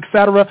taxes,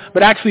 etc.,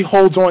 but actually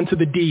holds on to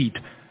the deed.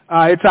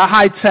 It's a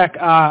high-tech,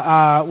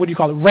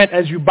 rent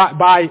as you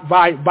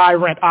buy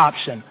rent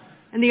option.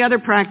 And the other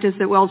practice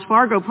that Wells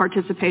Fargo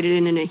participated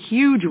in a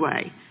huge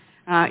way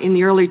in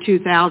the early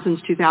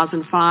 2000s,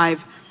 2005,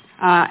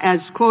 as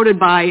quoted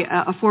by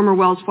a former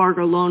Wells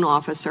Fargo loan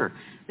officer.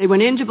 They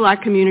went into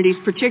black communities,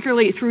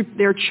 particularly through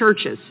their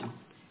churches,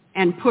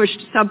 and pushed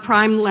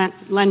subprime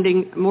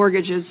lending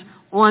mortgages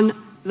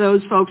on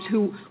those folks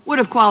who would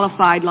have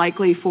qualified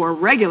likely for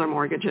regular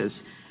mortgages.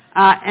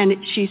 And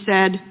she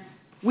said,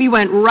 we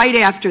went right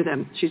after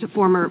them. She's a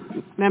former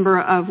member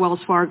of Wells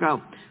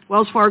Fargo.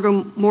 Wells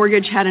Fargo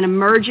Mortgage had an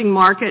emerging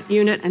market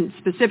unit and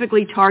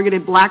specifically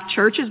targeted black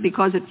churches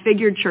because it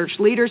figured church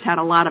leaders had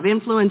a lot of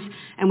influence,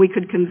 and we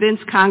could convince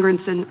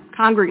Congress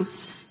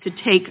to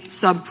take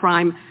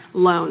subprime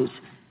loans.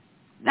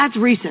 That's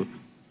recent.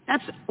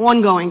 That's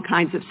ongoing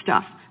kinds of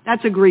stuff.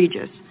 That's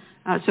egregious.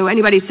 So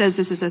anybody says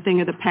this is a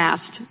thing of the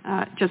past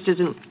just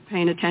isn't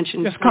paying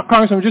attention. Yes,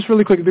 Congressman, just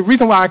really quick. The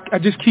reason why I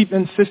just keep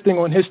insisting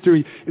on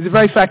history is the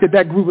very fact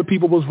that group of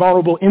people was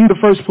vulnerable in the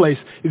first place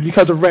is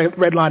because of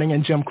redlining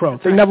and Jim Crow.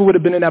 They never would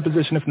have been in that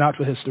position if not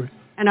for history.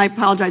 And I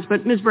apologize,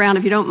 but Ms. Brown,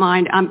 if you don't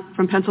mind, I'm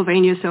from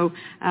Pennsylvania, so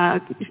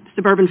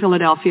suburban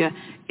Philadelphia.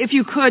 If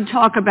you could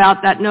talk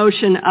about that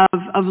notion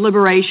of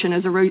liberation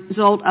as a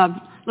result of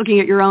looking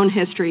at your own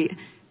history,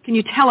 can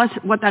you tell us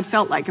what that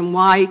felt like and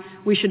why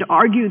we should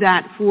argue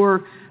that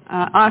for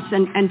us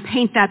and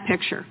paint that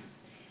picture?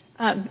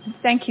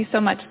 Thank you so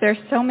much. There's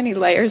so many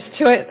layers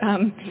to it.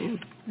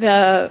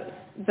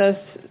 The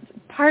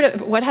part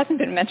of what hasn't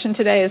been mentioned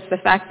today is the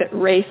fact that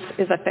race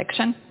is a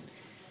fiction.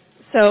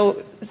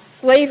 So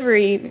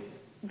slavery,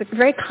 the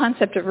very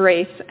concept of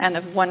race and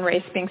of one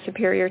race being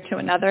superior to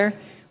another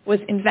was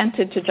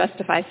invented to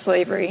justify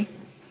slavery.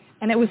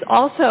 And it was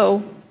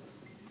also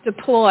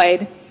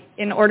deployed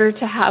in order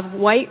to have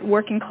white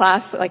working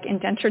class, like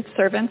indentured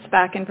servants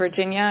back in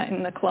Virginia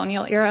in the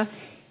colonial era,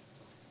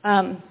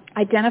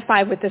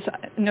 identify with this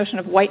notion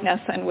of whiteness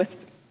and with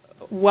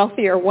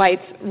wealthier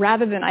whites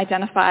rather than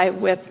identify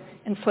with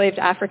enslaved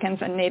Africans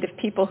and Native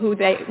people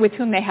with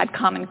whom they had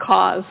common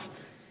cause.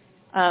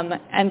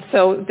 And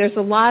so there's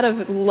a lot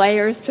of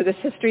layers to this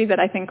history that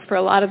I think for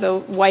a lot of the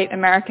white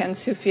Americans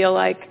who feel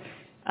like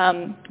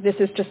this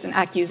is just an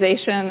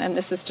accusation and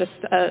this is just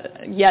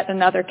yet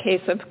another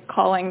case of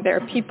calling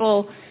their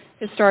people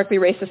historically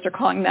racist or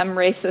calling them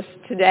racist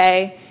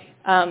today.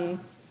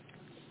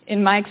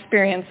 In my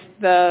experience,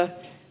 the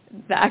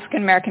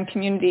African American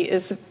community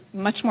is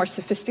much more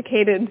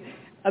sophisticated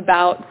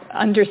about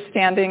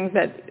understanding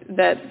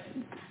that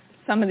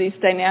some of these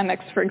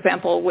dynamics, for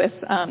example, with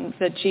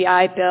the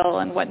GI Bill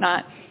and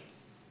whatnot,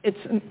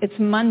 it's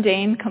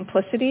mundane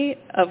complicity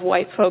of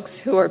white folks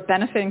who are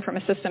benefiting from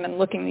a system and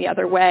looking the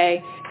other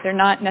way. They're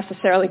not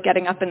necessarily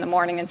getting up in the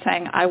morning and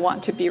saying, I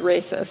want to be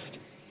racist.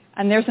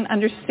 And there's an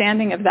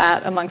understanding of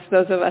that amongst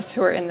those of us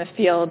who are in the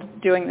field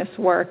doing this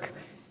work.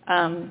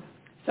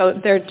 So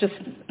they're just,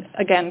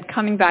 again,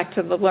 coming back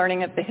to the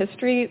learning of the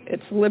history.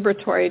 It's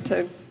liberatory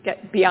to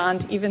get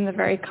beyond even the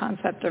very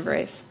concept of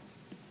race.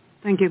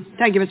 Thank you.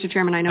 Thank you, Mr.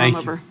 Chairman. I know I'm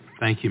over.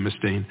 Thank you, Ms.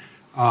 Dean.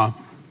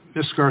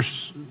 Ms.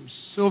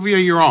 Sylvia,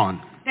 you're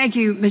on. Thank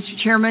you, Mr.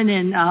 Chairman.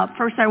 And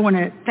first I want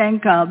to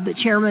thank the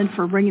chairman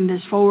for bringing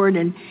this forward.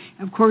 And,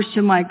 of course,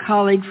 to my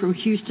colleague from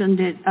Houston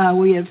that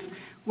we have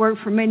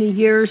worked for many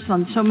years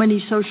on so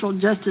many social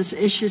justice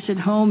issues at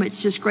home. It's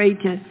just great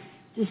to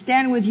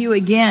stand with you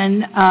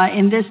again,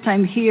 and this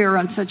time here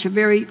on such a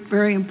very,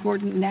 very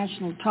important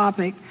national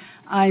topic.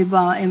 I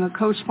am a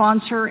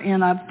co-sponsor,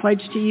 and I've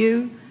pledged to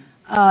you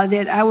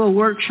that I will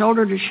work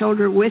shoulder to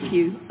shoulder with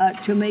you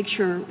to make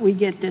sure we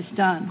get this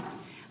done.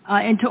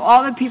 And to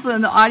all the people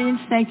in the audience,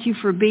 thank you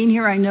for being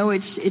here. I know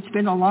it's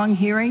been a long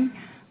hearing,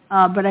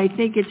 but I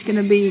think it's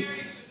going to be,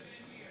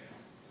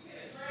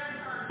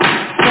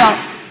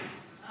 well,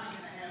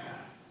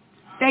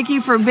 thank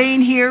you for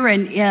being here,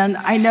 and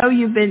I know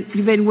you've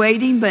been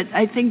waiting, but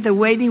I think the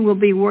waiting will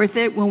be worth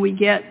it when we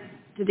get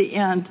to the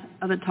end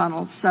of the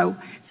tunnel. So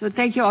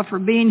thank you all for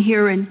being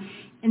here. And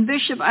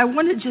Bishop, I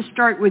wanted to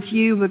start with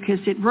you because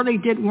it really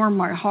did warm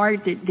my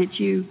heart that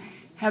you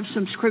have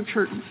some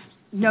scripture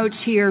notes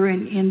here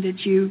and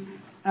that you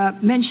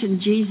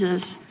mentioned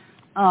Jesus.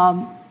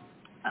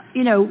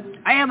 You know,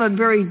 I have a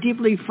very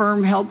deeply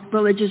firm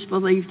religious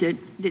belief that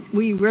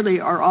we really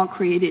are all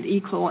created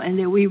equal and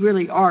that we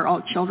really are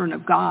all children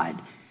of God.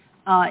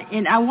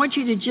 And I want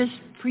you to just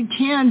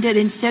pretend that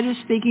instead of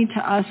speaking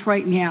to us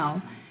right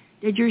now,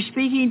 that you're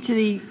speaking to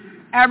the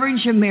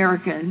average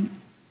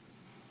American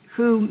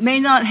who may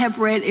not have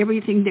read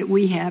everything that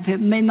we have,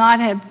 may not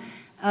have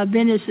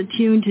been as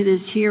attuned to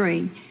this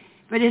hearing,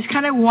 but is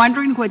kind of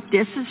wondering what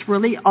this is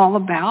really all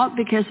about,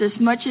 because as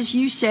much as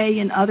you say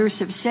and others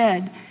have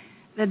said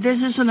that this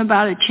isn't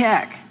about a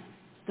check,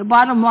 the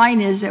bottom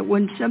line is that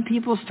when some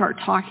people start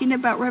talking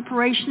about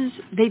reparations,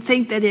 they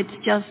think that it's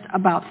just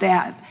about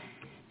that.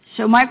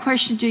 So my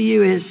question to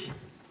you is,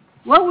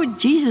 what would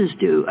Jesus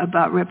do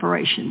about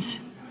reparations?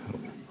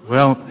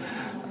 Well,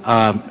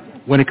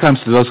 when it comes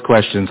to those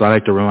questions, I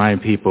like to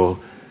remind people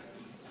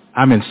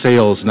I'm in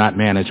sales, not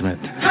management.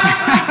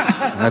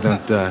 I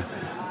don't,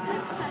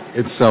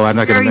 and so I'm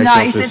not going to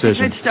make those decisions. Very nice. It's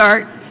a good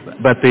start.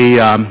 But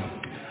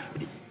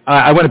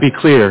I want to be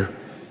clear.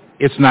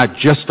 It's not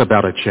just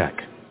about a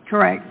check.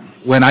 Correct.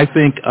 When I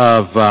think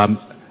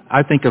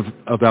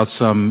about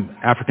some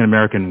African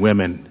American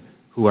women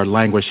who are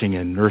languishing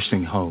in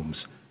nursing homes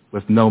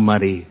with no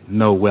money,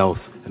 no wealth,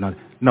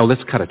 no,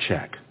 let's cut a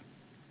check.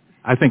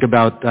 I think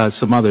about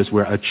some others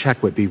where a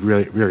check would be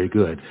really, really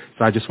good.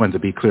 So I just wanted to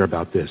be clear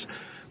about this.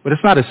 But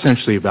it's not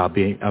essentially about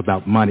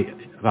money.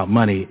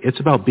 It's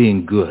about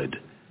being good.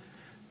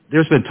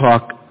 There's been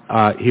talk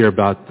here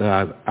about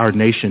our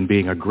nation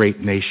being a great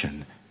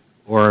nation,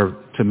 or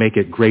to make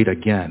it great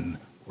again,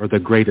 or the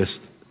greatest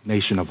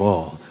nation of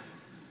all.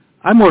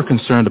 I'm more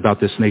concerned about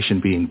this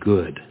nation being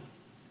good.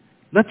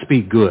 Let's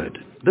be good.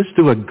 Let's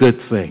do a good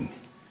thing.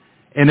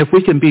 And if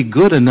we can be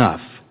good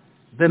enough,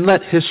 then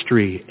let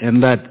history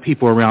and let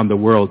people around the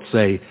world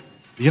say,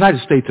 the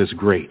United States is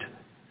great.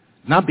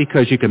 Not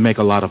because you can make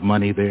a lot of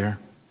money there,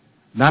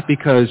 not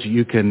because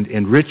you can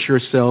enrich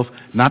yourself,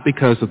 not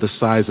because of the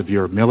size of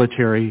your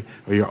military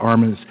or your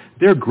armaments.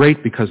 They're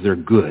great because they're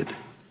good.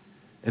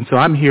 And so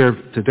I'm here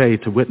today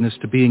to witness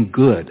to being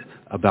good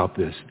about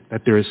this,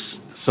 that there is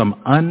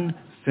some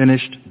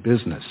unfinished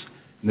business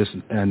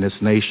in this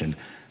nation.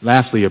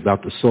 Lastly,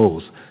 about the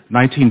souls. In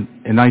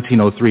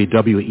 1903,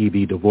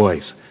 W.E.B. Du Bois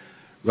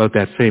wrote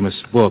that famous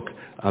book,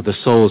 The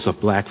Souls of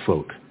Black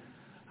Folk.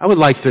 I would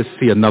like to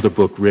see another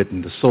book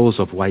written, The Souls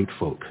of White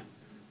Folk.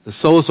 The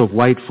souls of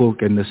white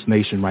folk in this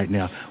nation right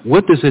now.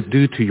 What does it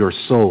do to your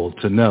soul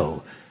to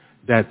know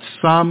that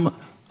some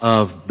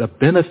of the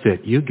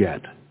benefit you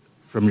get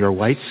from your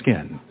white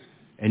skin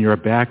and your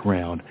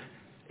background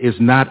is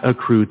not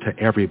accrued to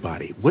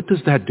everybody? What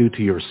does that do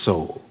to your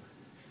soul?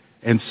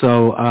 And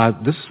so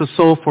this is a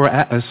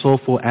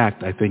soulful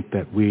act, I think,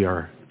 that we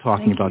are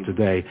talking about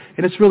today.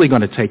 And it's really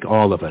going to take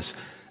all of us.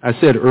 I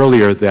said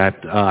earlier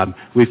that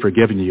we've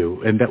forgiven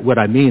you. And that what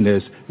I mean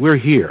is we're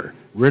here.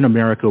 We're in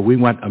America. We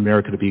want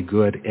America to be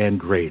good and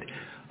great.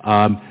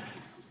 Desmond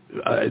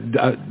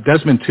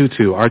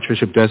Tutu,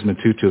 Archbishop Desmond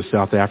Tutu of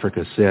South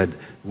Africa said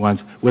once,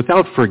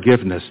 without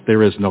forgiveness,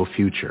 there is no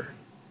future.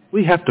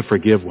 We have to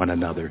forgive one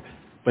another.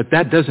 But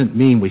that doesn't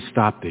mean we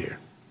stop there.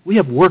 We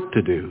have work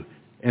to do.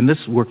 And this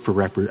is work for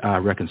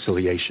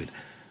reconciliation.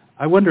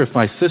 I wonder if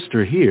my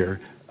sister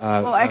here...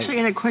 well, actually,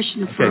 I had a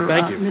question for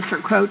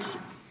Mr. Coates.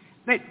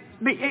 But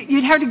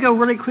you'd have to go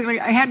really quickly.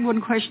 I had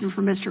one question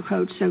for Mr.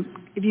 Coates, so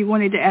if you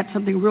wanted to add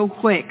something real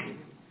quick.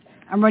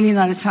 I'm running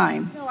out of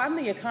time. No, I'm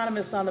the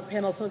economist on the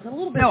panel, so it's a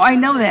little bit... No, I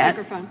know that.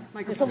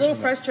 It's a little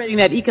frustrating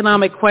that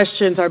economic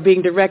questions are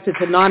being directed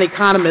to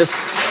non-economists.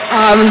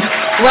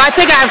 Well, I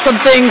think I have some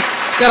things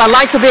that I'd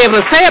like to be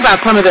able to say about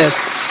some of this.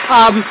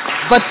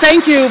 But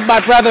thank you, my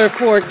brother,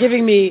 for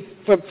giving me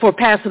for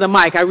passing the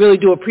mic. I really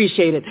do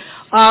appreciate it.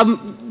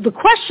 The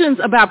questions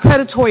about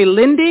predatory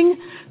lending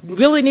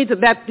really need to,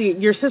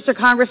 your sister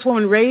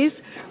Congresswoman raised,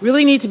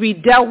 really need to be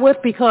dealt with,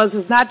 because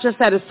it's not just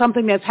that it's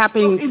something that's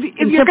happening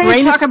if you're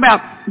going to talk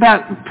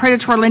about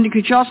predatory lending,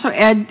 could you also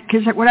add,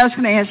 because what I was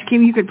going to ask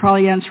Kim, you could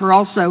probably answer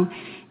also,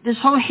 this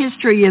whole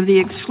history of the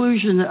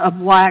exclusion of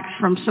blacks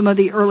from some of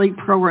the early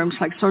programs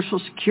like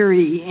Social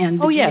Security and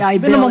the GI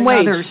Bill and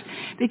others,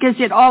 because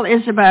it all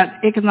is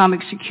about economic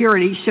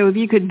security. So if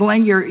you could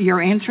blend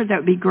your answer, that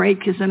would be great,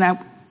 because then I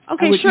would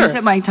use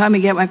up my time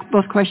and get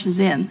both questions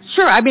in.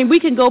 Sure. I mean, we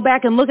can go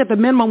back and look at the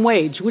minimum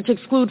wage, which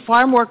exclude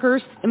farm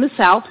workers in the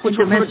South, which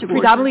were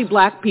predominantly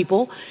black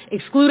people,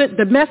 excluded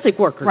domestic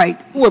workers,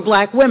 who were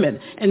black women.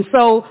 And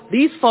so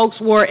these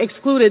folks were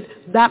excluded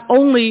not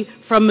only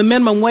from the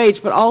minimum wage,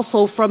 but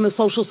also from the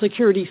Social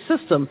Security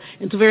system.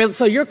 And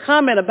so your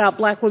comment about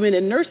black women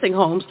in nursing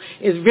homes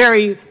is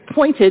very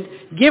pointed,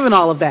 given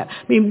all of that.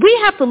 I mean,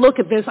 we have to look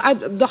at this.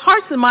 The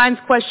hearts and minds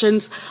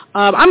questions,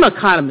 I'm an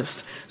economist,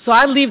 so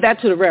I leave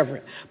that to the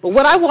Reverend. But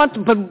what I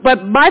want,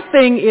 but my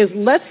thing is,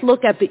 let's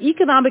look at the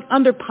economic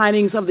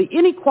underpinnings of the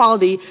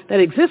inequality that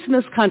exists in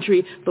this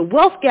country, the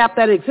wealth gap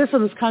that exists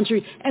in this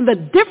country, and the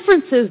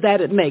differences that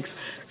it makes.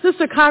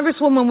 Sister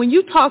Congresswoman, when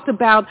you talked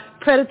about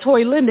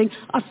predatory lending,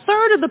 a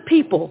third of the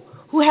people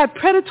who had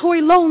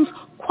predatory loans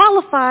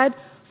qualified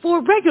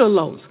for regular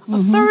loans,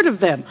 a third of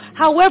them.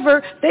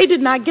 However, they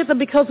did not get them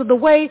because of the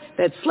way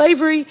that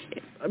slavery,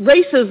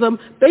 racism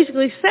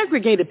basically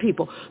segregated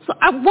people. So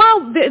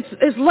while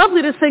it's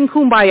lovely to sing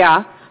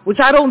Kumbaya, which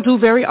I don't do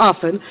very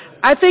often,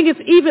 I think it's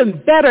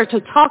even better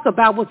to talk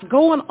about what's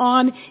going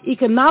on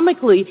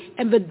economically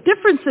and the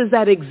differences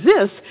that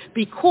exist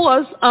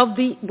because of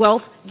the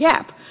wealth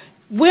gap.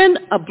 When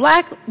a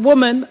black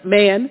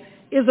man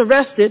is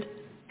arrested,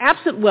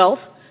 absent wealth,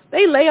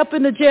 they lay up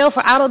in the jail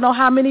for I don't know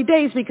how many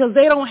days because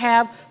they don't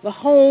have the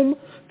home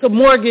to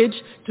mortgage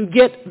to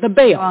get the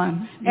bail.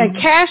 And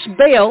cash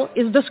bail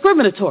is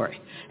discriminatory.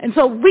 And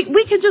so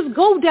we can just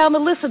go down the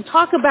list and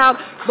talk about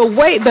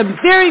the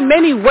very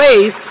many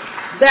ways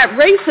that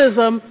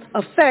racism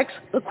affects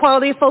the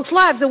quality of folks'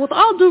 lives. And with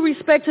all due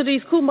respect to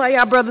these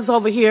Kumbaya brothers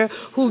over here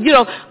who,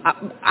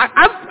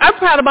 I'm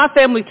proud of my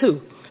family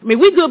too. I mean,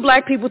 we good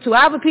black people too.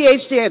 I have a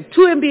PhD, I have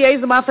 2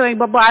 MBAs in my family,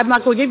 but I'm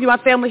not going to give you my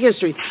family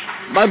history.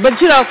 But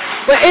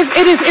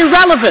it is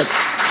irrelevant.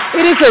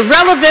 It is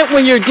irrelevant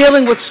when you're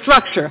dealing with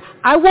structure.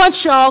 I want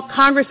y'all,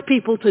 Congress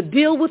people, to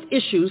deal with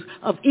issues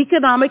of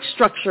economic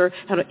structure,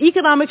 and an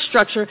economic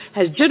structure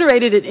has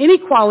generated an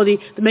inequality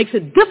that makes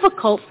it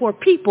difficult for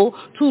people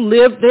to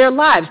live their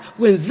lives.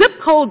 When zip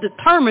code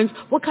determines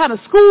what kind of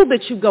school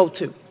that you go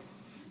to,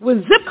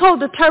 when zip code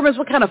determines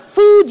what kind of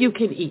food you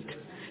can eat,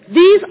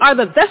 these are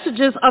the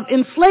vestiges of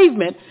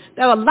enslavement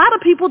that a lot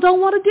of people don't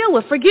want to deal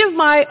with. Forgive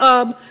my,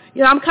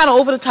 I'm kind of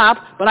over the top,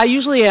 but I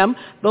usually am.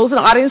 Those in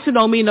the audience who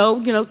know me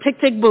know,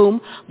 tick, tick, boom.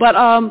 But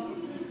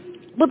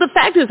the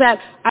fact is that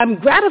I'm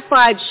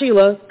gratified,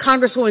 Sheila,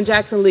 Congresswoman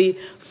Jackson Lee,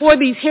 for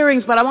these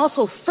hearings, but I'm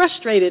also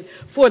frustrated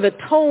for the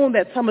tone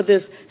that some of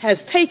this has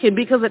taken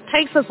because it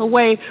takes us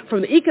away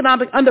from the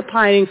economic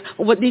underpinnings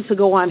of what needs to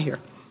go on here.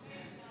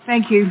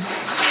 Thank you.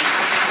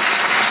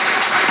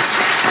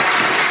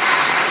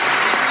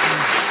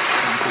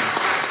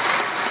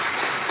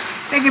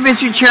 Thank you,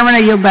 Mr. Chairman. I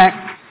yield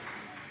back.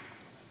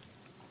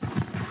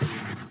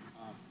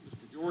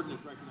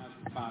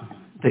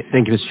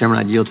 Thank you, Mr. Chairman.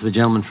 I yield to the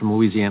gentleman from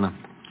Louisiana.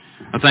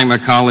 I thank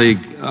my colleague.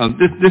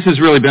 This has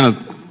really been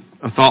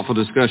a thoughtful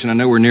discussion. I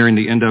know we're nearing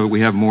the end of it.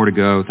 We have more to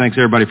go. Thanks,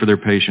 everybody, for their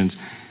patience.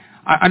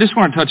 I just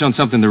want to touch on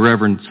something the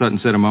Reverend Sutton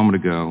said a moment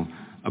ago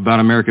about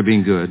America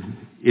being good.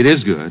 It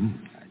is good.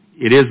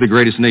 It is the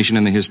greatest nation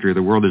in the history of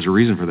the world. There's a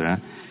reason for that.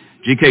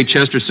 G.K.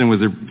 Chesterton was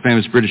a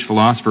famous British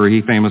philosopher.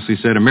 He famously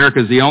said,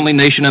 America is the only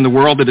nation in the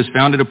world that is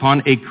founded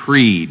upon a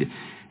creed.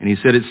 And he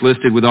said it's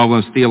listed with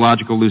almost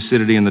theological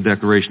lucidity in the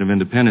Declaration of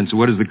Independence.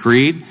 What is the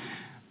creed?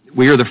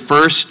 We are the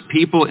first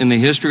people in the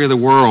history of the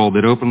world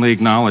that openly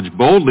acknowledged,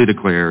 boldly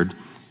declared,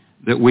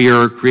 that we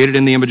are created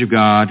in the image of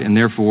God, and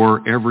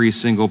therefore every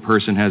single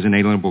person has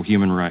inalienable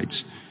human rights.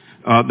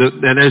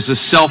 That is a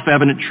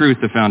self-evident truth,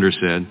 the founder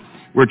said.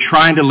 We're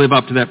trying to live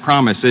up to that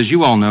promise. As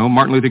you all know,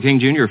 Martin Luther King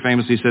Jr.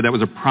 famously said that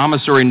was a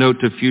promissory note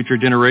to future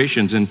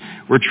generations, and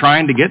we're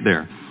trying to get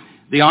there.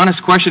 The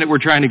honest question that we're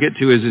trying to get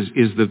to is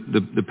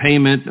the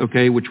payment,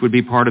 okay, which would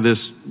be part of this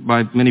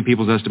by many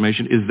people's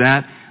estimation, is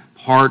that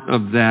part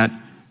of that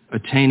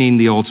attaining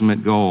the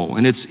ultimate goal?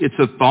 And it's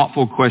a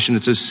thoughtful question.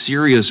 It's a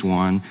serious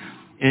one.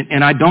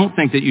 And I don't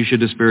think that you should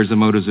disparage the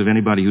motives of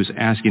anybody who's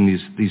asking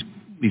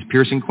these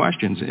piercing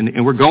questions.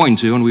 And we're going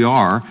to, and we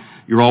are.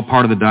 You're all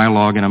part of the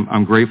dialogue, and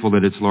I'm grateful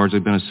that it's largely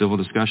been a civil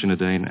discussion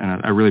today, and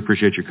I really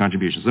appreciate your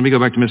contributions. Let me go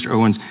back to Mr.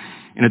 Owens.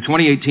 In a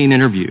 2018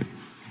 interview,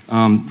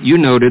 you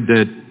noted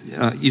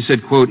that, you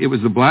said, quote, it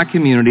was the black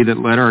community that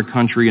led our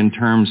country in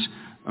terms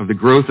of the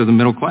growth of the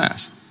middle class.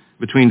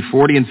 Between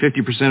 40 and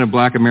 50% of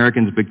black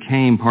Americans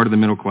became part of the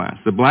middle class.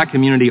 The black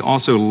community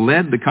also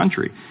led the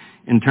country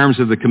in terms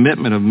of the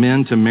commitment of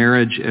men to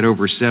marriage at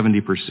over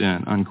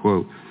 70%,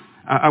 unquote.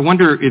 I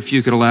wonder if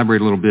you could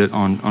elaborate a little bit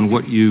on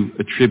what you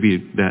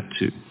attribute that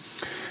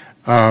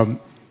to.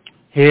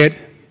 Head,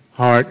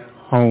 heart,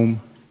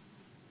 home,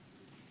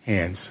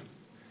 hands.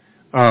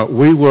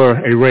 We were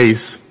a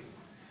race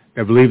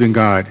that believed in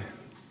God,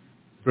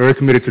 very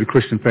committed to the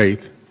Christian faith.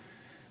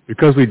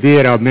 Because we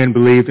did, our men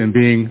believed in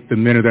being the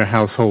men of their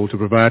household to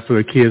provide for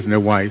their kids and their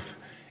wife,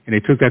 and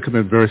they took that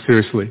commitment very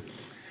seriously.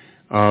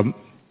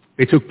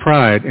 They took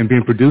pride in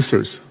being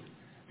producers.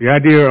 The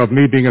idea of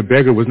me being a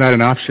beggar was not an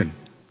option.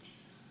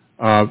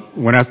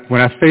 When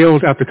I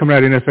failed after coming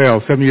out of the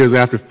NFL, 7 years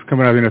after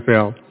coming out of the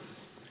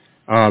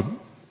NFL,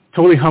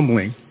 totally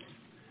humbling.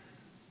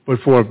 But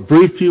for a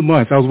brief few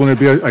months, I was willing to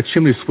be a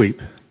chimney sweep.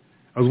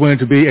 I was willing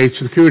to be a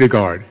security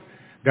guard.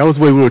 That was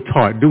the way we were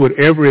taught. Do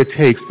whatever it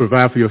takes to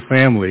provide for your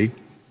family.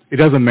 It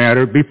doesn't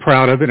matter. Be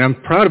proud of it. And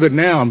I'm proud of it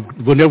now.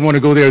 We'll never want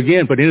to go there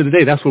again. But at the end of the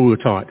day, that's what we were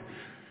taught.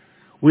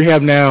 We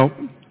have now,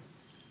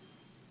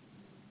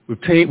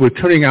 we're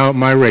turning out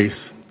my race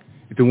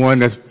into one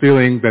that's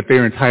feeling that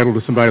they're entitled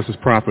to somebody else's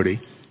property.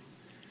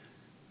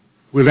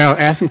 We're now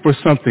asking for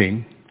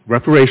something,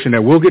 reparation,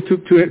 that we'll get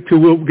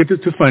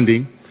to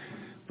funding,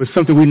 but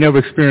something we never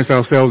experienced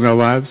ourselves in our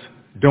lives.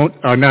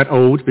 Are not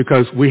owed,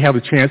 because we have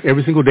a chance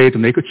every single day to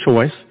make a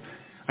choice.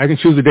 I can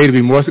choose a day to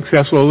be more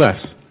successful or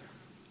less.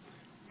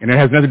 And that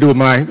has nothing to do with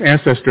my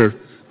ancestor,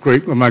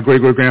 my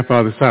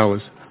great-great-grandfather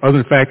Silas, other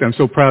than the fact that I'm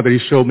so proud that he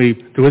showed me,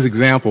 through his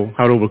example,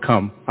 how to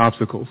overcome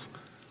obstacles.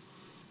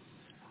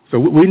 So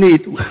we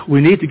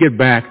need to get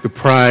back the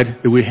pride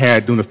that we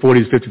had during the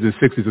 40s, 50s, and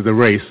 60s as a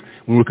race,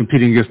 when we were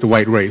competing against the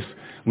white race,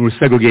 when we were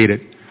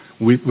segregated,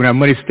 when our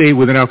money stayed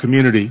within our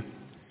community,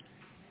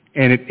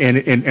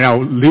 and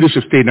our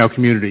leadership stayed in our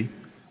community.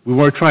 We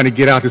weren't trying to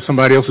get out to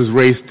somebody else's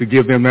race to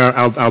give them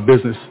our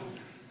business.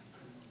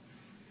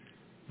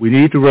 We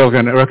need to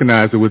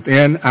recognize that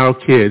within our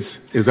kids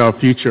is our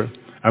future.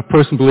 I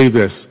personally believe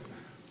this.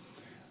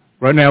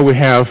 Right now we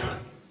have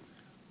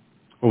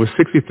over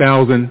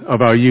 60,000 of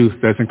our youth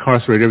that's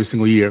incarcerated every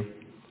single year.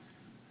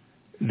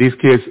 These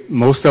kids,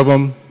 most of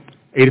them,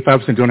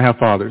 85% don't have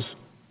fathers.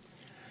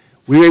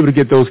 We're able to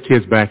get those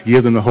kids back,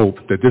 give them the hope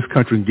that this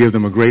country can give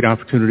them a great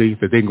opportunity,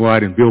 that they can go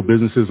out and build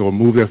businesses or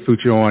move their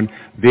future on.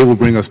 They will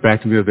bring us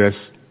back from the abyss.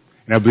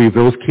 And I believe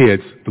those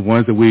kids, the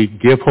ones that we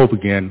give hope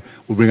again,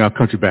 will bring our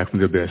country back from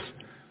the abyss.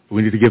 But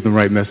we need to give them the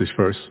right message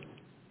first.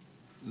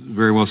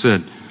 Very well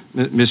said.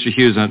 Mr.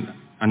 Hughes,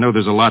 I know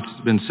there's a lot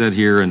that's been said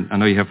here, and I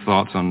know you have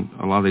thoughts on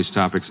a lot of these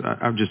topics.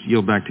 I'll just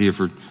yield back to you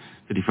for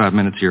 55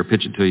 minutes here,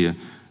 pitch it to you.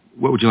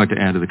 What would you like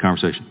to add to the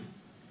conversation?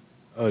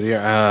 Oh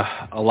dear,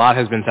 a lot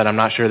has been said. I'm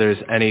not sure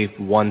there's any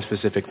one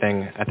specific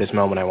thing at this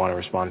moment I want to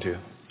respond to.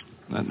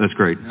 That's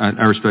great.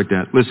 I respect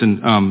that.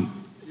 Listen,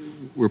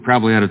 we're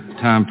probably out of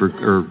time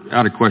or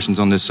out of questions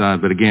on this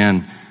side, but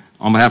again,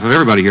 on behalf of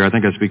everybody here, I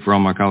think I speak for all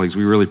my colleagues,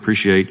 we really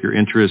appreciate your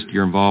interest,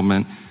 your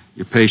involvement,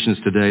 your patience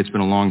today. It's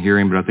been a long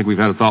hearing, but I think we've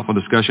had a thoughtful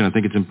discussion. I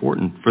think it's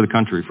important for the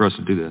country for us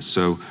to do this.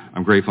 So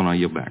I'm grateful, and I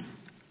yield back.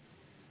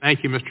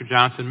 Thank you, Mr.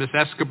 Johnson. Ms.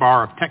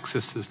 Escobar of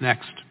Texas is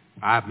next.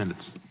 5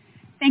 minutes.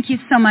 Thank you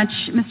so much,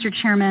 Mr.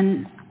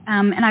 Chairman.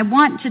 And I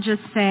want to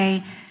just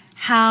say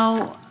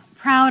how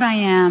proud I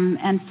am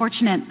and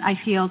fortunate I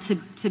feel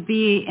to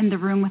be in the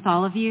room with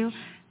all of you,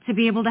 to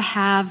be able to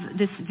have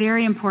this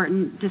very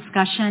important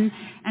discussion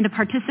and to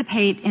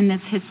participate in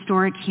this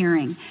historic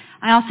hearing.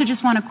 I also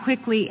just want to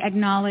quickly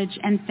acknowledge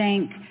and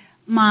thank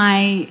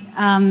my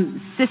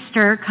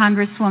sister,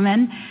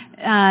 Congresswoman,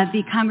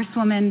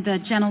 the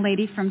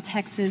gentlelady from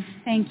Texas.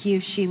 Thank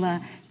you,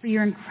 Sheila, for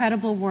your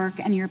incredible work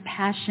and your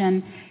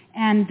passion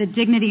and the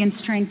dignity and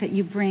strength that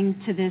you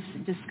bring to this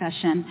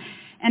discussion.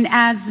 And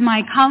as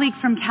my colleague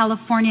from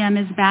California,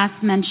 Ms. Bass,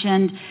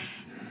 mentioned,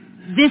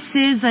 this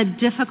is a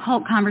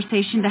difficult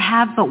conversation to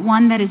have, but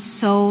one that is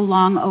so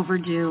long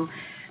overdue.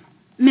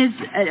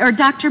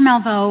 Dr.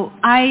 Malveaux,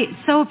 I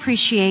so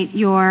appreciate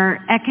your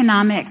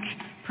economic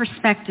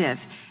perspective,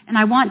 and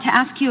I want to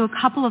ask you a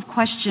couple of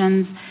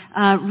questions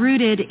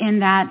rooted in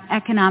that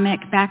economic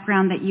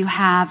background that you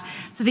have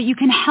so that you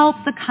can help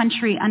the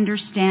country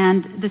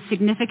understand the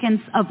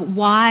significance of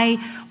why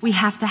we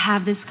have to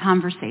have this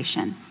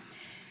conversation.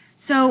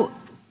 So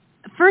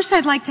first,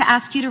 I'd like to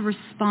ask you to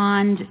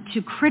respond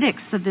to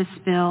critics of this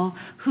bill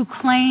who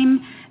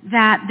claim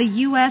that the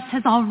U.S.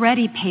 has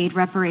already paid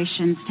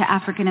reparations to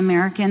African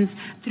Americans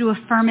through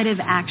affirmative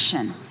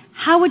action.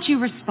 How would you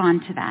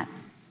respond to that?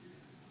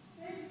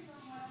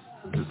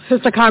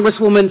 Sister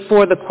Congresswoman,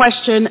 for the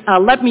question.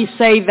 Let me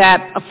say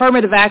that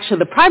affirmative action,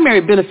 the primary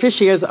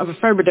beneficiaries of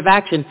affirmative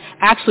action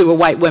actually were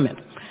white women.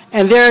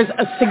 And there's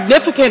a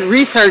significant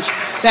research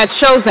that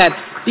shows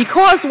that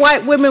because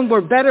white women were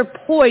better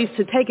poised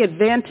to take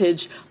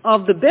advantage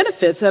of the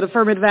benefits that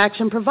affirmative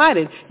action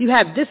provided. You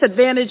have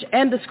disadvantage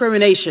and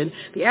discrimination.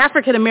 The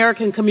African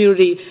American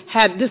community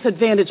had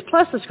disadvantage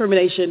plus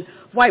discrimination.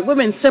 White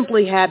women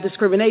simply had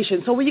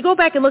discrimination. So when you go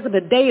back and look at the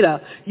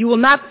data, you will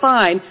not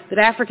find that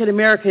African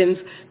Americans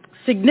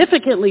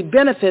significantly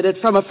benefited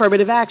from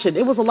affirmative action.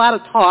 It was a lot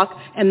of talk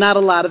and not a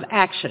lot of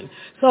action.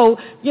 So,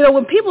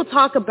 when people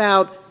talk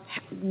about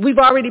we've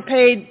already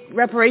paid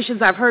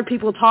reparations. I've heard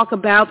people talk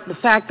about the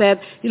fact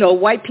that,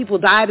 white people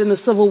died in the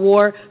Civil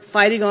War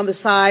fighting on the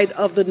side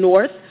of the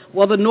North.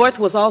 Well, the North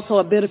was also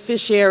a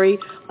beneficiary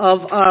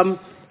of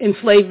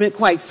enslavement,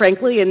 quite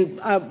frankly, and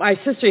my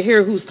sister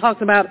here who's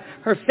talked about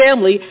her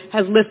family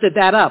has lifted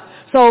that up.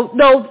 So,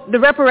 no, the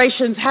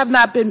reparations have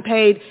not been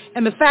paid,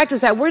 and the fact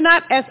is that we're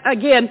not,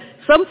 again,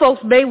 some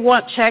folks may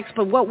want checks,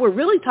 but what we're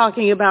really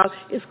talking about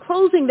is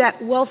closing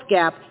that wealth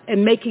gap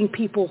and making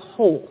people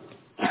whole.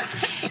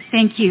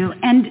 Thank you.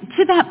 And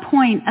to that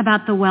point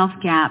about the wealth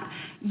gap,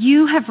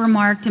 you have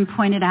remarked and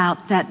pointed out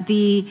that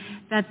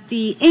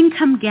the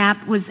income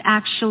gap was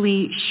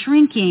actually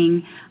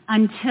shrinking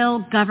until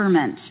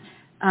government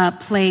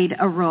played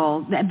a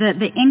role.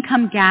 The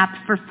income gap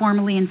for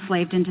formerly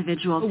enslaved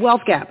individuals. The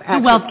wealth gap, actually.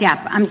 The wealth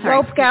gap, I'm sorry. The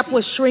wealth gap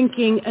was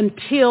shrinking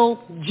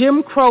until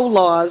Jim Crow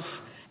laws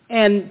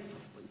and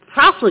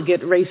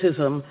profligate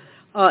racism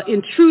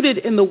intruded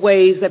in the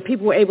ways that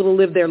people were able to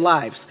live their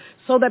lives.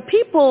 So that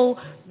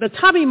the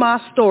Tommy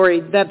Moss story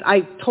that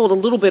I told a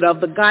little bit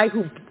of, the guy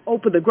who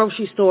opened the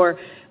grocery store,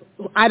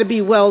 Ida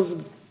B.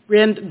 Wells'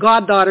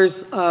 goddaughter's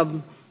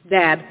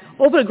dad,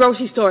 opened a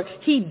grocery store,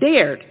 he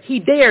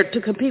dared to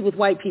compete with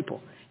white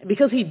people. And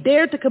because he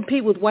dared to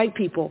compete with white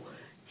people,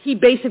 he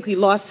basically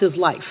lost his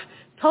life.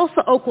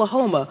 Tulsa,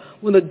 Oklahoma,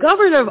 when the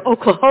governor of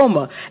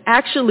Oklahoma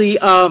actually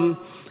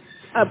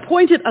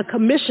appointed a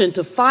commission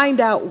to find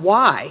out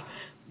why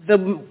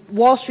the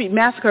Wall Street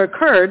massacre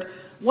occurred,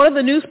 one of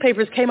the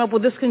newspapers came up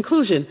with this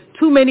conclusion: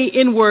 too many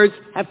N-words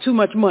have too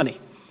much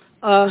money.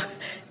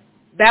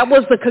 That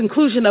was the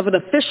conclusion of an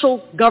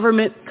official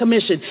government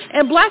commission.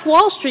 And Black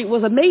Wall Street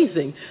was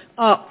amazing.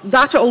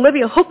 Dr.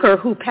 Olivia Hooker,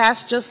 who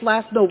passed just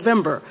last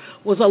November,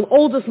 was the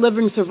oldest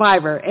living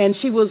survivor, and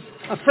she was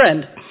a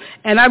friend.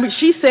 And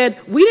she said,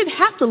 we didn't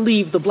have to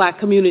leave the black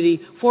community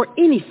for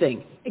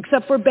anything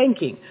except for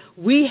banking.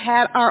 We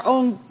had our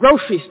own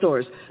grocery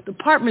stores,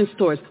 department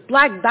stores.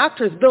 Black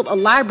doctors built a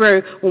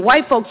library when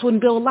white folks wouldn't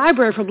build a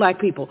library for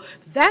black people.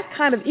 That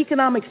kind of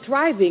economic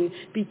thriving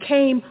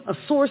became a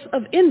source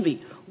of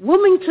envy.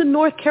 Wilmington,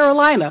 North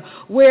Carolina,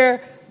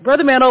 where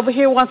Brother Man over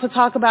here wants to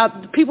talk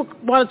about, people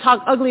want to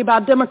talk ugly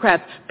about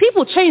Democrats.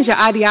 People change their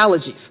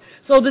ideologies.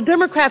 So the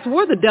Democrats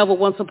were the devil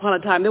once upon a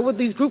time. There were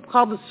these groups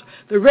called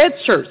the Red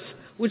Shirts,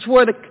 which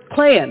were the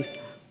Klan.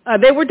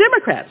 They were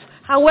Democrats.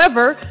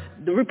 However,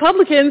 the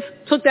Republicans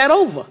took that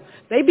over.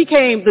 They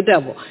became the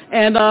devil.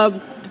 And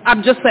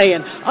I'm just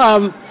saying,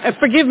 and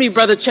forgive me,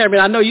 Brother Chairman,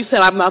 I know you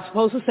said I'm not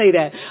supposed to say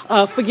that.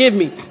 Forgive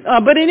me.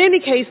 But in any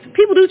case,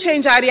 people do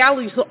change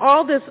ideology. So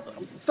all this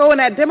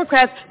throwing at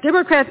Democrats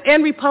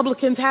and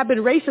Republicans have been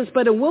racist.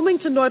 But in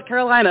Wilmington, North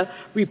Carolina,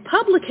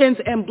 Republicans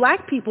and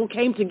black people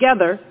came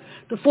together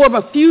to form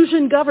a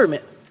fusion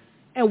government.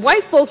 And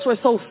white folks were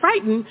so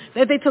frightened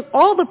that they took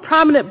all the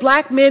prominent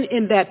black men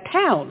in that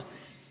town,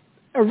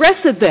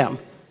 arrested them.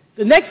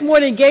 The next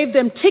morning gave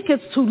them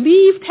tickets to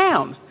leave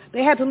town.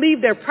 They had to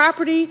leave their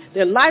property,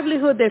 their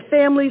livelihood, their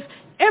families,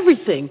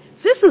 everything.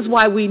 This is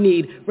why we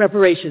need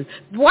reparations.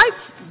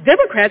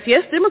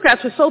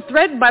 Democrats were so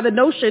threatened by the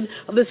notion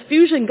of this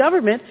fusion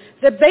government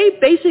that they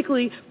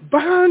basically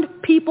burned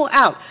people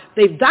out.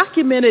 They've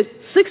documented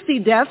 60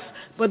 deaths,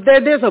 but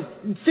there's a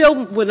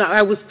film, when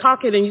I was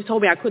talking and you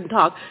told me I couldn't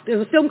talk,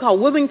 there's a film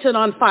called Wilmington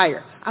on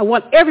Fire. I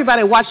want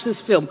everybody to watch this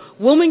film,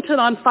 Wilmington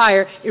on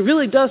Fire. It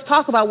really does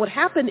talk about what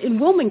happened in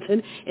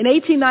Wilmington in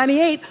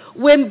 1898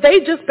 when they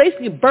just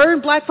basically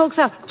burned black folks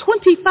out.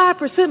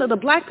 25% of the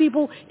black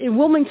people in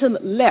Wilmington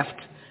left.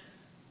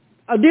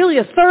 Nearly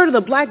a third of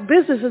the black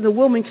businesses in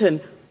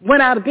Wilmington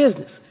went out of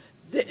business.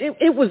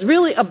 It was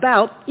really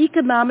about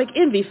economic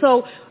envy.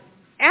 So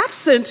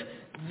absent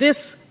this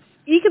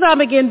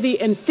economic envy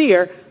and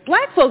fear,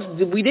 black folks,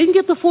 we didn't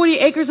get the 40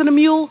 acres and a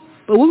mule,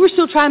 but we were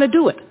still trying to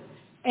do it.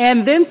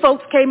 And then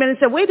folks came in and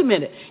said, wait a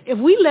minute, if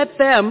we let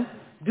them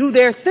do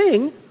their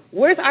thing,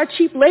 where's our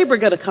cheap labor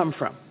going to come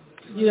from?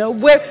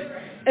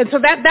 And so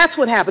that's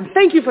what happened.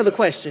 Thank you for the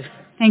question.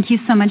 Thank you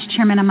so much,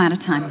 Chairman. I'm out of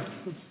time.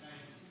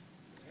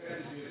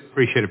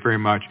 Appreciate it very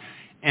much.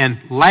 And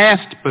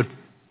last but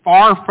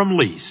far from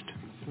least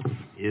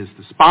is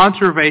the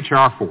sponsor of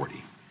H.R. 40,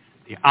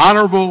 the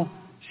Honorable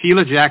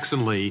Sheila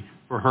Jackson Lee,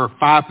 for her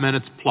 5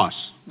 minutes plus.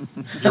 Thank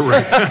you.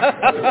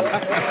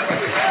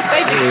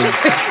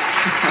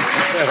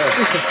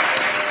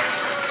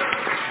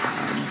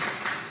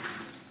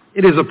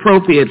 It is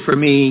appropriate for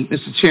me,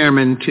 Mr.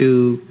 Chairman,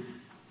 to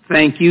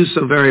thank you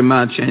so very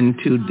much and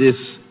to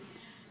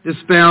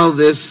dispel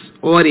this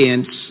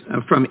audience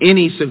from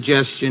any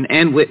suggestion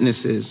and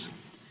witnesses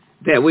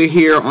that we're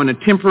here on a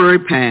temporary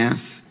path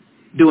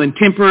doing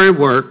temporary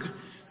work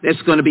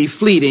that's going to be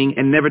fleeting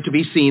and never to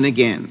be seen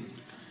again.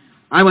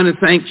 I want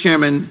to thank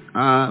Chairman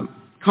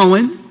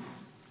Cohen,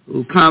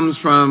 who comes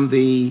from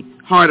the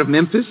heart of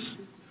Memphis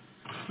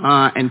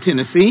and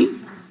Tennessee,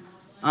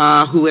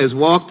 who has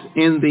walked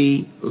in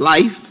the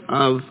life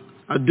of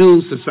a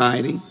dual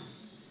society.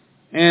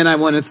 And I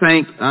want to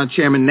thank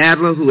Chairman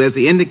Nadler, who, as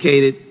he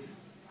indicated,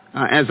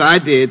 as I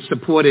did,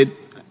 supported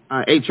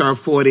H.R.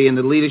 40 and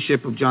the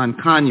leadership of John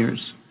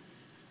Conyers.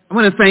 I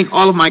want to thank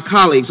all of my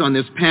colleagues on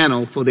this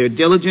panel for their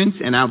diligence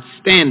and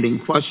outstanding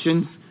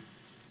questions.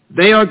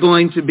 They are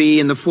going to be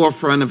in the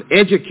forefront of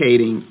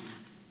educating,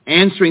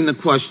 answering the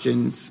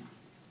questions,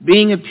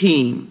 being a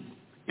team,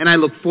 and I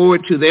look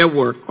forward to their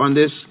work on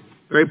this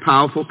very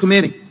powerful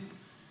committee,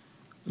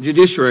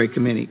 Judiciary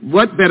Committee.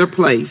 What better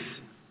place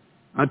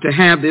to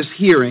have this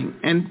hearing?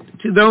 And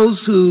to those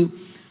who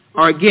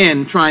are,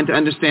 again, trying to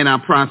understand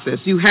our process,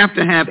 you have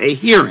to have a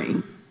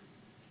hearing.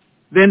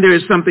 Then there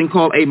is something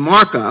called a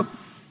markup.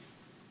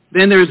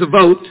 Then there is a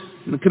vote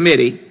in the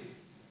committee.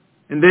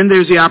 And then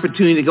there's the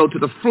opportunity to go to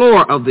the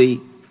floor of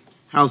the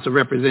House of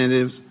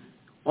Representatives,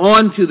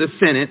 on to the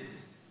Senate,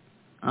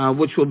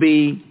 which will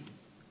be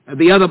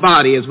the other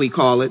body, as we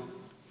call it,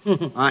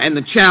 and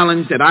the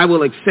challenge that I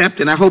will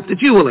accept, and I hope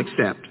that you will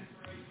accept,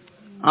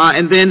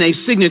 and then a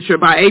signature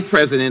by a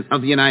President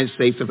of the United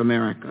States of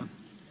America.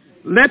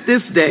 Let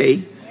this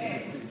day,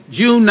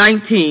 June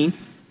 19th,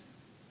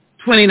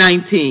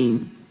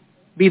 2019,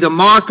 be the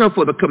marker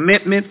for the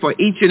commitment for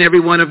each and every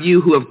one of you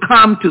who have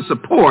come to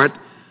support,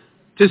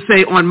 to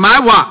say, on my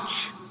watch,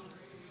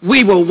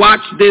 we will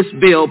watch this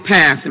bill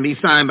pass and be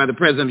signed by the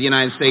President of the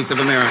United States of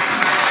America.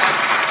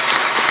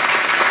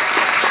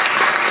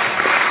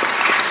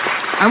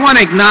 I want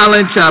to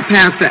acknowledge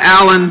Pastor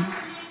Alan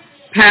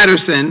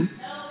Patterson,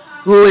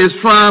 who is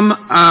from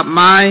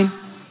my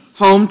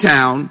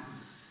hometown,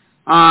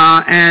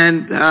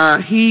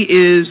 and he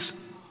is,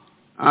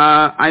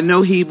 I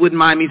know he wouldn't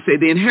mind me say,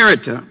 the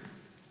inheritor,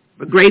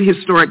 a great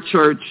historic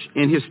church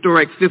in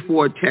historic Fifth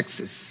Ward,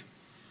 Texas,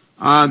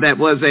 that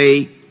was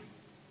a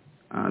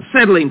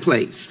settling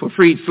place for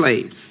freed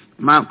slaves,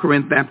 Mount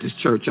Corinth Baptist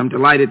Church. I'm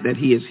delighted that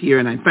he is here,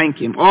 and I thank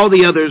him. All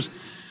the others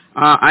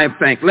I have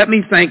thanked. Let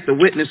me thank the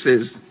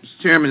witnesses.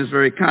 Mr. Chairman is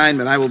very kind,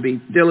 but I will be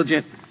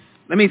diligent.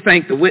 Let me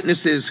thank the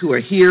witnesses who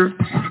are here,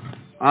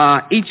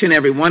 each and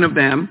every one of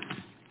them.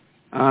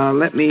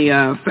 Let me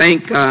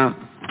thank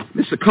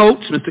Mr.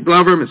 Coates, Mr.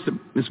 Glover,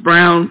 Ms.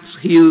 Brown,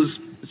 Hughes,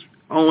 Ms.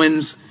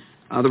 Owens,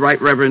 the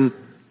Right Reverend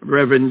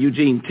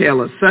Eugene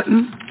Taylor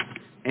Sutton,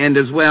 and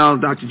as well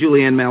Dr.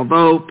 Julianne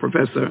Malveaux,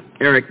 Professor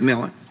Eric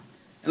Miller.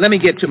 And let me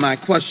get to my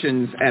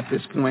questions at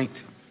this point.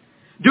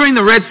 During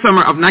the Red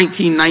Summer of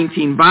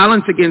 1919,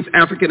 violence against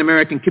African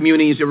American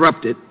communities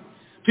erupted.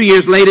 2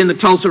 years later, in the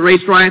Tulsa race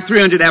riot,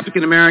 300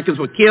 African Americans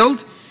were killed,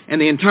 and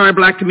the entire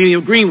black community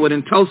of Greenwood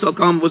in Tulsa,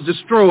 Oklahoma was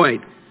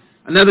destroyed.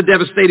 Another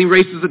devastating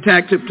racist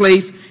attack took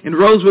place in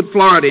Rosewood,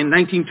 Florida in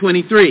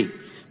 1923.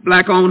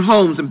 Black-owned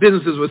homes and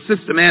businesses were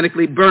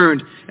systematically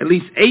burned. At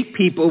least 8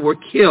 people were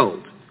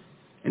killed,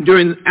 and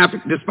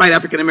despite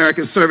African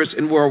American service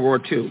in World War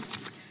II.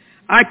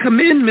 I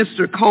commend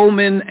Mr.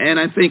 Coleman and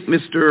I think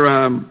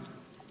Mr.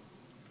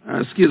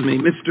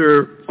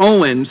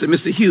 Owens and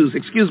Mr. Hughes,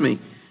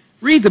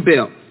 read the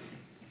bill.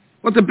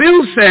 What the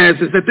bill says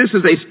is that this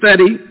is a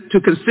study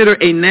to consider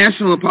a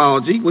national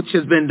apology, which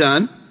has been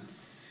done,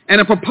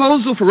 and a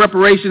proposal for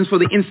reparations for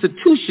the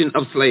institution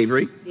of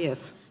slavery. Yes.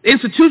 The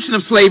institution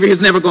of slavery has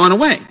never gone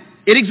away.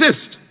 It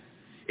exists.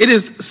 It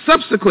is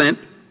subsequent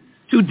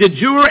to de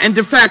jure and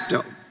de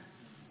facto.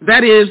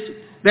 That is,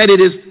 that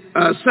it is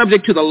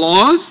subject to the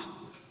laws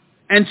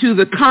and to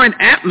the current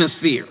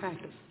atmosphere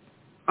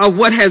of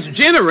what has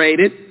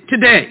generated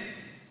today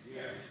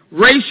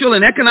racial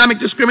and economic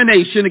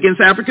discrimination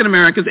against African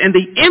Americans and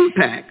the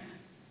impact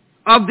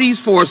of these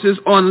forces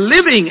on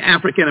living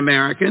African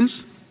Americans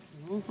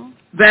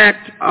that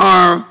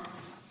are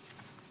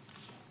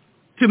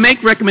to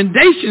make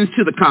recommendations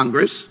to the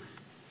Congress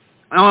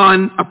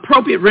on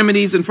appropriate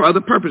remedies and for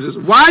other purposes.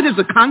 Why does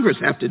the Congress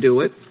have to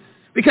do it?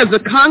 Because the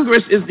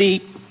Congress is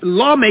the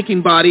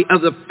lawmaking body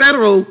of the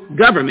federal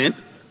government,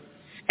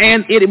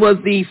 and it was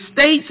the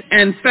states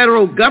and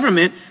federal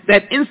government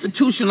that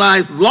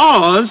institutionalized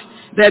laws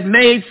that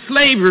made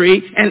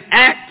slavery an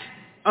act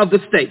of the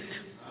state.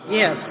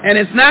 Yes. And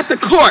it's not the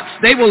courts.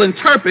 They will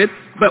interpret,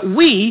 but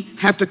we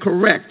have to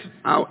correct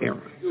our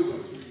error.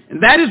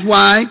 And that is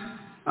why,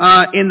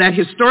 in that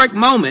historic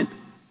moment,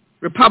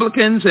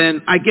 Republicans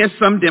and I guess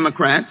some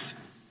Democrats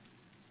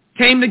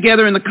came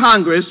together in the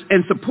Congress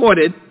and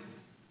supported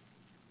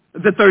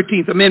the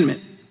 13th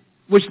Amendment,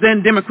 which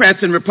then Democrats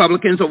and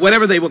Republicans, or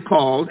whatever they were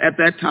called at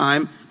that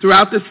time,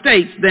 throughout the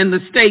states, then the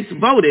states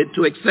voted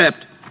to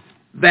accept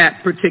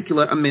that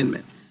particular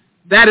amendment.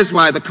 That is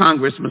why the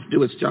Congress must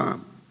do its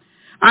job.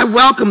 I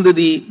welcome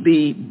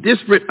the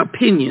disparate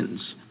opinions,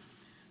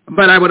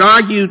 but I would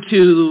argue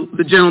to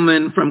the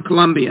gentleman from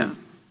Columbia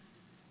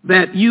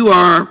that you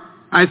are,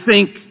 I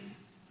think,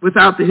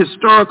 without the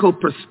historical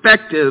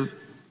perspective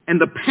and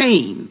the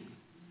pain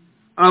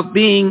of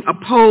being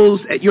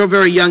opposed at your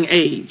very young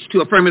age to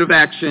affirmative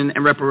action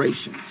and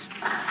reparations.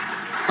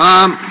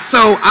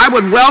 So I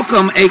would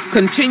welcome a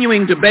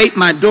continuing debate.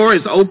 My door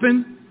is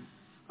open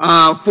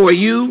for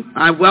you.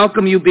 I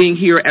welcome you being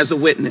here as a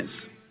witness.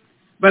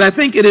 But I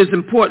think it is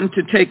important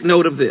to take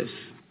note of this.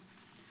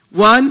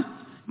 One,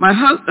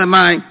 not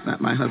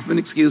my husband,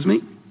 excuse me,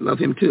 love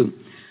him too.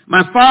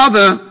 My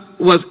father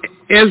was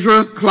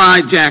Ezra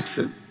Clyde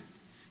Jackson.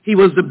 He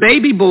was the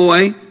baby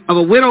boy of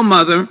a widow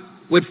mother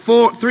with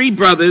three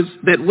brothers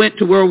that went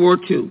to World War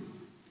II.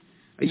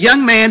 A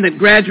young man that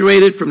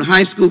graduated from the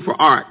High School for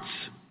Arts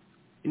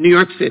in New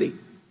York City.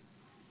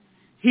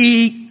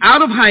 He,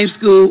 out of high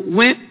school,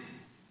 went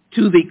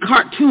to the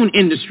cartoon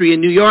industry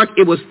in New York.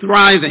 It was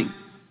thriving.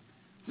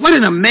 What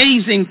an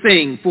amazing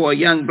thing for a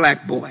young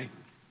black boy.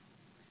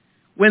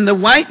 When the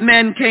white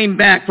men came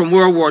back from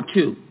World War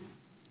II,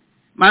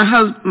 my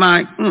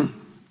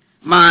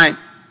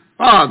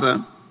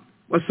father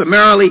was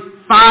summarily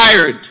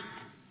fired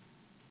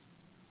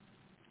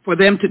for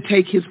them to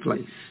take his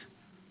place.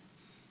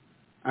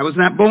 I was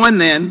not born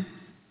then,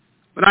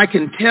 but I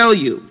can tell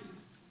you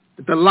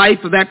that the life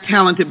of that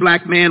talented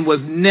black man was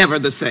never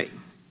the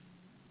same.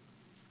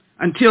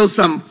 Until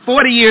some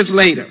 40 years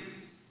later,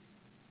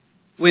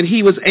 when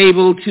he was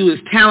able to, his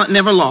talent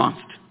never lost,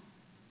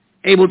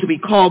 able to be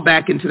called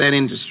back into that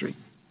industry.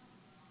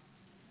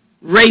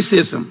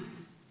 Racism.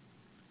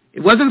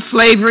 It wasn't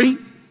slavery.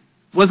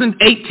 It wasn't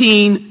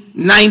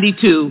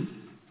 1892.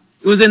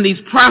 It was in these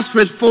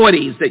prosperous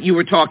 40s that you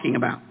were talking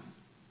about.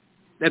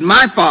 That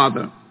my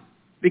father,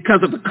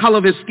 because of the color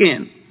of his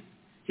skin,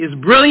 his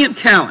brilliant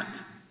talent,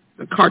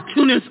 the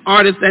cartoonist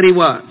artist that he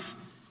was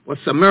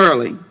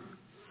summarily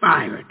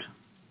fired.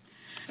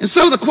 And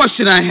so the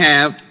question I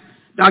have,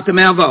 Dr.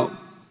 Malveaux,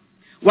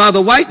 while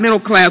the white middle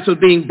class was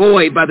being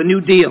buoyed by the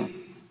New Deal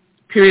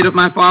period of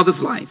my father's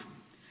life,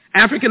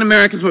 African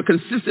Americans were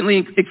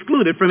consistently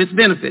excluded from its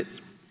benefits.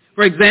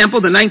 For example,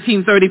 the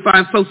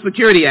 1935 Social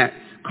Security Act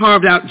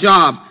carved out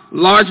jobs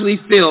largely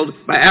filled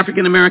by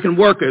African American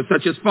workers,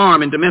 such as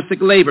farm and domestic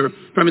labor,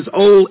 from its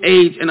old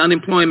age and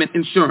unemployment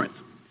insurance.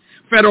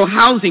 Federal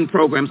housing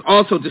programs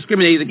also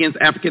discriminated against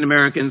African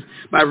Americans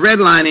by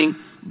redlining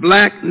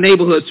black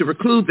neighborhoods to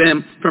preclude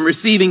them from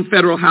receiving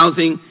Federal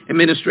Housing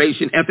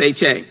Administration,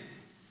 FHA.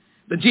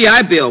 The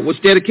GI Bill,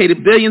 which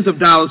dedicated billions of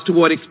dollars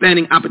toward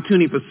expanding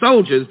opportunity for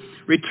soldiers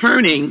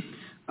returning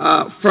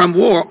from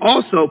war,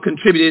 also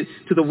contributed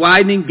to the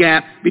widening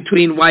gap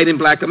between white and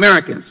black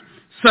Americans.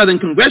 Southern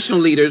congressional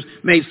leaders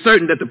made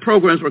certain that the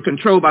programs were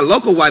controlled by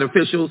local white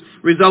officials,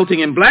 resulting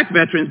in black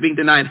veterans being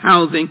denied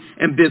housing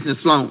and business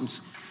loans.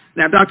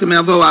 Now, Dr.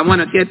 Malveaux, I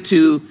want to get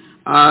to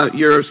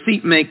your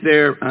seatmate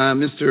there,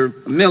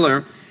 Mr.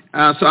 Miller.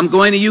 So I'm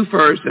going to you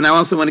first, and I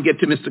also want to get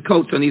to Mr.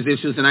 Coates on these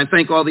issues, and I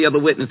thank all the other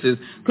witnesses.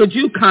 Could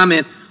you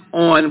comment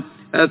on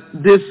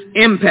this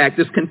impact,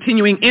 this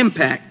continuing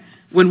impact,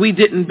 when we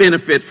didn't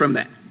benefit from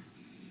that?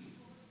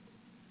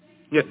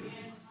 Yeah.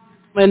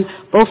 And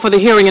both for the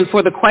hearing and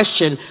for the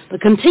question, the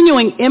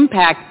continuing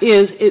impact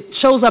is it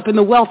shows up in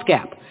the wealth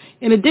gap.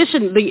 In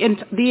addition,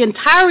 the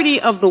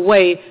entirety of the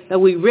way that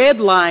we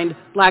redlined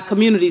black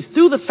communities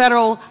through the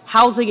Federal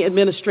Housing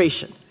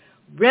Administration,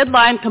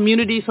 redlined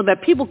communities so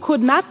that people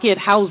could not get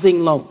housing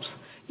loans,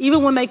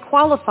 even when they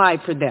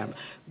qualified for them.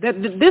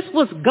 This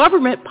was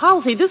government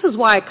policy. This is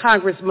why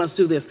Congress must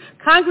do this.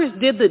 Congress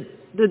did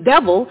the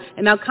devil,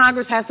 and now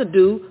Congress has to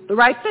do the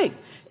right thing.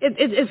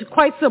 It's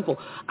quite simple.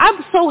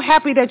 I'm so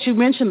happy that you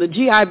mentioned the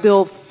GI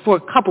Bill for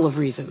a couple of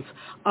reasons.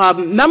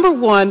 Number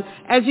one,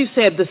 as you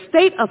said, the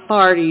state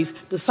authorities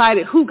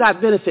decided who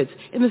got benefits.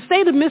 In the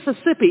state of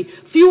Mississippi,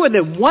 fewer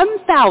than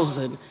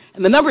 1,000,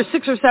 and the number is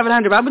 600 or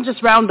 700, I'm going to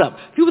just round up,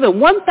 fewer than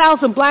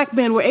 1,000 black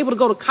men were able to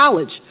go to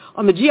college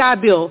on the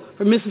GI Bill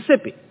for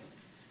Mississippi.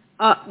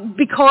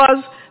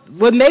 Because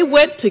when they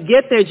went to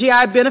get their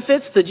GI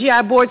benefits, the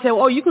GI board said,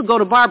 oh, you could go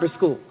to barber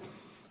school.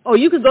 Oh,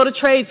 you could go to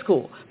trade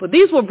school. But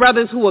these were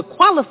brothers who were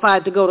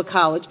qualified to go to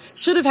college,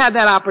 should have had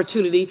that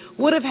opportunity,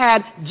 would have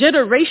had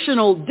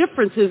generational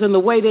differences in the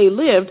way they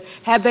lived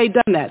had they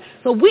done that.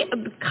 So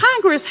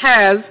Congress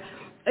has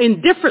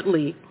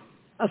indifferently,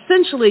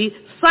 essentially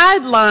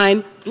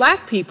sidelined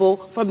black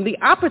people from the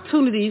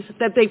opportunities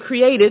that they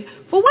created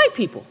for white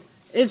people.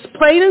 It's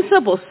plain and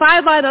simple.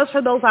 Sideline us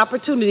for those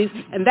opportunities,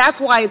 and that's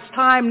why it's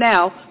time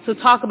now to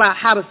talk about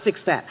how to fix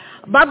that.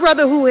 My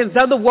brother, who has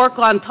done the work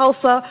on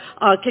Tulsa,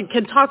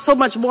 can talk so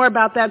much more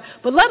about that,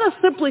 but let us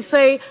simply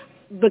say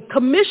the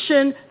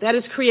commission that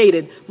is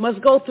created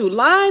must go through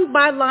line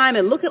by line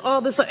and look at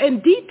all this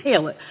and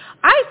detail it.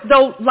 I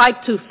don't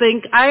like to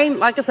think,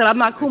 like I said, I'm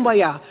not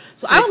kumbaya.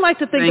 So I don't like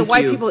to think that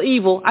white people are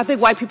evil. I think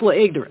white people are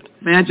ignorant.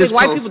 I think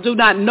white people do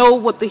not know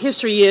what the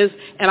history is,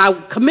 and I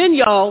commend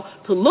y'all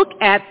to look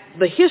at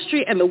the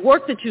history and the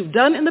work that you've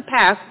done in the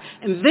past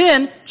and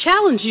then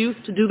challenge you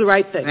to do the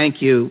right thing.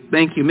 Thank you.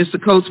 Thank you.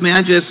 Mr. Coates, may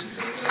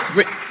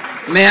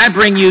I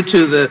bring you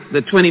to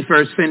the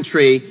 21st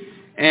century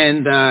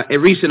and a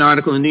recent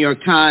article in the New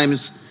York Times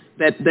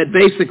that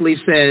basically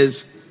says,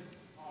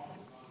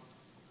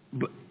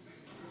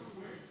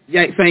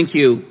 yeah, thank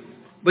you.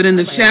 But in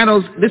the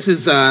shadows, this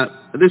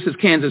is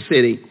Kansas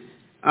City.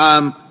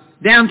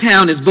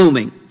 Downtown is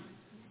booming,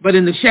 but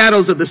in the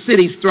shadows of the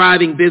city's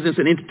thriving business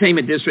and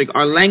entertainment district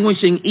are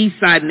languishing east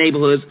side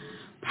neighborhoods,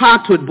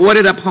 pocked with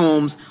boarded up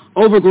homes,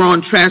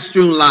 overgrown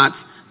trash-strewn lots.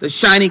 The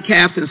shiny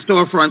caps and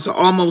storefronts are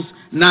almost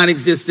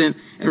non-existent,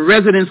 and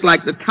residents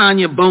like the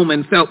Tanya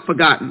Bowman felt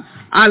forgotten.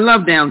 I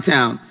love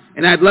downtown,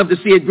 and I'd love to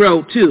see it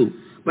grow too,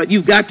 but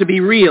you've got to be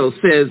real,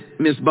 says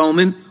Ms.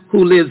 Bowman,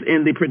 who lives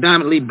in the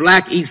predominantly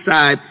black East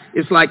Side,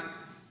 it's like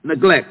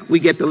neglect. We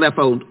get the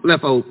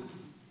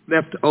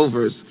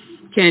leftovers.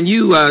 Can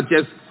you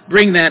just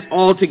bring that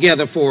all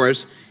together for us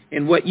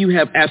in what you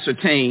have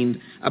ascertained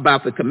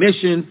about the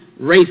commission,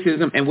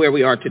 racism, and where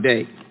we are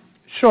today?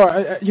 Sure.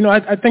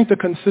 I think the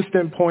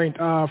consistent point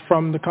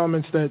from the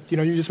comments that,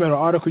 you just made, an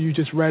article you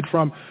just read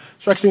from,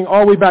 stretching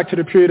all the way back to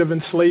the period of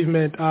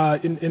enslavement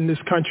in this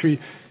country,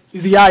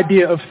 is the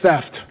idea of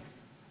theft.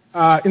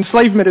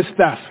 Enslavement is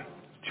theft.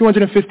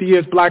 250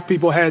 years, black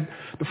people had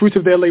the fruits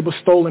of their labor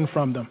stolen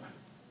from them.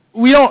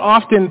 We don't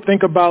often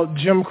think about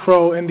Jim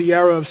Crow and the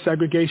era of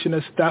segregation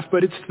as theft,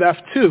 but it's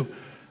theft too.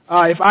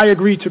 If I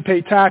agree to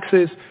pay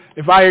taxes,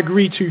 if I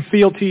agree to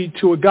fealty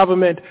to a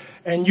government,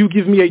 and you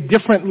give me a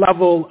different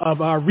level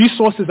of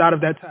resources out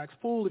of that tax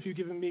pool, if you've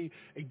given me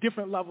a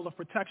different level of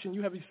protection,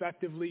 you have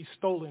effectively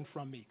stolen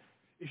from me.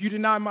 If you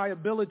deny my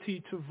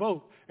ability to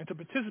vote and to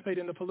participate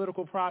in the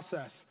political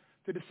process,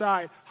 to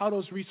decide how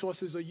those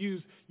resources are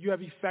used, you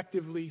have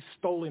effectively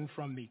stolen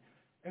from me.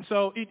 And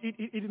so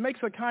it makes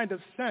a kind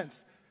of sense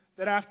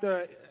that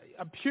after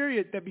a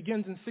period that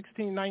begins in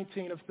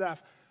 1619 of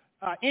theft,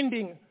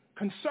 ending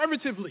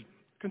conservatively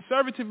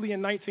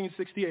in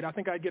 1968, I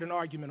think I get an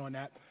argument on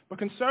that, but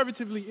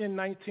conservatively in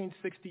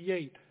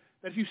 1968,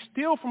 that if you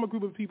steal from a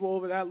group of people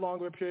over that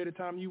longer period of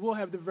time, you will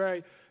have the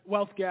very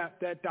wealth gap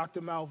that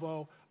Dr.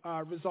 Malveaux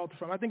resulted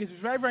from. I think it's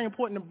very, very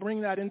important to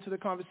bring that into the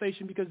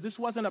conversation because this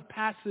wasn't a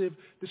passive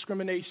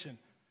discrimination.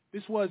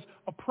 This was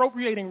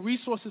appropriating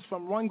resources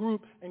from one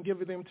group and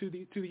giving them to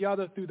the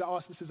other through the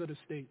auspices of the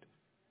state.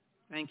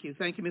 Thank you.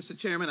 Thank you, Mr.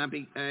 Chairman.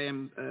 I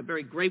am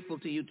very grateful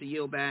to you to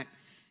yield back,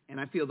 and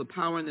I feel the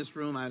power in this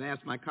room. I'd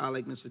ask my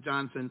colleague, Mr.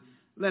 Johnson,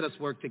 let us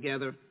work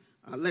together.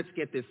 Let's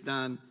get this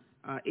done.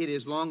 It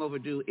is long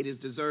overdue, it is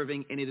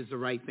deserving, and it is the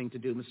right thing to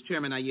do. Mr.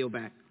 Chairman, I yield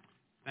back.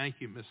 Thank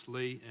you, Ms.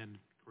 Lee, and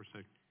of course I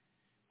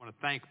want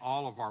to thank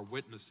all of our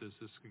witnesses.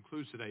 This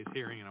concludes today's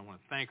hearing, and I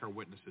want to thank our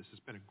witnesses.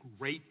 It's been a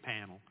great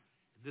panel.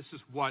 This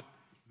is what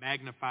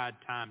magnified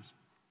times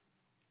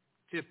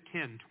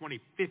 10, 20,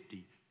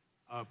 50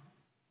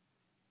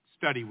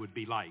 study would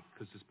be like,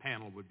 because this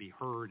panel would be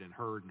heard and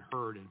heard and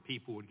heard, and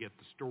people would get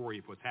the story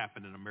of what's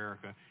happened in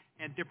America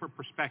and different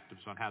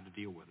perspectives on how to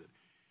deal with it.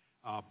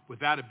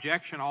 Without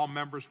objection, all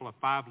members will have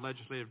 5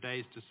 legislative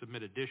days to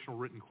submit additional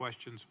written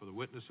questions for the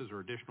witnesses or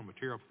additional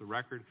material for the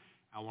record.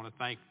 I want to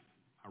thank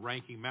our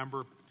ranking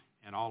member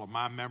and all of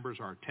my members.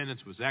 Our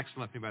attendance was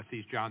excellent. If anybody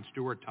sees John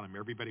Stewart, tell him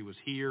everybody was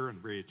here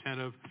and very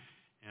attentive.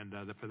 And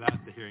for that,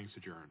 the hearing's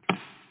adjourned.